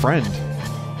had a friend.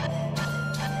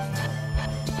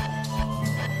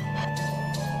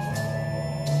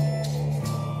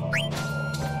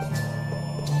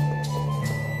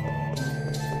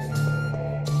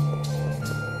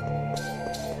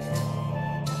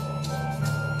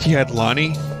 He had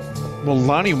Lonnie? Well,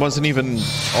 Lonnie wasn't even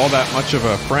all that much of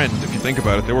a friend, if you think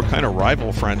about it. They were kind of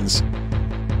rival friends.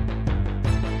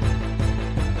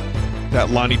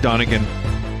 That Lonnie Donegan.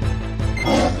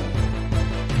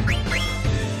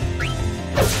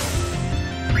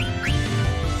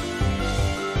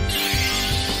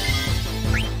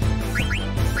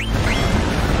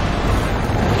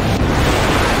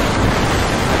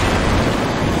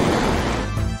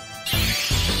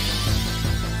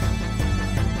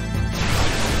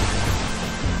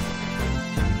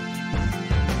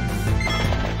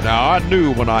 Now, I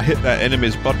knew when I hit that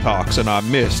enemy's buttocks and I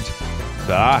missed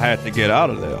that I had to get out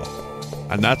of there.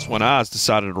 And that's when I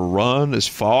decided to run as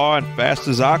far and fast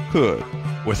as I could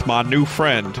with my new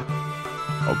friend,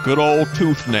 a good old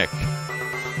Tooth Neck.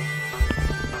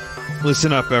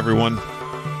 Listen up, everyone.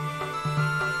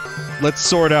 Let's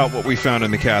sort out what we found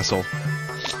in the castle.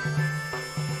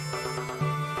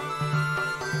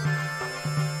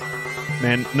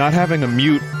 Man, not having a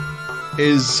mute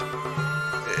is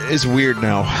weird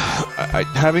now.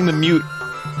 Having the mute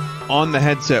on the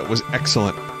headset was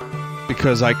excellent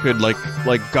because I could like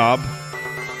gob,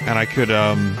 and I could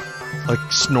like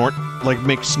snort, like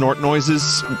make snort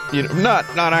noises. You know,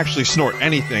 not actually snort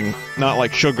anything, not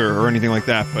like sugar or anything like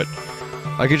that, but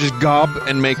I could just gob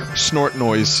and make snort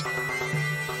noise.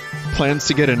 Plans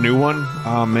to get a new one?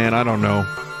 Oh man, I don't know.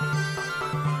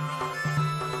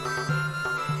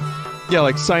 Yeah,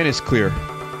 like sinus clear.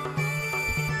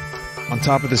 On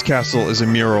top of this castle is a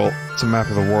mural. It's a map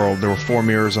of the world. There were 4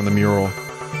 mirrors on the mural.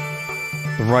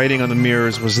 The writing on the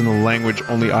mirrors was in the language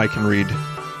only I can read.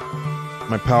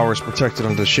 My power is protected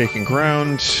under the shaking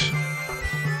ground.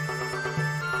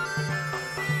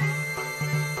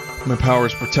 My power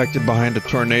is protected behind a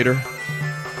tornado.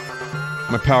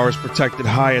 My power is protected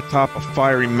high atop a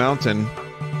fiery mountain.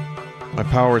 My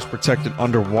power is protected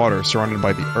underwater, surrounded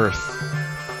by the earth.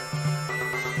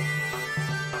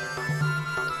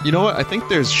 You know what? I think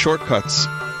there's shortcuts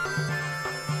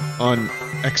on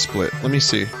XSplit. Let me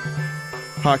see.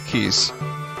 Hotkeys.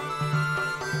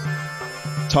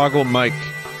 Toggle mic.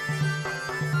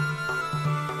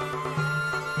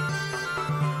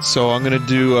 So I'm gonna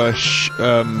do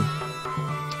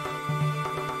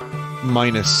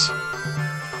minus.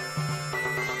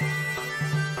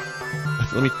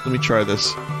 Let me try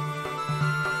this.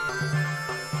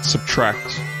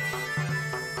 Subtract.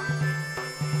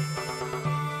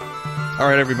 All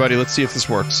right, everybody, let's see if this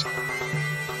works.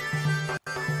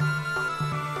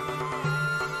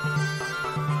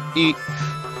 Eat.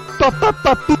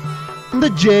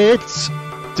 The Jets.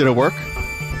 Did it work?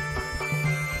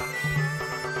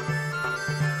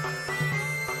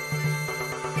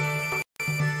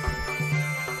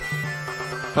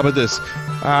 How about this?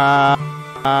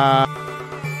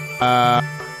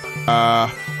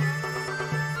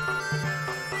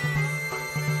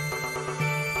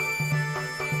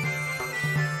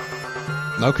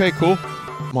 Okay, cool.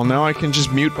 Well, now I can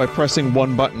just mute by pressing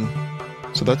one button.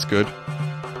 So that's good.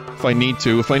 If I need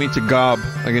to gob,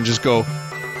 I can just go.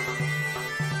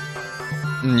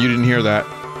 You didn't hear that.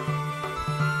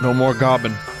 No more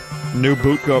gobbing. New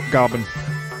boot gobbing.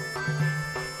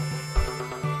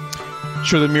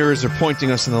 Sure, the mirrors are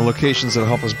pointing us in the locations that'll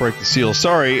help us break the seal.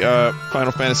 Sorry,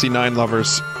 Final Fantasy IX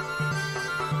lovers.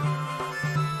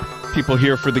 People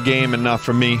here for the game and not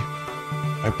for me.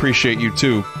 I appreciate you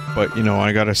too, but you know,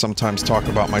 I gotta sometimes talk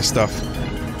about my stuff.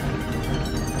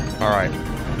 Alright,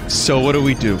 so what do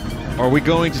we do? Are we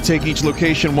going to take each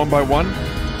location one by one?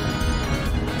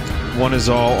 One is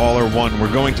all are one.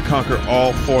 We're going to conquer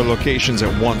all 4 locations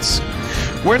at once.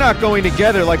 We're not going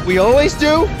together like we always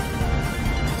do?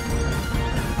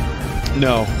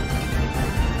 No.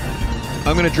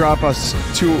 I'm gonna drop us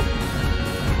to...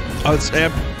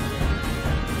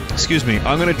 excuse me.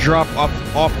 I'm gonna drop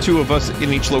off 2 of us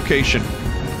in each location.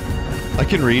 I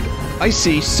can read. I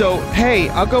see. So, hey,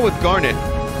 I'll go with Garnet.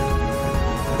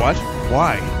 What?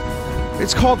 Why?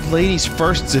 It's called Ladies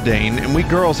First, Zidane, and we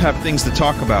girls have things to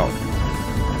talk about.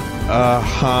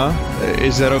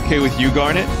 Is that okay with you,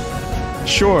 Garnet?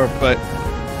 Sure, but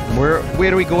where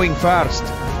are we going first?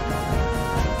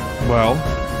 Well,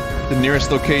 the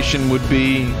nearest location would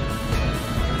be...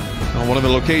 Well, one of the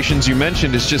locations you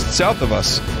mentioned is just south of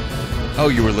us. Oh,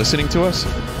 you were listening to us?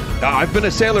 I've been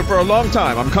a sailor for a long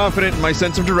time. I'm confident in my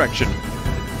sense of direction.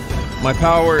 My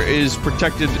power is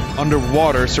protected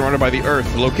underwater, surrounded by the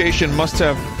earth. The location must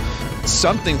have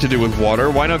something to do with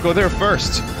water. Why not go there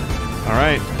first?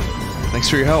 Alright. Thanks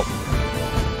for your help.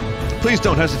 Please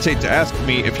don't hesitate to ask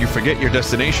me if you forget your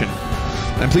destination.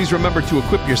 And please remember to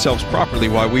equip yourselves properly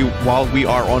while we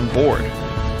are on board.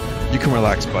 You can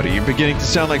relax, buddy. You're beginning to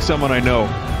sound like someone I know.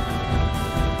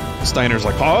 Steiner's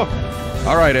like, huh?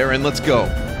 Alright, Aaron, let's go.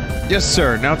 Yes,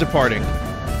 sir. Now departing.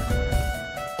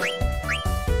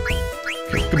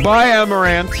 Goodbye,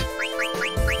 Amaranth.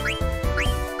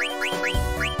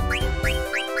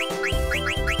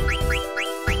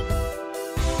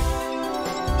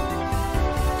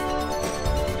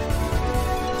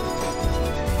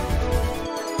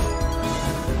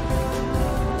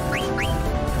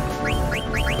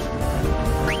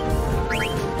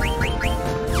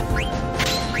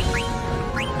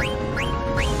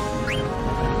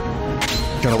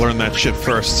 Gotta learn that shit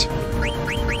first.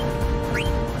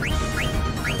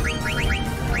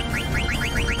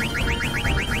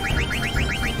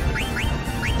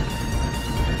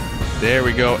 There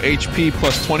we go. HP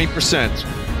plus 20%.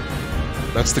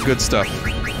 That's the good stuff.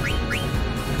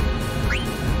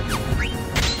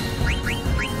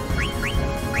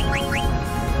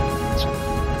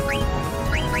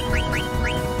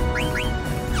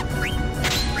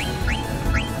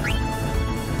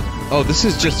 Oh, this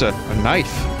is just a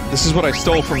knife. This is what I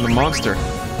stole from the monster.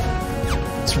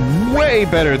 It's way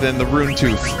better than the Rune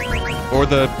Tooth. Or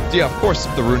the... yeah, of course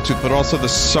the Rune Tooth, but also the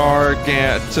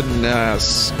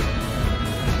Sargantanus.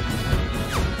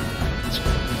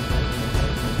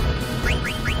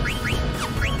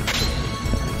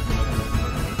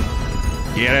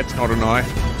 Yeah, that's not a knife.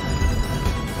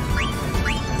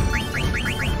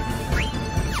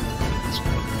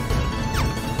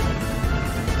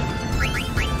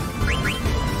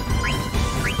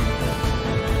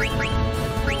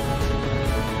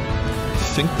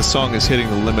 I think the song is hitting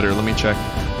the limiter. Let me check.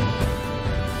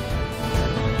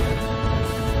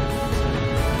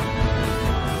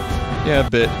 Yeah, a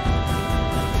bit.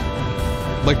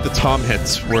 Like the tom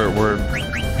hits, we're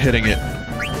hitting it.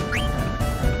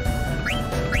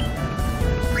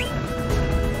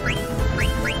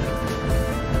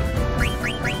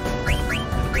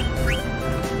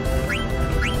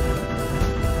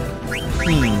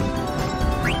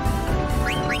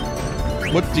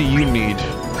 What do you need?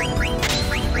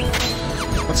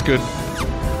 That's good.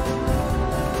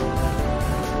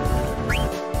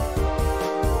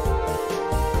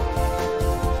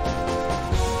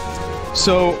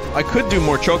 So, I could do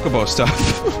more Chocobo stuff.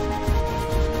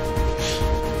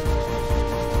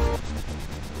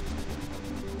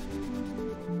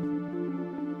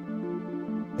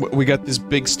 We got this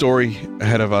big story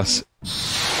ahead of us.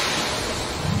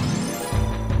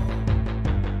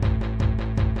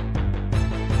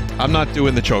 I'm not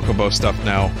doing the Chocobo stuff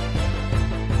now.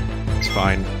 It's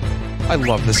fine. I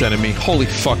love this enemy. Holy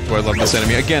fuck do I love this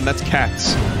enemy. Again, that's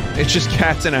cats. It's just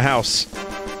cats in a house.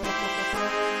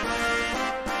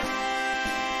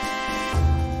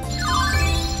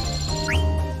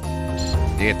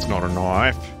 It's not a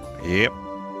knife. Yep.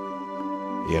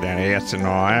 Yeah, that's a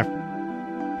knife.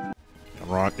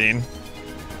 Right then.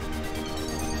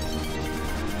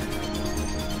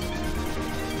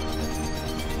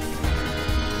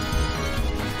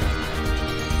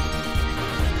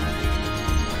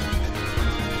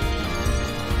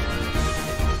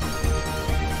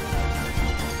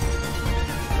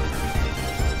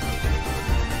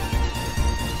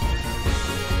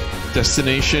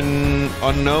 Destination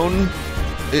unknown?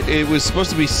 It was supposed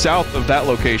to be south of that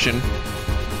location.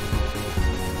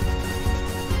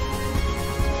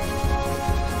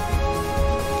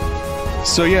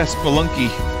 So yeah, Spelunky.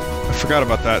 I forgot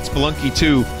about that. Spelunky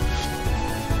 2.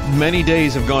 Many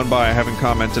days have gone by, I haven't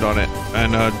commented on it.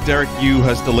 And Derek Yu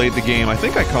has delayed the game. I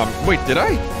think I wait, did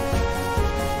I?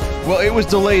 Well, it was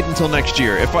delayed until next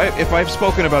year. If I've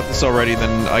spoken about this already,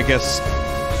 then I guess,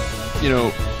 you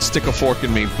know, stick a fork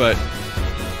in me, but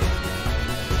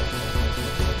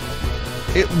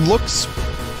it looks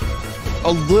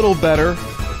a little better.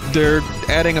 They're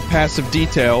adding a passive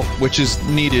detail, which is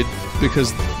needed,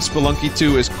 because Spelunky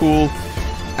 2, as cool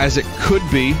as it could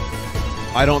be,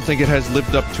 I don't think it has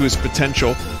lived up to its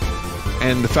potential.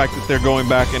 And the fact that they're going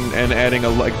back and adding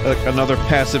another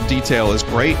passive detail is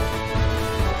great.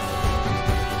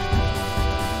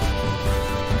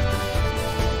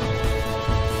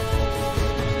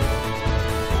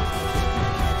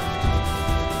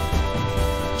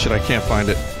 Shit, I can't find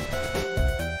it.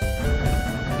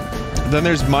 Then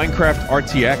there's Minecraft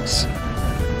RTX.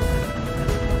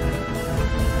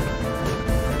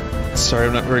 Sorry,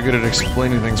 I'm not very good at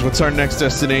explaining things. What's our next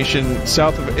destination?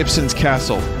 South of Ibsen's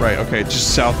castle. Right, okay,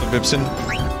 just south of Ibsen.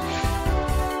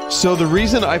 So the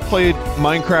reason I played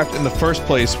Minecraft in the first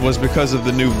place was because of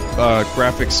the new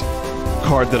graphics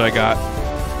card that I got.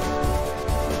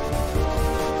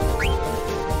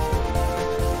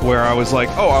 Where I was like,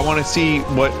 oh, I want to see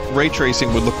what ray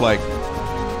tracing would look like.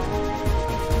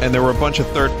 And there were a bunch of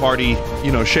third-party,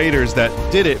 you know, shaders that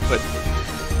did it, but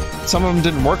some of them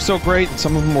didn't work so great, and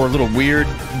some of them were a little weird.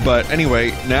 But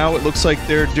anyway, now it looks like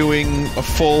they're doing a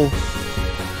full...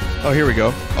 oh, here we go.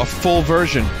 A full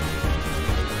version.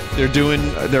 They're doing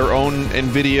their own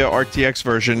NVIDIA RTX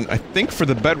version, I think for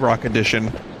the Bedrock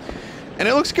edition. And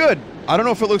it looks good. I don't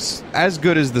know if it looks as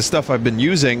good as the stuff I've been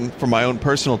using for my own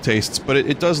personal tastes, but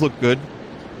it does look good.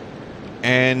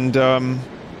 And,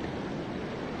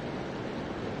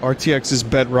 RTX is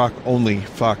Bedrock only.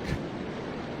 Fuck.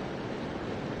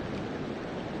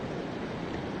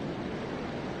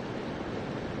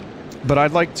 But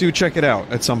I'd like to check it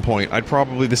out at some point. I'd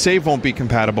probably... the save won't be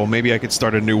compatible. Maybe I could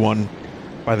start a new one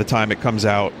by the time it comes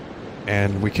out,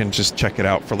 and we can just check it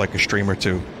out for like a stream or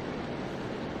two.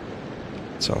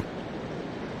 So...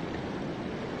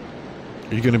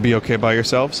 are you gonna be okay by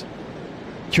yourselves?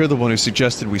 You're the one who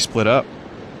suggested we split up.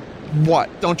 What?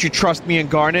 Don't you trust me and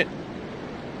Garnet?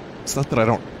 It's not that I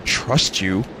don't trust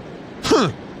you.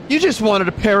 Huh! You just wanted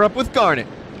to pair up with Garnet.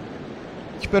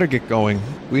 You better get going.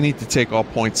 We need to take all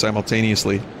points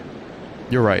simultaneously.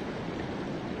 You're right.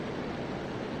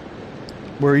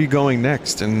 Where are you going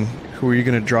next, and who are you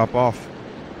going to drop off?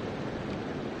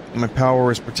 My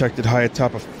power is protected high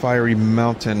atop a fiery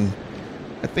mountain.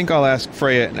 I think I'll ask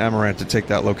Freya and Amaranth to take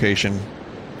that location.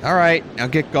 Alright, now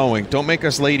get going. Don't make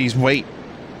us ladies wait.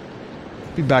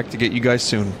 I'll be back to get you guys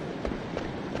soon.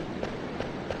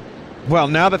 Well,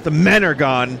 now that the men are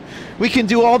gone, we can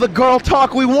do all the girl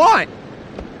talk we want!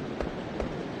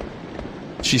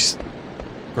 She's...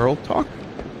 girl talk?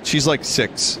 She's like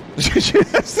 6.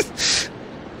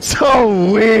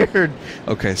 So weird!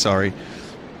 Okay, sorry.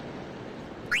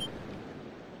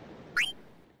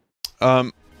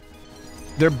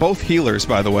 They're both healers,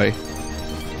 by the way.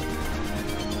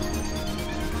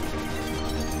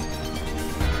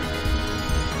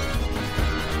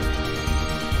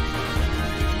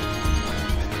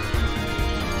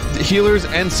 Healers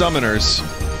and summoners.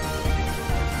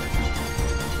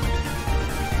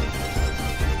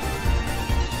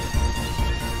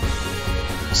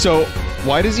 So,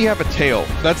 why does he have a tail?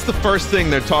 That's the first thing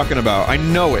they're talking about. I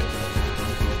know it.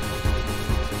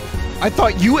 I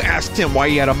thought you asked him why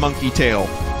he had a monkey tail.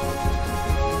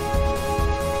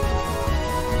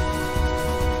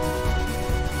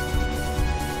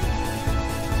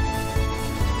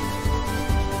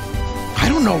 I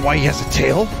don't know why he has a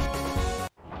tail.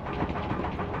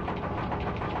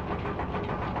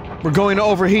 We're going to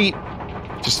overheat.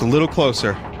 Just a little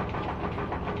closer.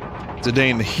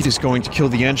 Zidane, the heat is going to kill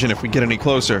the engine if we get any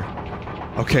closer.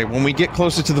 Okay, when we get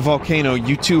closer to the volcano,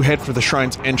 you two head for the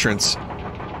shrine's entrance.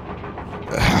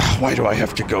 Why do I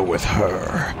have to go with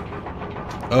her?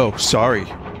 Oh, sorry.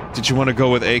 Did you want to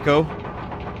go with Eiko?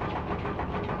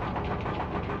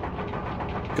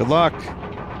 Good luck.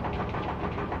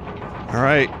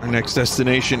 Alright, our next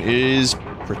destination is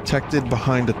protected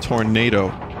behind a tornado.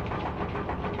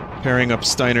 Pairing up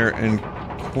Steiner and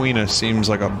Quina seems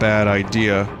like a bad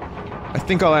idea. I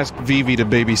think I'll ask Vivi to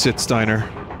babysit Steiner.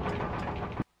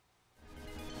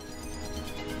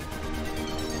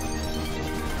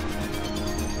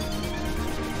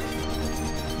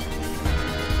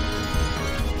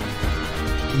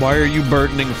 Why are you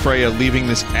burdening Freya, leaving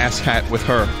this asshat with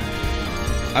her?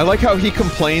 I like how he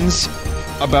complains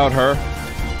about her,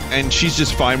 and she's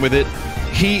just fine with it.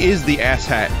 He is the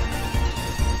asshat.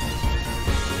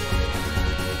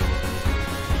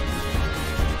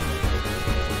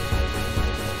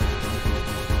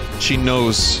 She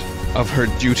knows of her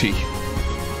duty.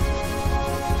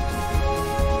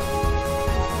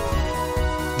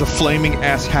 The flaming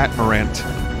asshat Morant.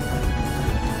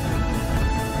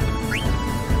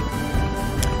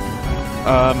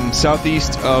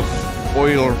 Southeast of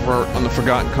Oil on the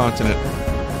Forgotten Continent.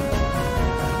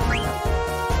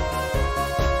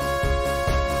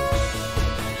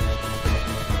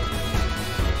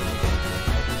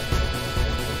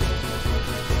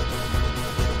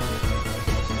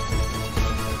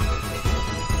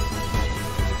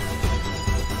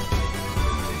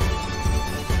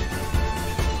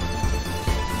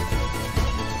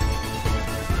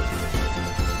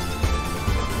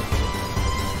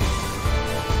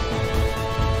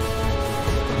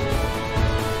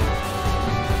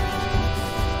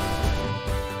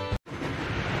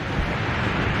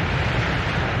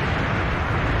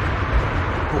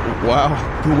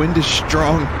 Wow, the wind is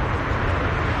strong.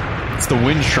 It's the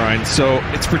wind shrine, so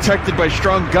it's protected by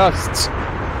strong gusts.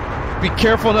 Be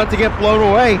careful not to get blown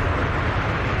away.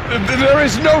 There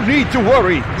is no need to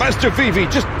worry, Master Vivi.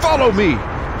 Just follow me.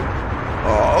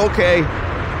 Oh, okay.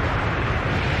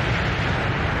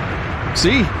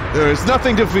 See? There is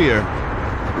nothing to fear.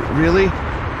 Really?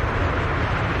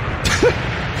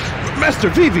 Master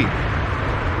Vivi!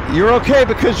 You're okay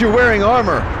because you're wearing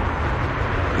armor.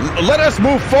 Let us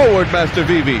move forward, Master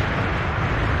Vivi.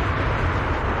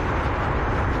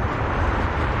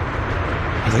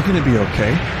 Are they going to be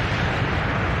okay?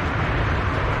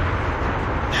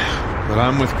 But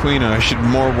I'm with Quina. I should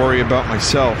more worry about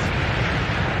myself.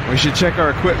 We should check our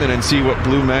equipment and see what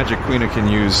blue magic Quina can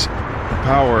use. The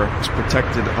power is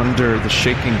protected under the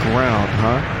shaking ground,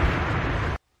 huh?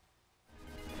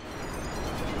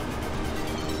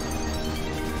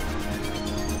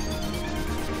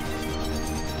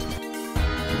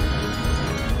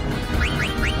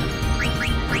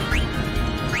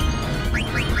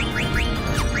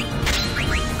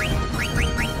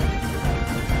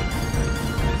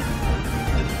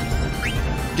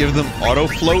 Give them auto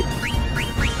float?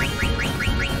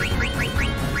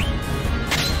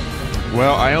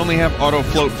 Well, I only have auto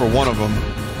float for one of them.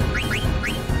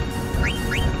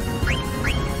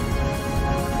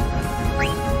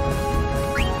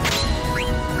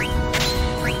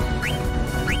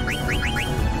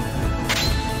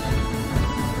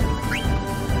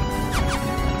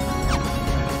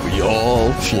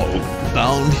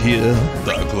 down here.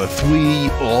 The glyph we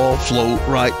all float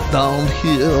right down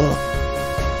here.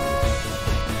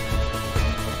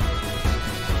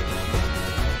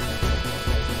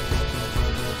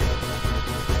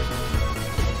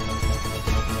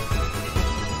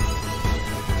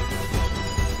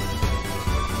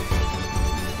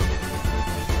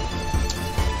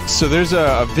 So there's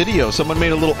a video. Someone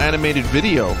made a little animated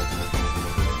video.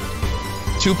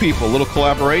 2 people, little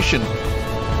collaboration.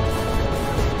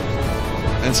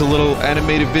 And it's a little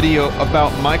animated video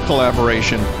about my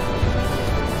collaboration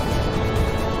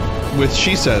with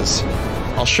She Says.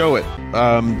 I'll show it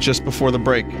just before the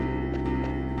break.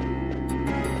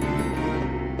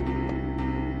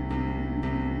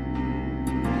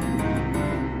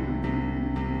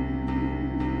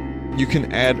 You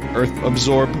can add Earth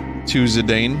Absorb to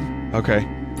Zidane. Okay.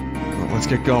 Well, let's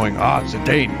get going. Ah,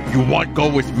 Zidane, you want go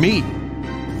with me?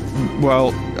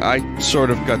 Well, I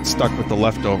sort of got stuck with the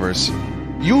leftovers.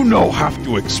 You no have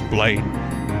to explain.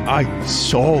 I'm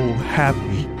so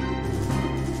happy.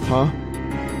 Huh?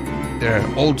 There's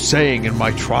an old saying in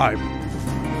my tribe.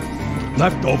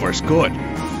 Leftovers good.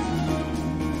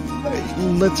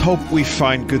 Let's hope we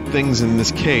find good things in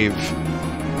this cave.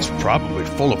 It's probably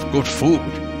full of good food.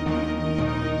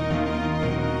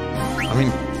 I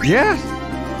mean, yeah.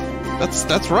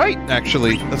 That's right,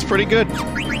 actually. That's pretty good.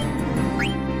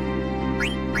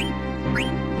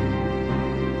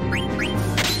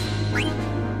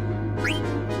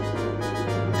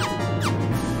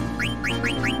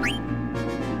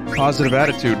 Positive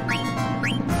attitude.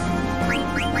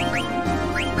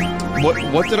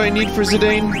 What did I need for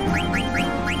Zidane?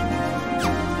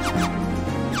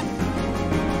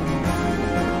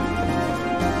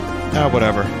 Ah,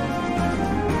 whatever.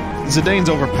 Zidane's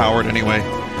overpowered anyway.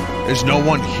 There's no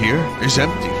one here. It's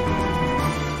empty.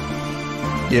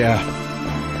 Yeah.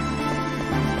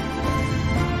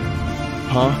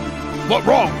 Huh? What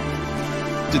wrong?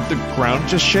 Did the ground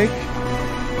just shake?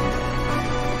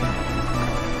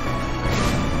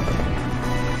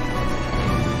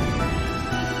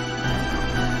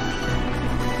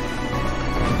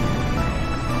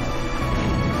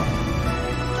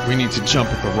 We need to jump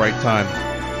at the right time.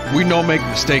 We no make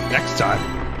mistake next time.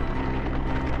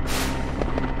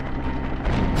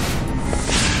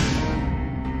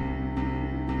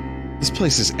 This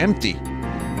place is empty.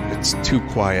 It's too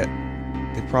quiet.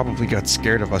 They probably got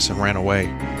scared of us and ran away.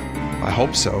 I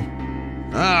hope so.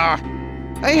 Ah!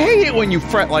 I hate it when you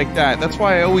fret like that. That's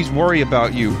why I always worry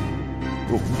about you.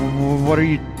 What are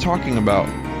you talking about?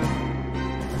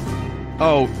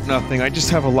 Oh, nothing. I just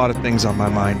have a lot of things on my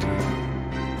mind.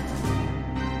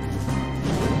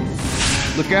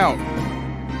 Look out!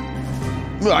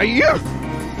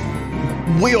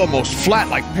 We almost flat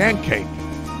like pancake.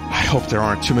 I hope there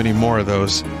aren't too many more of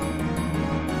those.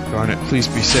 Darn it, please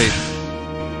be safe.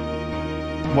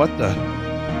 What the?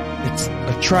 It's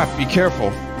a trap, be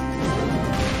careful.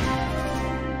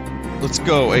 Let's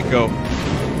go, Eiko.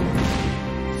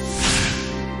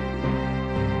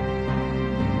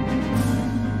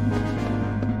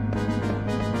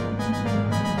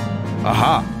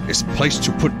 Aha! It's place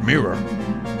to put mirror.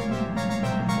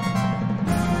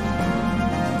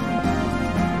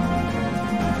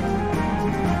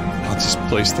 I'll just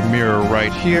place the mirror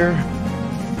right here.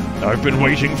 I've been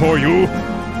waiting for you.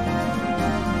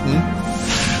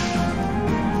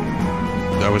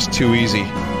 That was too easy,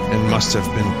 and must have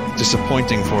been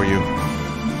disappointing for you.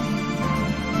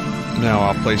 Now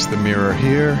I'll place the mirror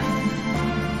here.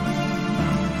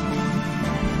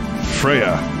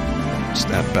 Freya,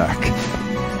 Stand back.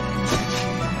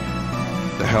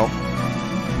 The hell?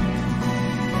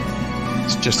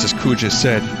 It's just as Kuja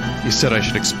said. He said I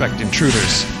should expect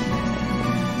intruders.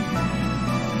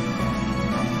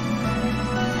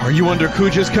 Are you under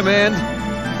Kuja's command?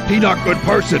 he not good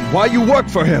person. Why you work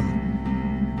for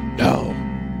him? No,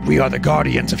 we are the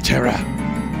Guardians of Terra.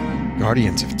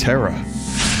 Guardians of Terra?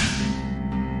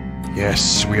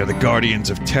 Yes, we are the Guardians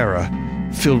of Terra,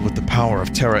 filled with the power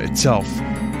of Terra itself.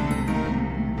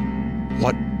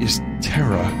 What is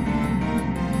Terra?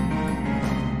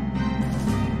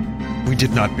 We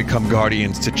did not become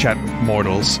Guardians to chat with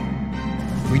mortals.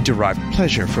 We derive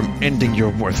pleasure from ending your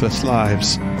worthless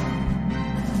lives.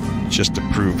 Just to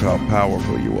prove how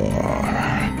powerful you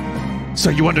are. So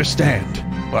you understand.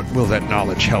 But will that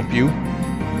knowledge help you?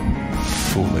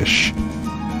 Foolish.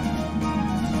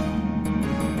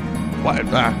 What?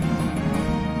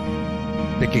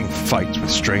 Picking fights with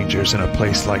strangers in a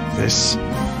place like this.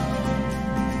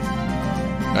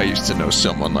 I used to know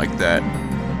someone like that.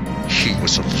 He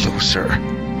was a loser.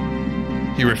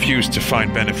 He refused to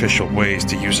find beneficial ways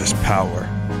to use his power.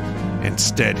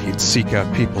 Instead, he'd seek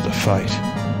out people to fight.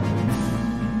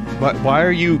 But why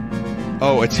are you...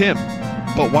 Oh, it's him.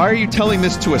 But why are you telling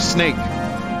this to a snake?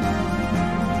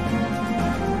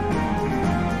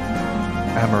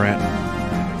 Amaranth.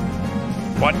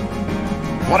 What?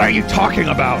 What are you talking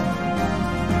about?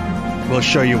 We'll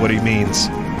show you what he means.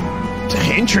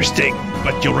 Interesting,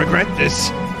 but you'll regret this.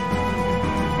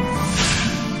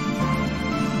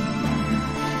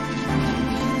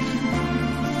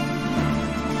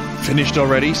 Finished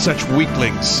already? Such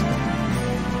weaklings.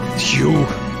 You...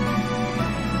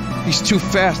 He's too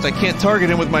fast. I can't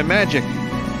target him with my magic.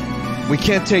 We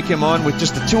can't take him on with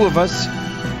just the two of us.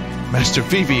 Master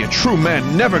Vivi, a true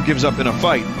man, never gives up in a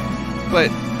fight.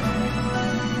 But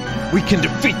we can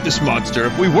defeat this monster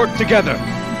if we work together.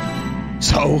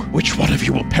 So, which one of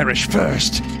you will perish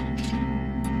first?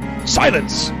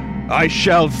 Silence! I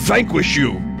shall vanquish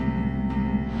you!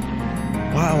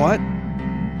 What?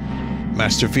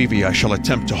 Master Vivi, I shall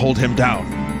attempt to hold him down.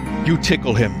 You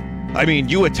tickle him. I mean,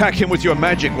 you attack him with your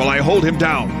magic while I hold him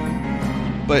down.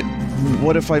 But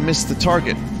what if I miss the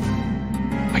target?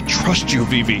 I trust you,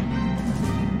 Vivi.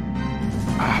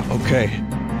 Okay.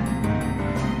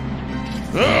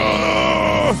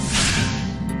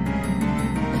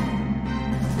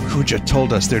 Kuja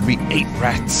told us there'd be 8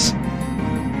 rats.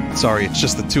 Sorry, it's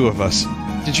just the two of us.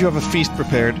 Did you have a feast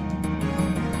prepared?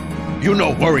 You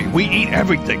no worry, we eat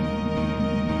everything.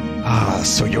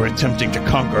 So you're attempting to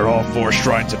conquer all 4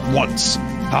 shrines at once.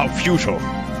 How futile.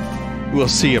 We'll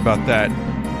see about that.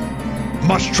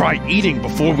 Must try eating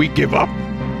before we give up.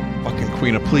 Fucking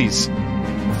Queena, please.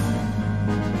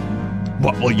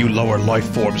 What will you lower life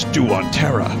forms do on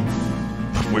Terra?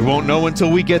 We won't know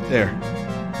until we get there.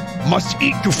 Must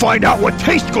eat to find out what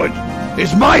tastes good,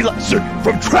 is my lesson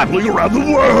from traveling around the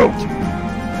world.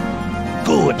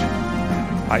 Good.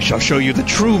 I shall show you the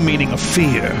true meaning of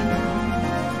fear.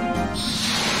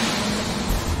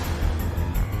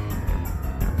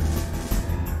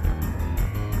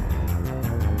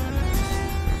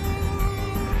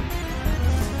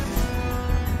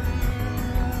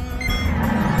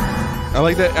 I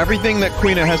like that everything that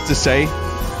Queena has to say,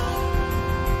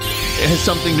 it has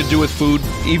something to do with food,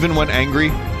 even when angry.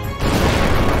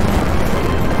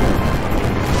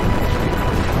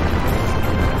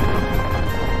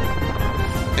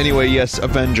 Anyway, yes,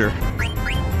 Avenger.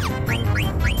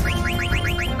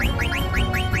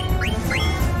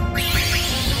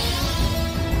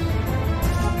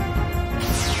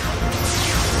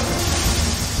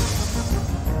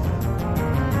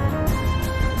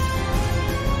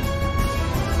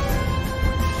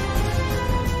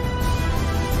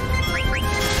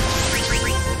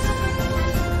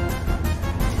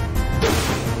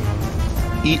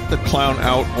 Eat the clown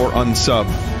out or unsub.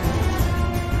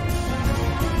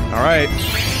 Alright.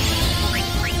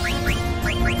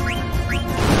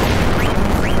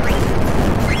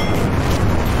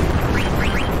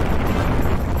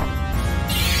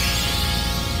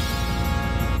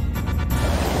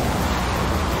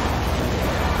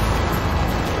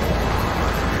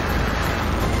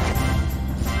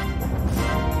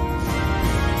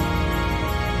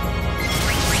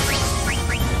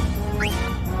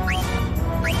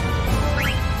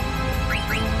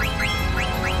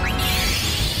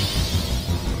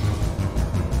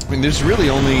 I mean, there's really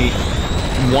only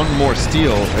one more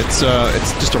steel. It's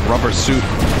just a rubber suit.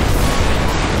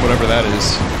 Whatever that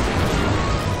is.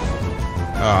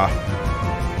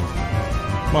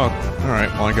 Well,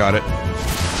 alright, well I got it.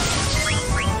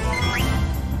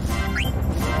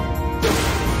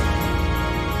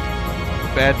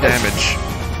 Bad damage.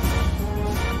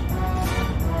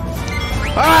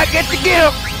 Alright, get the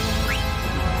gift!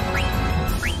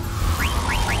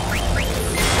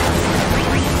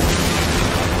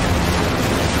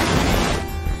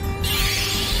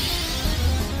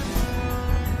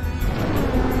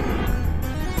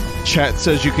 Chat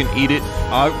says you can eat it.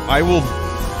 I will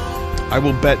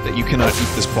bet that you cannot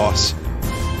eat this boss.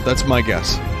 That's my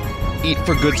guess. Eat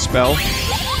for good spell.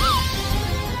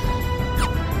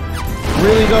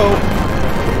 Really though?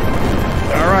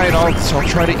 Alright, I'll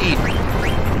try to eat.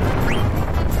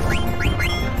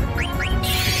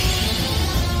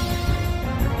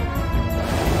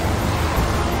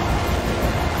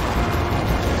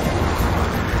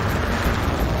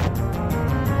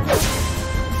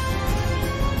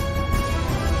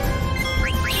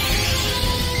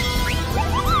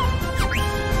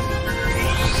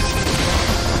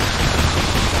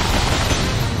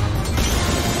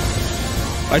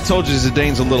 I told you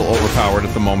Zidane's a little overpowered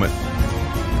at the moment.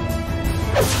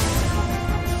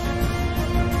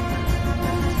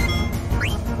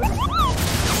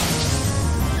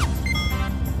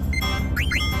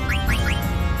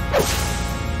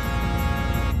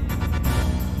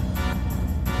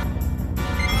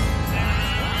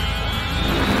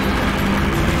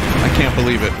 can't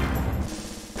believe it.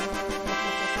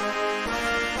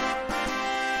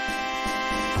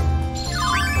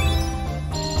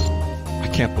 I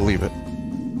can't believe it.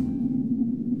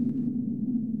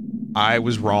 I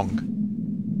was wrong.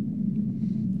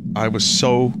 I was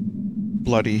so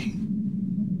bloody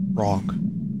wrong.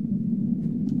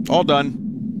 All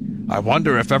done. I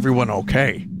wonder if everyone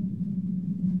okay.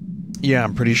 Yeah,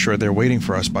 I'm pretty sure they're waiting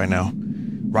for us by now.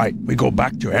 Right, we go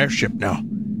back to airship now.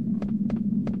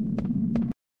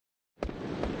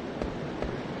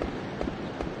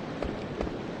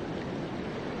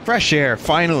 Fresh air,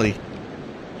 finally.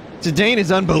 Zidane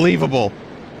is unbelievable.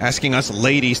 Asking us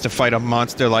ladies to fight a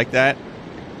monster like that.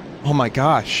 Oh my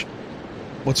gosh.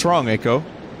 What's wrong, Eiko?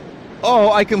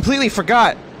 Oh, I completely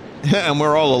forgot. And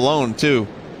we're all alone, too.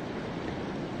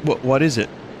 What is it?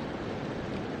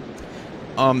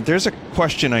 There's a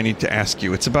question I need to ask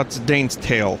you. It's about Zidane's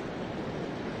tail.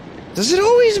 Does it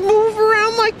always move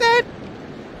around like that?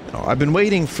 No, I've been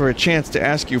waiting for a chance to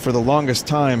ask you for the longest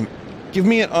time. Give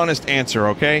me an honest answer,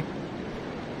 okay?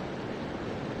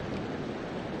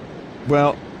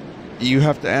 Well, you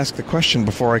have to ask the question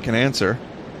before I can answer.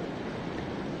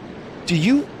 Do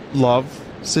you love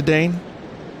Zidane?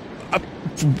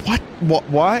 What?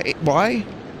 Why? Why?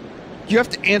 You have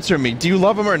to answer me. Do you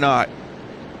love him or not?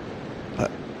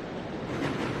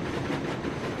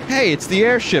 Hey, it's the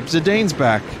airship. Zidane's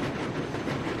back.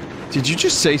 Did you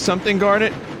just say something,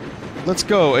 Garnet? Let's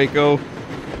go, Eiko.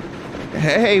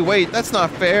 Hey, wait, that's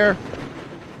not fair.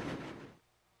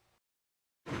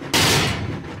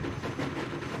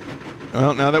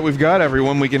 Well, now that we've got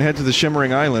everyone, we can head to the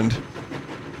Shimmering Island.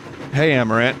 Hey,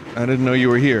 Amaranth, I didn't know you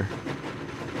were here.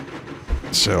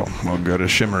 So, we'll go to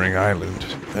Shimmering Island,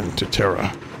 then to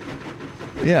Terra.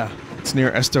 Yeah, it's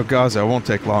near Estogaza, won't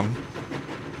take long.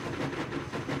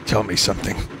 Tell me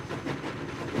something.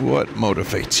 What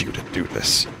motivates you to do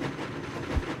this?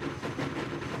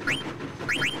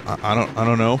 I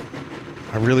don't know.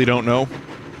 I really don't know.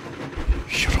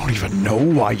 You don't even know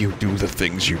why you do the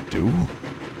things you do?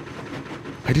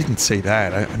 I didn't say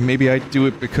that. Maybe I do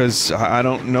it because I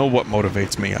don't know what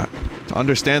motivates me. To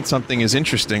understand something is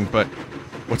interesting, but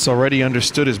what's already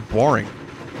understood is boring.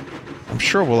 I'm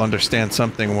sure we'll understand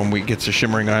something when we get to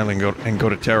Shimmering Island and go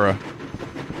to Terra.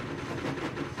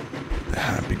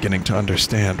 I'm beginning to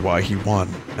understand why he won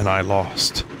and I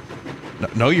lost.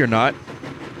 No, you're not.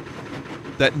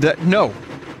 No.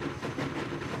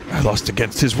 I lost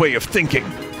against his way of thinking.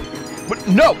 But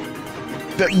no!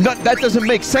 That doesn't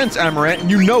make sense, Amaranth,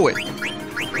 and you know it.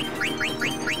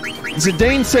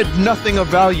 Zidane said nothing of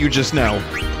value just now.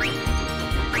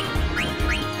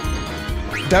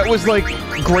 That was like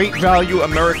great value,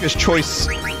 America's Choice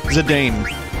Zidane.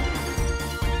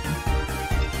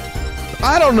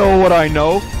 I don't know what I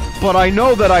know, but I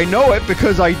know that I know it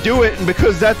because I do it and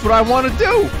because that's what I want to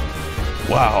do.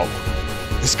 Wow,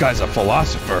 this guy's a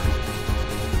philosopher.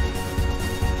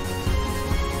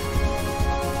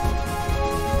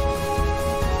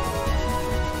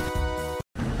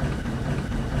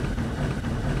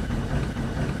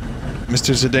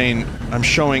 Mr. Zidane, I'm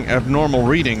showing abnormal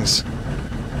readings.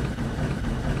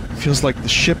 Feels like the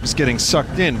ship is getting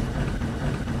sucked in.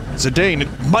 Zidane,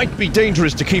 it might be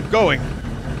dangerous to keep going.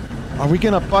 Are we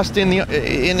gonna bust on the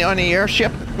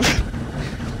airship?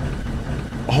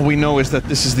 All we know is that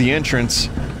this is the entrance.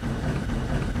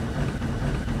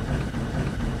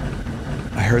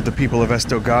 I heard the people of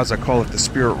Estogaza call it the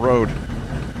Spirit Road.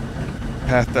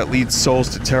 Path that leads souls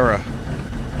to Terra.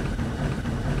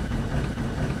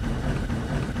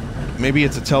 Maybe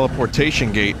it's a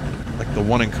teleportation gate, like the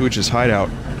one in Kuja's hideout.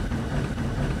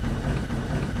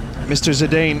 Mr.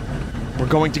 Zidane, we're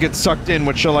going to get sucked in.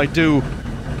 What shall I do?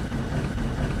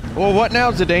 Well, what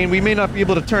now, Zidane? We may not be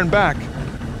able to turn back.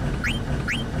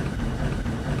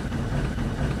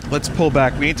 Let's pull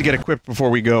back. We need to get equipped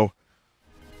before we go.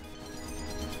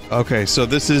 Okay, so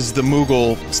this is the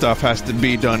Moogle stuff has to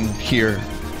be done here.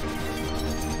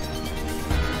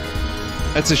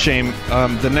 That's a shame.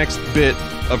 The next bit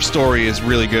of story is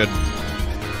really good.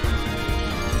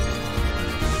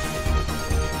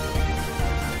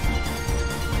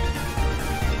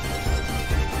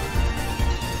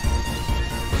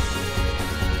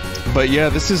 But yeah,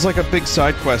 this is like a big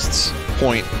side quests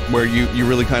point where you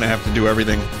really kind of have to do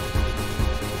everything.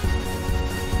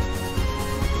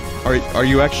 Are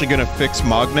you actually gonna fix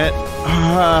Mognet?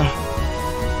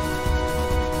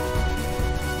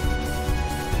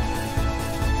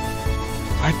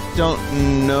 I don't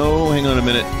know. Hang on a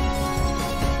minute.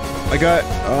 I got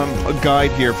a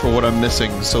guide here for what I'm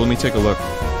missing, so let me take a look.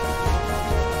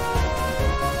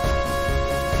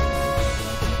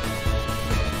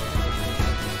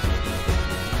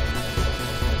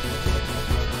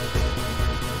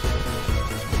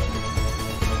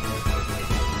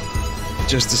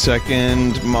 Just a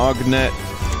second. Magnet.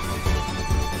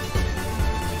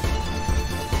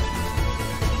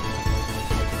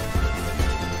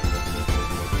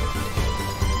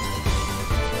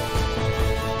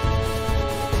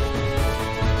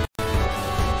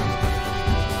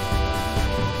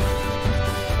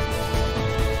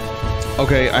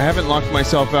 Okay, I haven't locked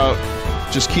myself out.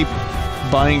 Just keep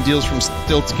buying deals from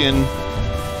Stiltskin.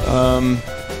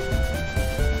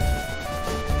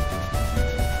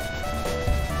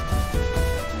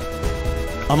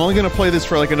 I'm only going to play this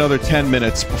for like another 10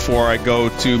 minutes before I go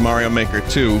to Mario Maker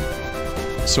 2.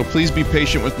 So please be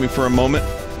patient with me for a moment.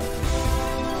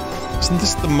 Isn't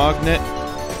this the Magnet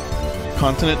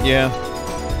continent? Yeah.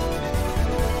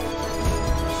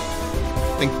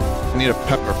 I think I need a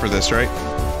pepper for this, right?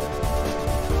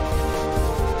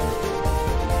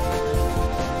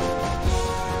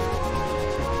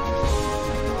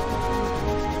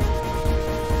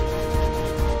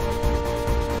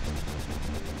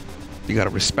 You gotta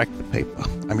respect the paper.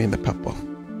 I mean the pepper.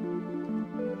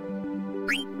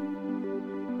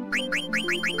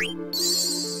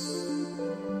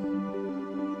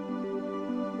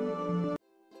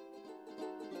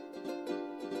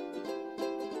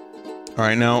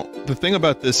 Alright, now, the thing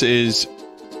about this is...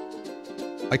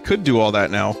 I could do all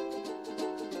that now.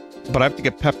 But I have to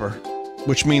get pepper.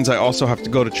 Which means I also have to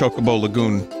go to Chocobo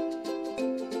Lagoon.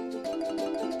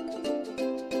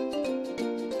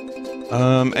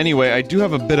 Anyway, I do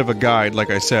have a bit of a guide, like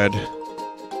I said.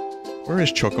 Where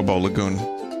is Chocobo Lagoon?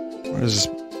 Where is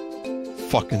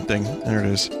this fucking thing? There it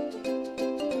is.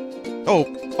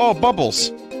 Oh,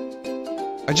 Bubbles!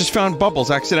 I just found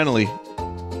Bubbles accidentally.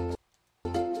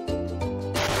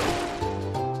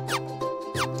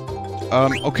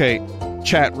 Okay.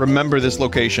 Chat, remember this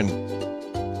location.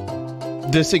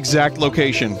 This exact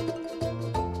location.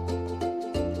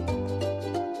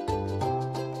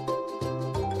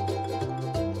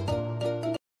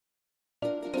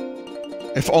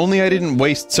 If only I didn't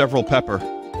waste several pepper.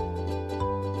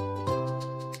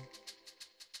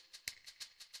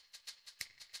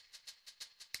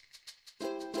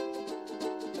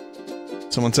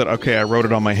 Someone said, okay, I wrote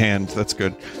it on my hand. That's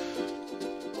good.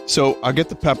 So, I'll get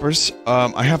the peppers.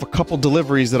 I have a couple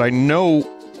deliveries that I know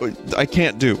I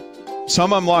can't do.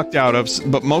 Some I'm locked out of,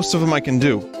 but most of them I can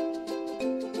do.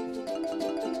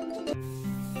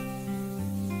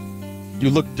 You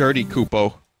look dirty,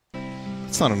 Koopo.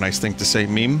 That's not a nice thing to say,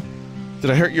 meme.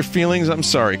 Did I hurt your feelings? I'm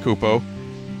sorry, Koopo.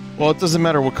 Well, it doesn't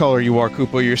matter what color you are,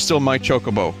 Koopo. You're still my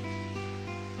Chocobo.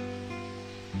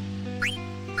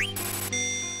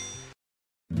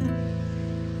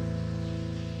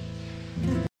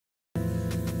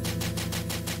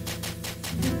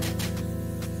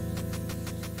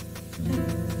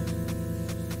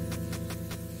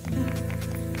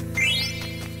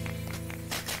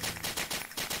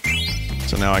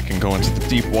 So now I can go into the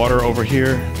deep water over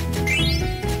here.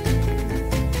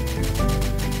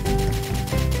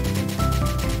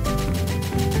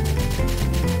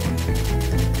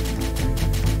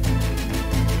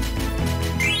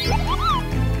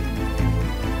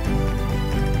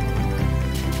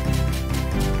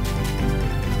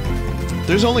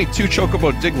 There's only 2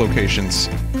 Chocobo dig locations,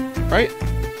 right?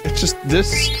 It's just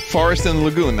this forest and the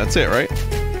lagoon, that's it, right?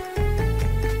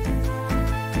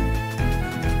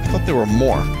 I thought there were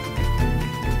more.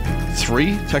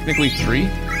 3? Technically 3?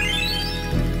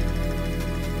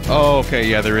 Oh, okay,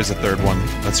 yeah, there is a third one.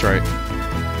 That's right.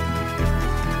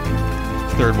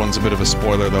 Third one's a bit of a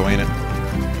spoiler, though, ain't it?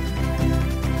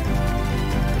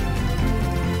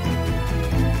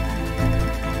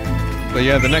 But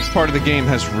yeah, the next part of the game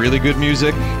has really good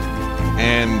music,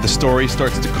 and the story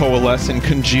starts to coalesce and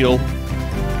congeal,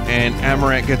 and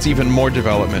Amaranth gets even more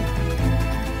development.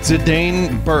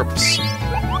 Zidane burps,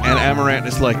 and Amaranth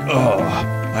is like, "Oh,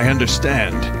 I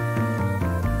understand.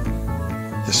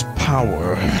 This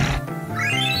power."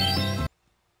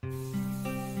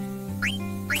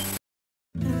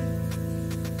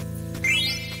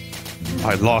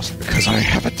 I lost because I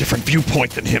have a different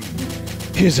viewpoint than him.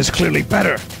 His is clearly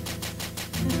better.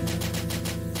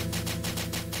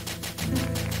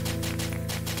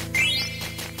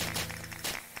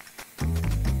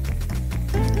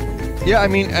 Yeah, I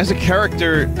mean, as a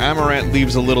character, Amaranth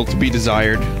leaves a little to be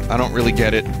desired. I don't really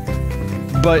get it.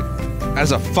 But,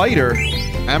 as a fighter,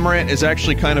 Amaranth is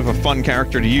actually kind of a fun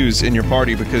character to use in your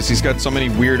party because he's got so many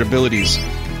weird abilities.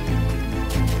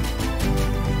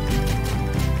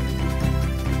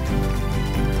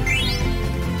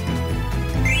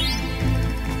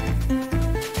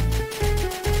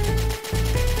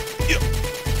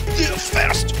 Yeah,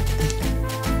 fast!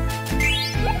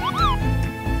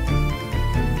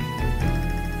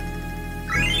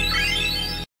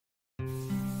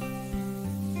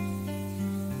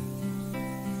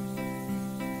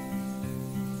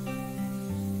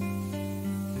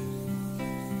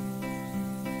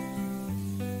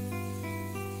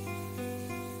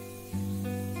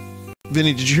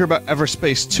 Vinny, did you hear about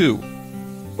Everspace 2?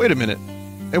 Wait a minute.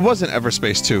 It wasn't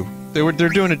Everspace 2. They're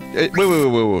doing it.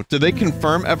 Wait. Did they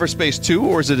confirm Everspace 2,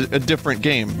 or is it a different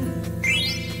game?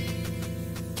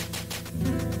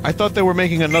 I thought they were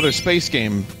making another space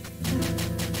game.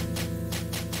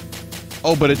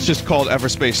 Oh, but it's just called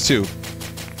Everspace 2.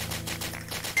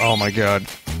 Oh my god.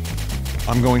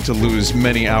 I'm going to lose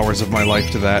many hours of my life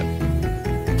to that.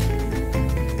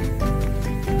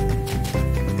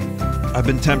 I've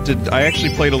been tempted. I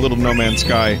actually played a little No Man's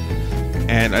Sky,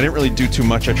 and I didn't really do too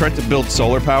much. I tried to build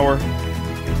solar power,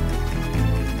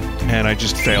 and I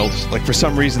just failed. Like, for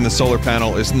some reason, the solar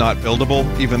panel is not buildable,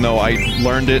 even though I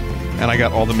learned it, and I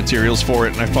got all the materials for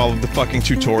it, and I followed the fucking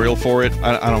tutorial for it.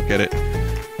 I don't get it.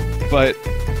 But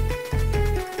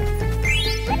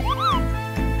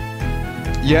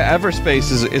yeah,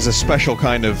 Everspace is a special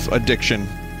kind of addiction.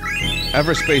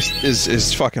 Everspace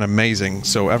is fucking amazing,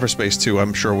 so Everspace 2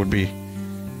 I'm sure would be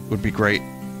great.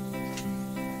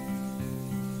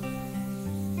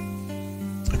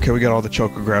 Okay, we got all the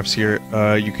chocographs here.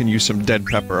 You can use some dead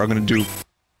pepper. I'm gonna do...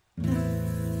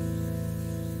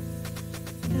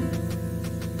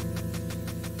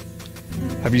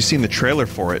 Have you seen the trailer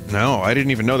for it? No, I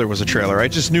didn't even know there was a trailer. I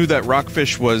just knew that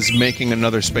Rockfish was making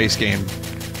another space game.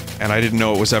 And I didn't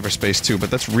know it was Everspace 2,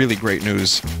 but that's really great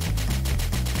news.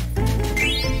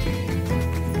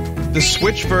 The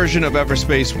Switch version of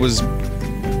Everspace was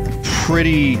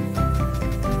pretty...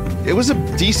 It was a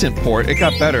decent port. It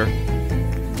got better.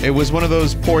 It was one of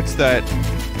those ports that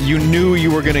you knew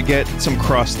you were gonna get some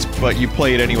crust, but you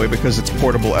play it anyway because it's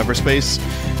portable Everspace.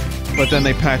 But then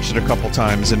they patched it a couple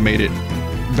times and made it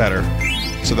better.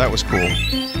 So that was cool.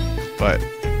 But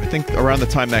I think around the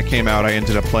time that came out, I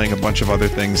ended up playing a bunch of other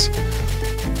things.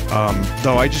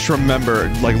 Though I just remember,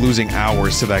 like, losing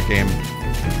hours to that game.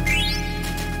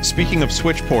 Speaking of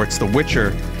Switch ports, The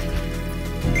Witcher.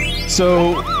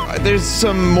 So, there's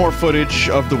some more footage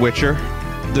of The Witcher.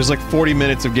 There's like 40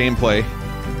 minutes of gameplay.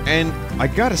 And I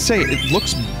gotta say, it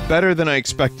looks better than I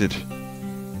expected.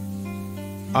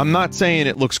 I'm not saying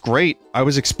it looks great. I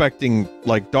was expecting,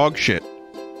 like, dog shit.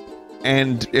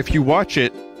 And if you watch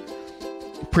it,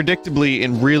 predictably,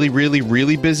 in really, really,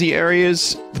 really busy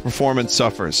areas, the performance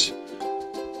suffers.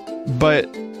 But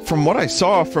from what I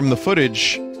saw from the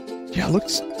footage, yeah, it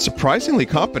looks surprisingly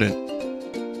competent.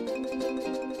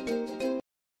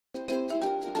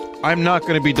 I'm not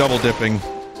going to be double dipping.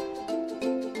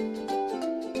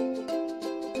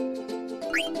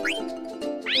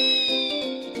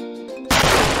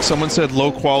 Someone said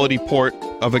low quality port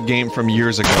of a game from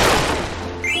years ago.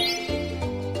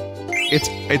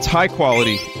 It's high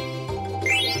quality.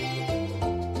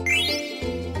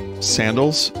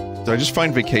 Sandals? Did I just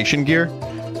find vacation gear?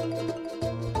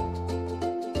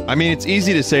 I mean, it's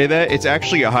easy to say that. It's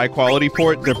actually a high quality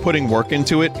port. They're putting work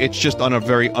into it. It's just on a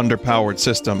very underpowered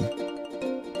system.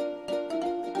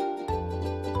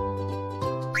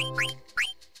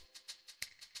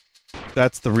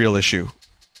 That's the real issue.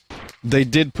 They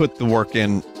did put the work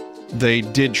in. They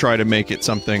did try to make it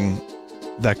something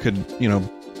that could, you know,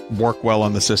 work well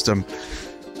on the system.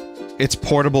 It's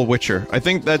portable Witcher. I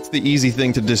think that's the easy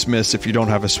thing to dismiss if you don't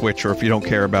have a Switch or if you don't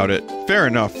care about it. Fair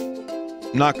enough.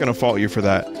 Not gonna fault you for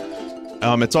that.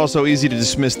 It's also easy to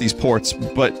dismiss these ports,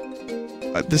 but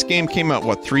this game came out,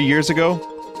 what, 3 years ago?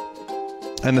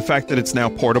 And the fact that it's now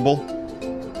portable,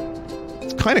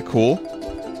 it's kinda cool.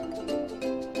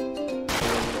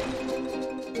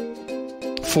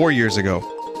 4 years ago.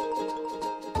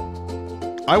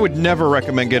 I would never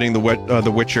recommend getting the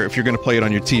Witcher if you're gonna play it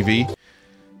on your TV.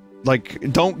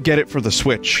 Like, don't get it for the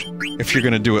Switch if you're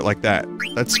gonna do it like that.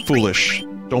 That's foolish.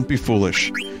 Don't be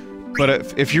foolish.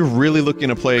 But if you're really looking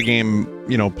to play a game,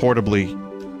 you know, portably,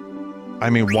 I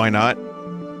mean, why not?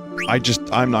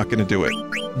 I'm not gonna do it.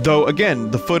 Though,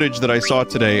 again, the footage that I saw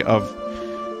today of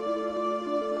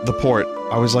the port,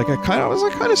 I was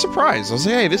kind of surprised. I was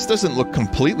like, hey, this doesn't look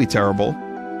completely terrible.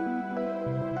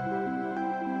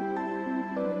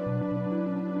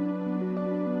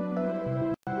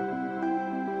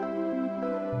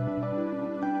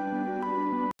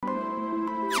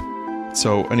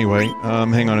 So, anyway,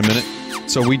 hang on a minute.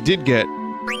 So we did get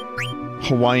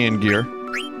Hawaiian gear.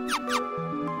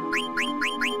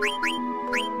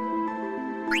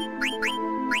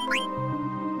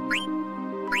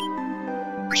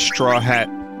 Straw hat.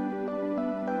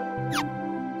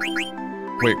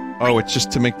 Wait, oh, it's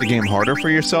just to make the game harder for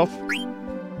yourself?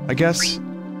 I guess?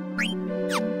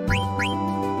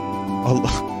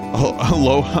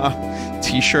 Aloha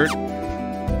t-shirt?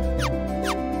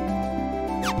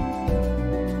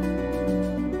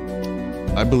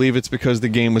 I believe it's because the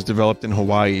game was developed in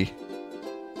Hawaii.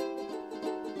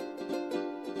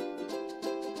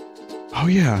 Oh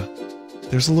yeah,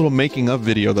 there's a little making of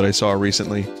video that I saw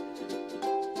recently.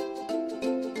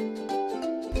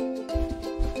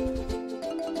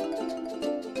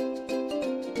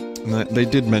 And they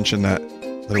did mention that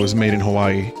it was made in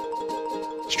Hawaii.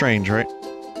 Strange, right?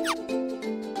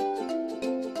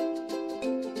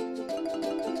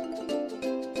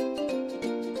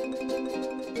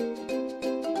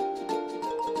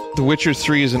 The Witcher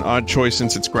 3 is an odd choice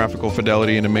since its graphical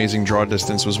fidelity and amazing draw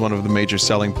distance was one of the major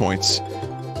selling points.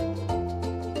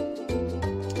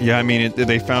 Yeah, I mean,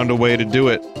 they found a way to do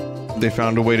it. They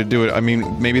found a way to do it. I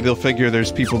mean, maybe they'll figure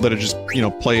there's people that are just, you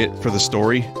know, play it for the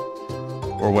story.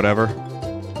 Or whatever.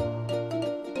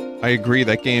 I agree,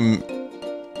 that game...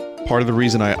 Part of the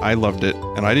reason I loved it,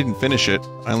 and I didn't finish it,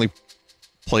 I only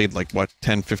played like, what,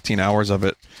 10-15 hours of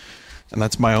it. And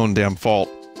that's my own damn fault.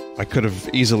 I could have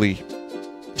easily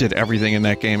did everything in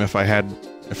that game if I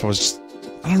was just,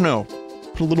 I don't know,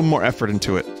 put a little more effort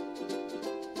into it.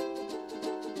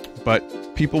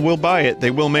 But people will buy it,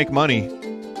 they will make money.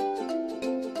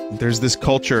 There's this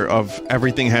culture of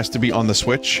everything has to be on the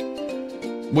Switch.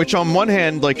 Which on one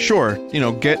hand, like, sure, you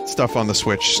know, get stuff on the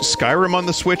Switch. Skyrim on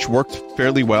the Switch worked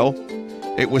fairly well.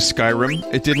 It was Skyrim.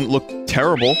 It didn't look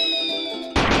terrible.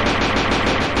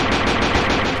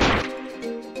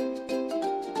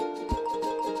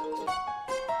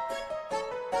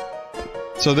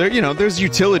 So there, you know, there's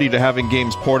utility to having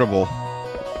games portable.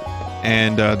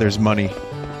 And, there's money.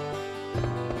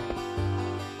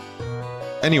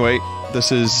 Anyway,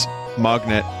 this is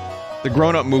Mognet. The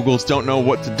grown-up Moogles don't know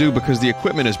what to do because the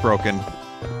equipment is broken.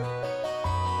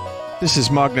 This is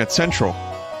Mognet Central.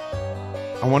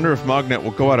 I wonder if Mognet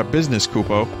will go out of business,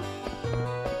 Kupo.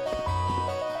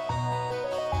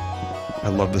 I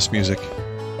love this music.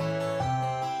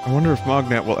 I wonder if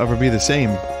Mognet will ever be the same.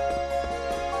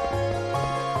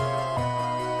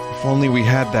 If only we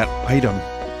had that item.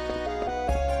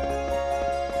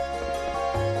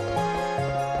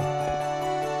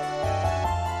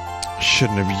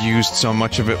 Shouldn't have used so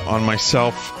much of it on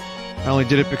myself. I only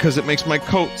did it because it makes my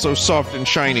coat so soft and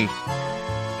shiny.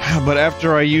 But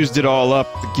after I used it all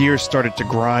up, the gears started to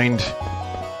grind.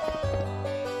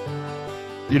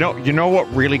 You know what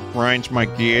really grinds my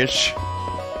gears?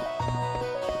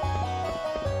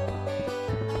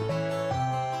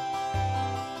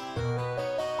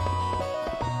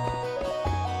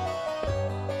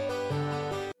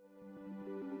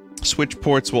 Switch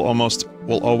ports will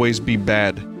always be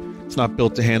bad. It's not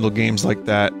built to handle games like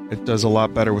that. It does a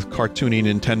lot better with cartoony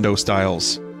Nintendo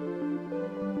styles.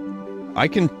 I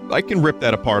can rip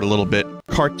that apart a little bit.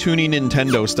 Cartoony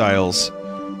Nintendo styles.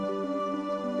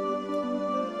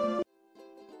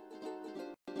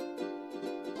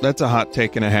 That's a hot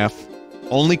take and a half.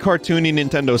 Only cartoony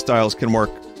Nintendo styles can work.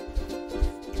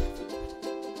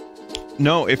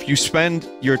 No, if you spend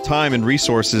your time and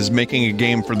resources making a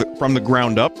game from the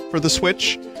ground up for the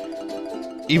Switch,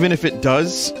 even if it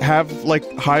does have, like,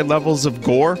 high levels of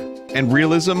gore and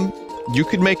realism, you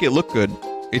could make it look good.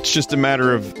 It's just a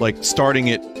matter of, like, starting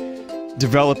it,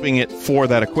 developing it for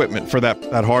that equipment, for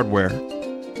that hardware.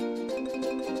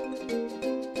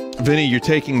 Vinny, you're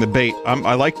taking the bait.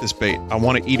 I like this bait. I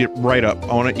want to eat it right up.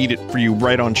 I want to eat it for you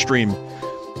right on stream.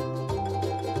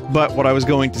 But what I was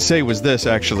going to say was this,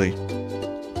 actually.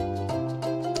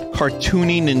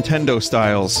 Cartoony Nintendo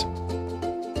styles.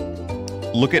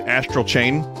 Look at Astral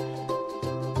Chain.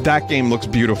 That game looks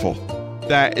beautiful.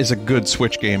 That is a good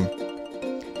Switch game.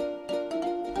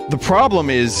 The problem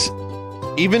is,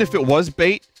 even if it was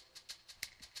bait,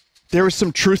 there is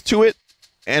some truth to it,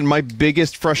 and my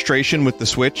biggest frustration with the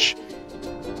Switch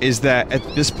is that at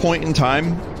this point in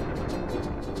time,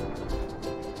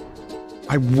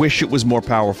 I wish it was more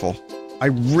powerful. I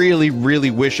really,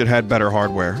 really wish it had better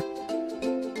hardware.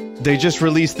 They just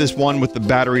released this one with the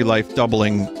battery life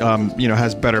doubling, you know,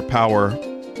 has better power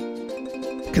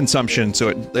consumption, so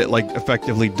it like,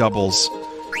 effectively doubles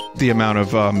the amount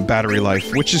of, battery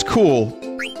life, which is cool.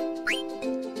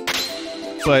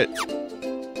 But,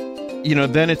 you know,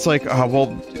 then it's like, well,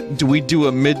 do we do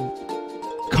a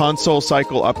mid-console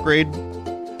cycle upgrade?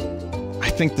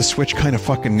 I think the Switch kind of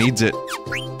fucking needs it.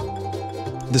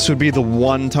 This would be the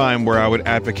one time where I would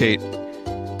advocate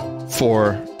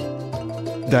for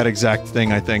that exact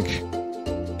thing, I think.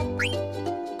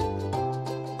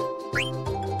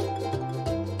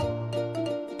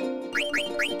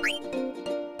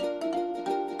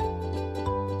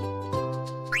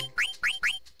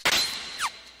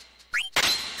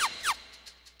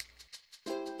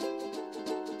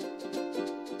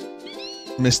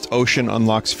 Mist Ocean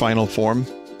unlocks final form.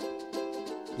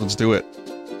 Let's do it.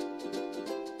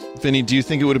 Vinny, do you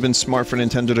think it would have been smart for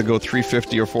Nintendo to go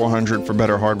 $350 or $400 for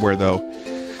better hardware, though?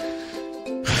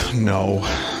 No.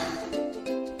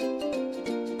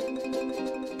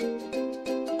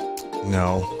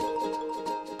 No.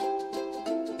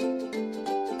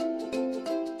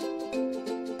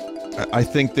 I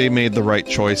think they made the right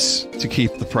choice to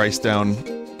keep the price down,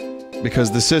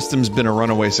 because the system's been a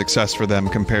runaway success for them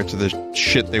compared to the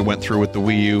shit they went through with the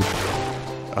Wii U.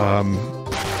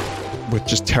 With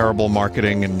just terrible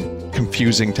marketing and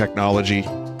confusing technology.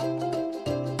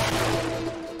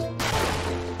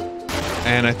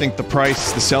 And I think the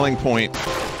price, the selling point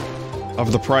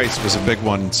of the price was a big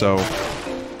one, so...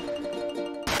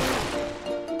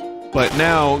 But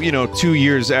now, you know,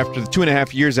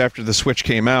 2.5 years after the Switch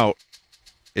came out,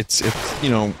 it's, you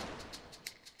know...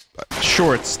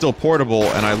 Sure, it's still portable,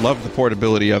 and I love the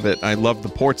portability of it. I love the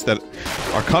ports that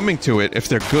are coming to it, if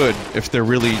they're good, if they're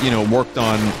really, you know, worked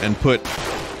on and put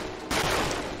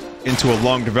into a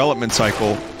long development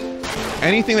cycle.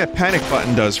 Anything that Panic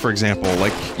Button does, for example,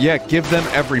 like, yeah, give them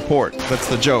every port. That's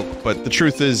the joke. But the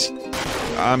truth is,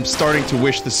 I'm starting to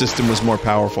wish the system was more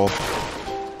powerful.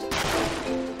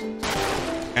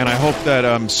 And I hope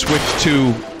that, Switch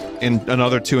 2, in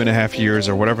another 2.5 years,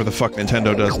 or whatever the fuck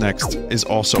Nintendo does next, is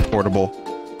also portable.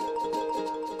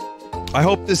 I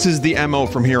hope this is the MO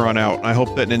from here on out. I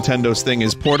hope that Nintendo's thing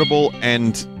is portable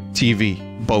and TV.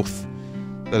 Both.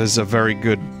 That is a very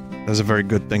good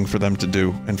thing for them to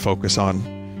do and focus on.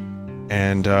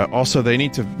 And also, they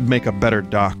need to make a better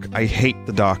dock. I hate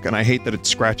the dock, and I hate that it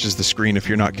scratches the screen if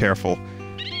you're not careful.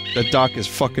 That dock is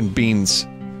fucking beans.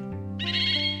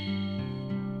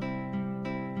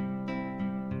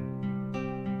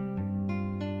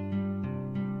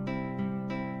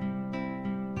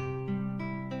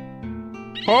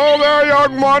 Oh there,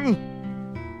 young one!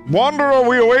 Wanderer,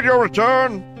 we await your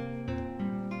return.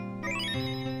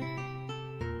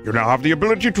 You now have the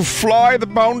ability to fly the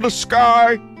boundless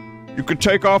sky. You can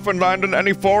take off and land in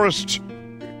any forest.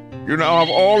 You now have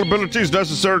all abilities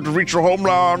necessary to reach your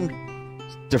homeland.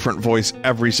 Different voice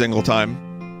every single time.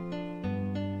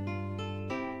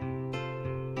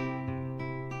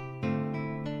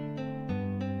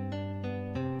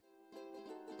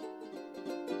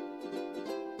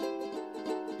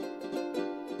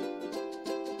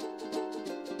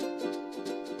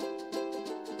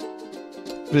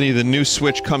 Vinny, the new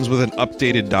Switch comes with an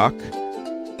updated dock?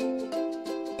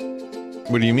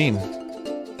 What do you mean?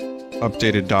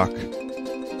 Updated dock.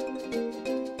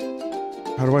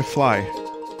 How do I fly?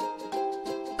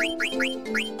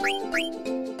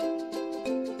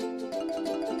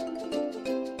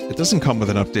 It doesn't come with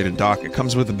an updated dock. It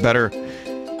comes with a better...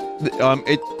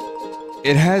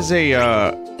 It has a,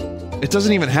 it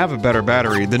doesn't even have a better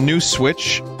battery. The new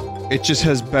Switch, it just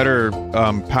has better,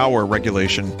 power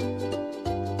regulation.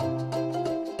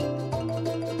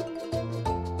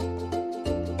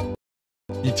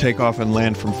 You take off and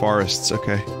land from forests,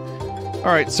 okay.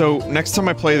 Alright, so next time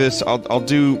I play this, I'll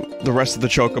do the rest of the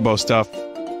Chocobo stuff.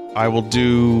 I will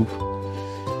do...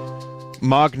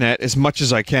 Mognet as much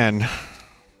as I can.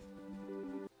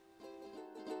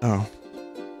 Oh.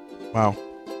 Wow.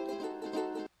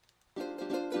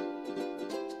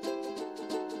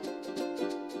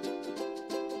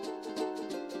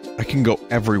 I can go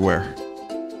everywhere.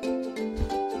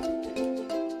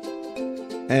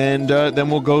 And, then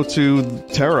we'll go to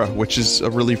Terra, which is a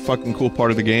really fucking cool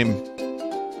part of the game.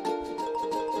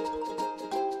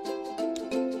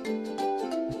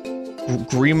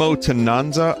 Grimo to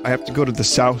Nanza, I have to go to the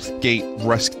South Gate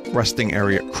crusting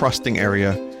area.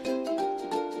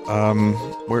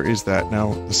 Where is that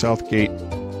now? The South Gate.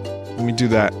 Let me do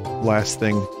that last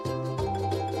thing.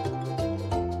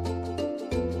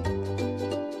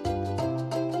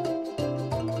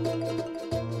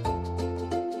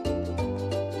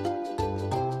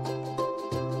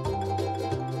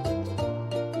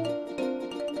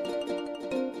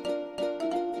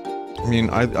 I mean,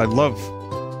 I love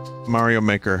Mario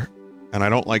Maker, and I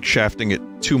don't like shafting it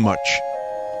too much,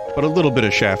 but a little bit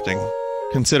of shafting,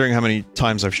 considering how many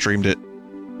times I've streamed it.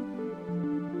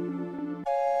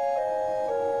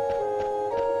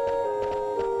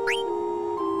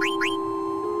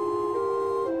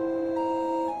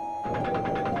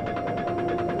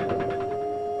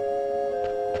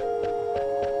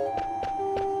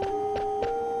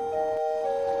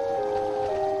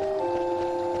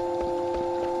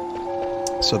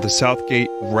 So the Southgate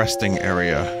resting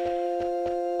area.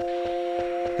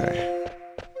 Okay.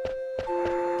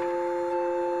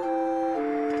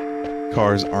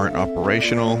 Cars aren't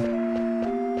operational.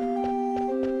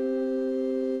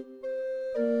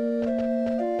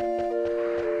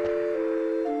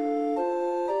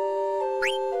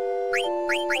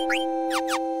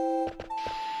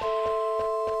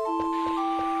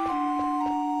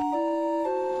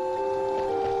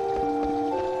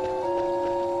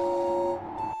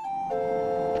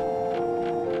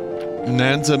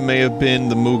 Nanza may have been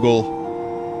the Moogle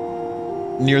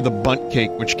near the bunt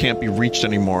cake, which can't be reached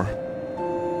anymore.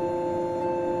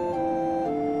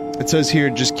 It says here,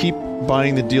 just keep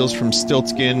buying the deals from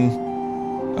Stiltskin.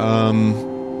 I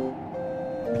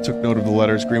took note of the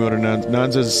letters. Greenwood and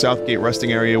Nanza's Southgate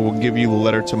resting area will give you the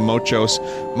letter to Mochos.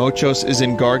 Mochos is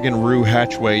in Gargan Rue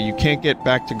Hatchway. You can't get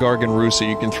back to Gargan Rue, so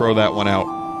you can throw that one out.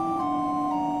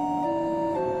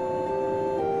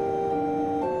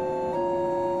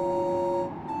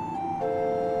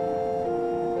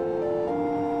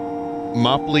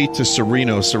 Mopley to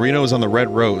Sereno. Sereno is on the Red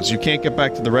Rose. You can't get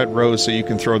back to the Red Rose, so you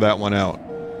can throw that one out.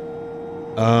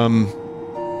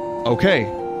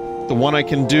 Okay. The one I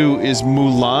can do is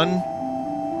Mulan.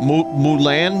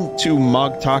 Mulan to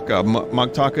Mogtaka.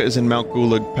 Mogtaka is in Mount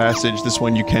Gulag Passage. This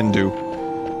one you can do.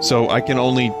 So I can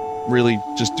only really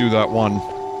just do that one.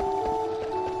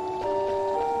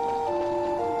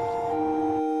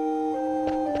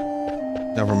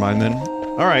 Never mind then.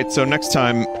 Alright, so next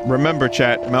time, remember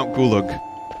chat, Mount Gulag.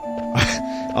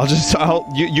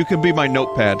 You can be my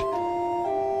notepad.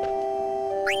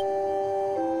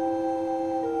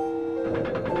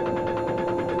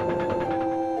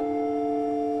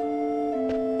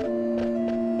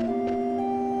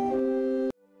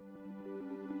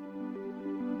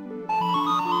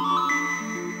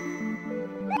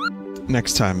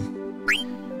 Next time.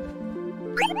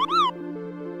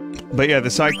 But yeah, the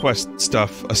side quest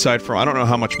stuff, aside from... I don't know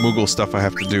how much Moogle stuff I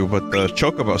have to do, but the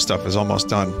Chocobo stuff is almost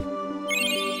done.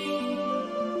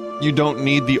 You don't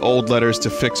need the old letters to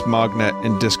fix Mognet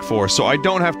in Disc 4, so I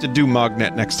don't have to do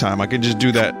Mognet next time. I can just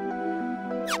do that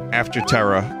after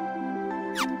Terra.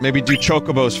 Maybe do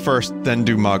Chocobos first, then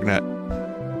do Mognet.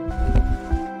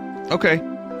 Okay,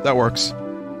 that works.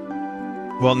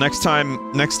 Well, next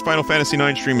Final Fantasy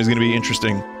IX stream is gonna be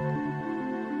interesting.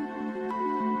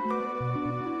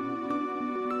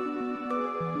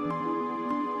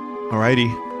 Alrighty.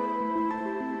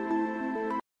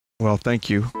 Well, thank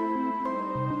you.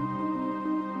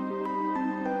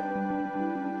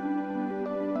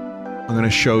 I'm gonna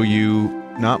show you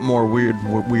not more weird.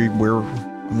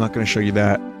 I'm not gonna show you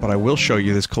that, but I will show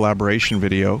you this collaboration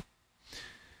video.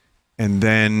 And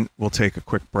then we'll take a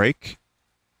quick break.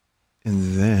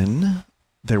 And then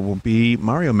there will be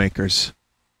Mario Makers.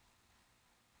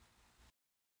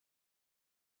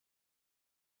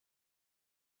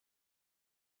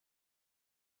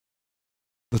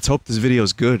 Let's hope this video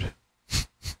is good.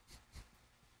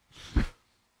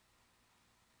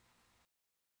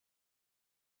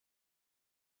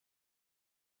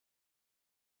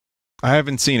 I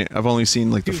haven't seen it. I've only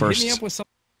seen like the first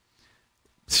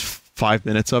 5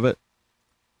 minutes of it.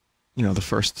 You know,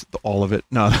 all of it.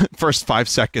 No, the first 5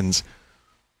 seconds.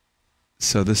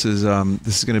 So this is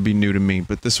going to be new to me.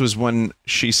 But this was when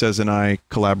She Says and I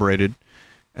collaborated,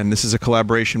 and this is a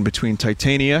collaboration between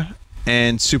Titania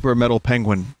and Super Metal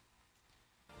Penguin.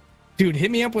 Dude, hit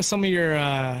me up with some of your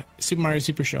Super Mario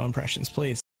Super Show impressions,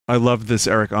 please. I love this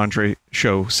Eric Andre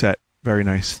show set. Very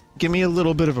nice. Give me a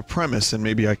little bit of a premise, and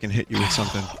maybe I can hit you with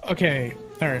something. Okay,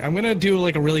 all right. I'm gonna do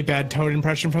like a really bad Toad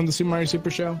impression from the Super Mario Super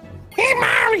Show. Hey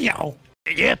Mario!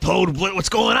 Yeah, Toad, what's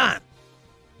going on?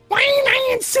 Why ain't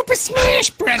I in Super Smash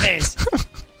Brothers?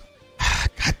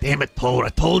 God damn it, Toad. I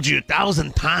told you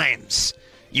 1,000 times.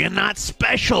 You're not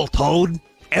special, Toad.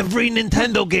 Every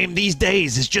Nintendo game these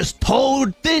days is just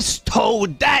Toad this,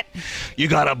 Toad that. You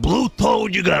got a blue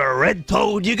Toad, you got a red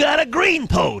Toad, you got a green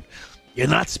Toad. You're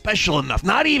not special enough.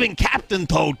 Not even Captain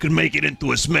Toad could make it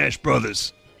into a Smash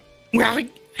Brothers. Well,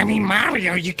 I mean,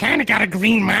 Mario, you kind of got a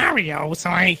green Mario, so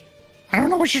I don't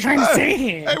know what you're trying to say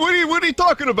here. Hey, what are you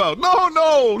talking about?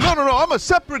 No. I'm a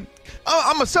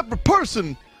separate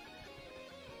person.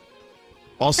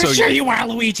 Also, Sure you are,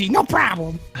 Luigi. No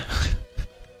problem.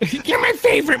 You're my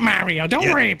favorite Mario. Don't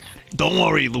worry about it. Don't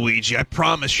worry, Luigi. I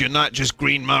promise you're not just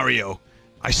Green Mario.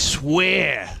 I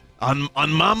swear. On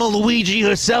Mama Luigi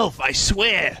herself, I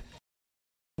swear.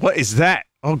 What is that?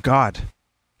 Oh, God.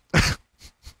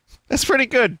 That's pretty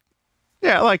good.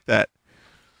 Yeah, I like that.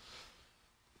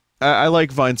 I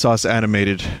like Vinesauce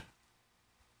animated.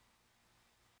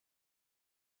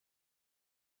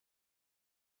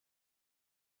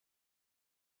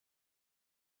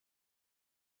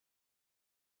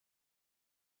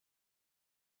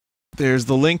 There's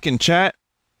the link in chat.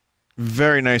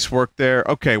 Very nice work there.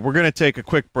 Okay, we're going to take a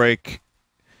quick break.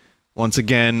 Once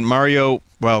again, Mario,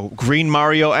 well, Green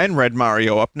Mario and Red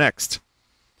Mario up next.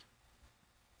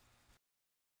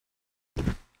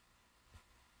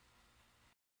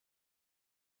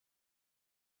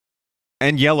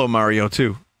 And Yellow Mario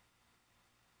too.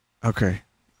 Okay.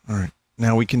 All right.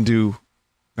 Now we can do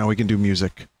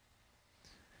music.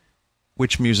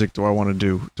 which music do I want to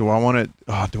do? Do I want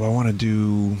to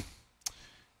do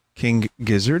King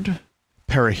Gizzard?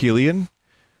 Perihelion?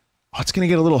 Oh, it's going to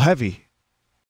get a little heavy.